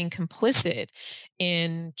avoid being complicit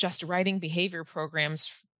in just writing behavior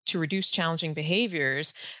programs to reduce challenging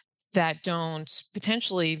behaviors that don't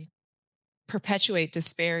potentially perpetuate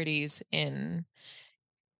disparities in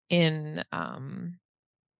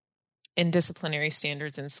disciplinary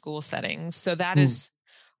standards in school settings. So that is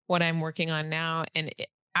what I'm working on now. And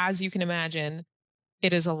as you can imagine,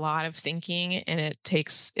 it is a lot of thinking, and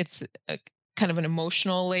it's a kind of an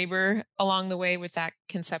emotional labor along the way with that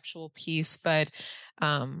conceptual piece. But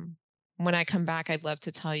when I come back, I'd love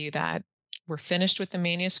to tell you that we're finished with the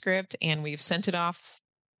manuscript and we've sent it off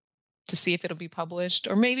to see if it'll be published,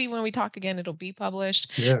 or maybe when we talk again, it'll be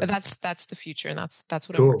published. Yeah. But that's the future, and that's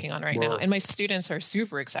what Cool. I'm working on right now. And my students are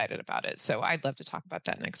super excited about it, so I'd love to talk about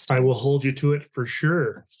that next time. I will hold you to it for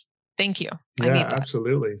sure. Thank you. Yeah, I need that.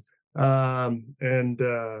 Absolutely. And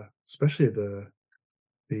especially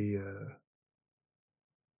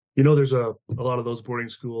there's a lot of those boarding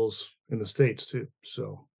schools in the States too.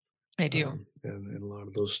 So I do. And a lot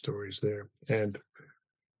of those stories there, and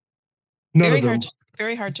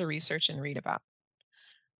very hard to research and read about.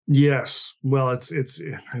 Yes. Well, it's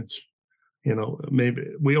maybe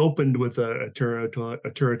we opened with a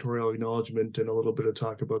territorial acknowledgement and a little bit of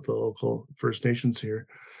talk about the local First Nations here.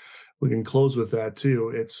 We can close with that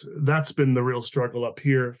too. That's been the real struggle up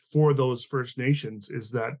here for those First Nations,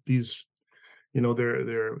 is that these,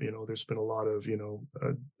 there's been a lot of,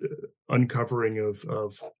 uncovering of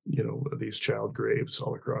these child graves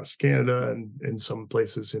all across Canada and in some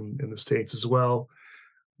places in the States as well.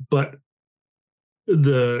 But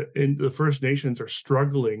the First Nations are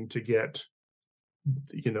struggling to get,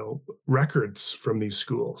 records from these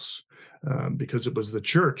schools, because it was the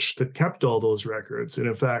church that kept all those records. And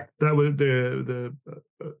in fact, that was there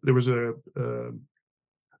was a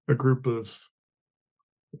group of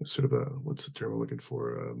sort of what's the term I'm looking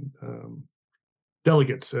for?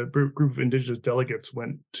 Delegates, a group of Indigenous delegates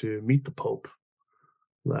went to meet the Pope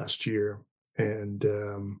last year,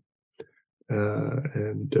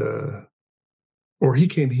 or he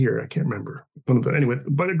came here. I can't remember. Anyway,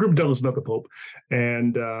 but a group of delegates met the Pope,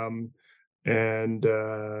 and kind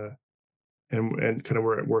of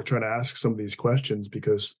we're trying to ask some of these questions,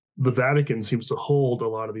 because the Vatican seems to hold a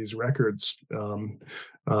lot of these records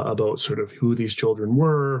about sort of who these children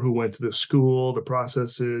were, who went to the school, the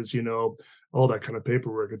processes, all that kind of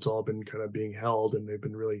paperwork. It's all been kind of being held, and they've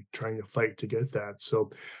been really trying to fight to get that.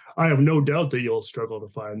 So I have no doubt that you'll struggle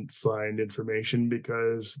to find information,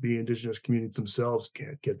 because the Indigenous communities themselves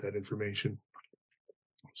can't get that information.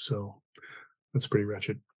 So that's pretty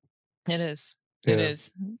wretched. It is. Yeah. It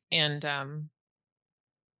is. And that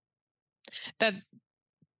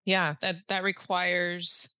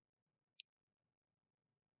requires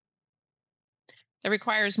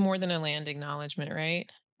more than a land acknowledgement, right?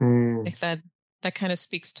 Like that kind of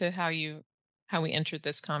speaks to how we entered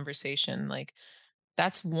this conversation. Like,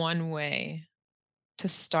 that's one way to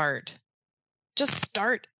start. Just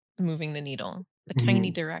start moving the needle, a tiny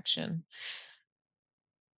direction.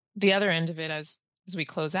 The other end of it, as we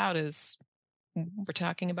close out, is we're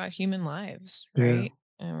talking about human lives, right?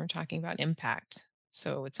 And we're talking about impact.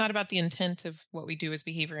 So it's not about the intent of what we do as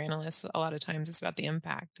behavior analysts. A lot of times it's about the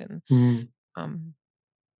impact. And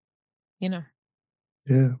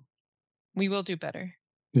we will do better.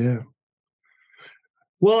 Yeah.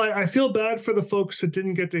 Well, I feel bad for the folks that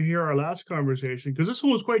didn't get to hear our last conversation, because this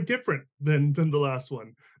one was quite different than the last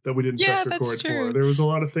one that we didn't press record for. There was a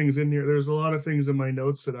lot of things in here. There's a lot of things in my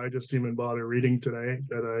notes that I just didn't even bother reading today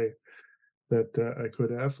that I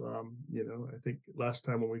could have. I think last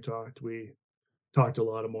time when we talked a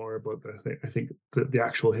lot more about I think the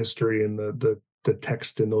actual history and the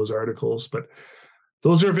text in those articles, but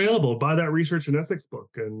those are available. Buy that research and ethics book,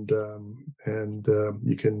 and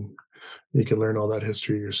you can learn all that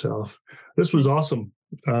history yourself. This was awesome.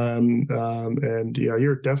 And yeah,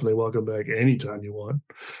 you're definitely welcome back anytime you want.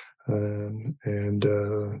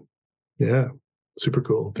 Yeah, super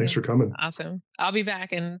cool. Thanks for coming. Awesome. I'll be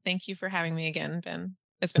back, and thank you for having me again, Ben.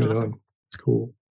 It's been awesome. Cool.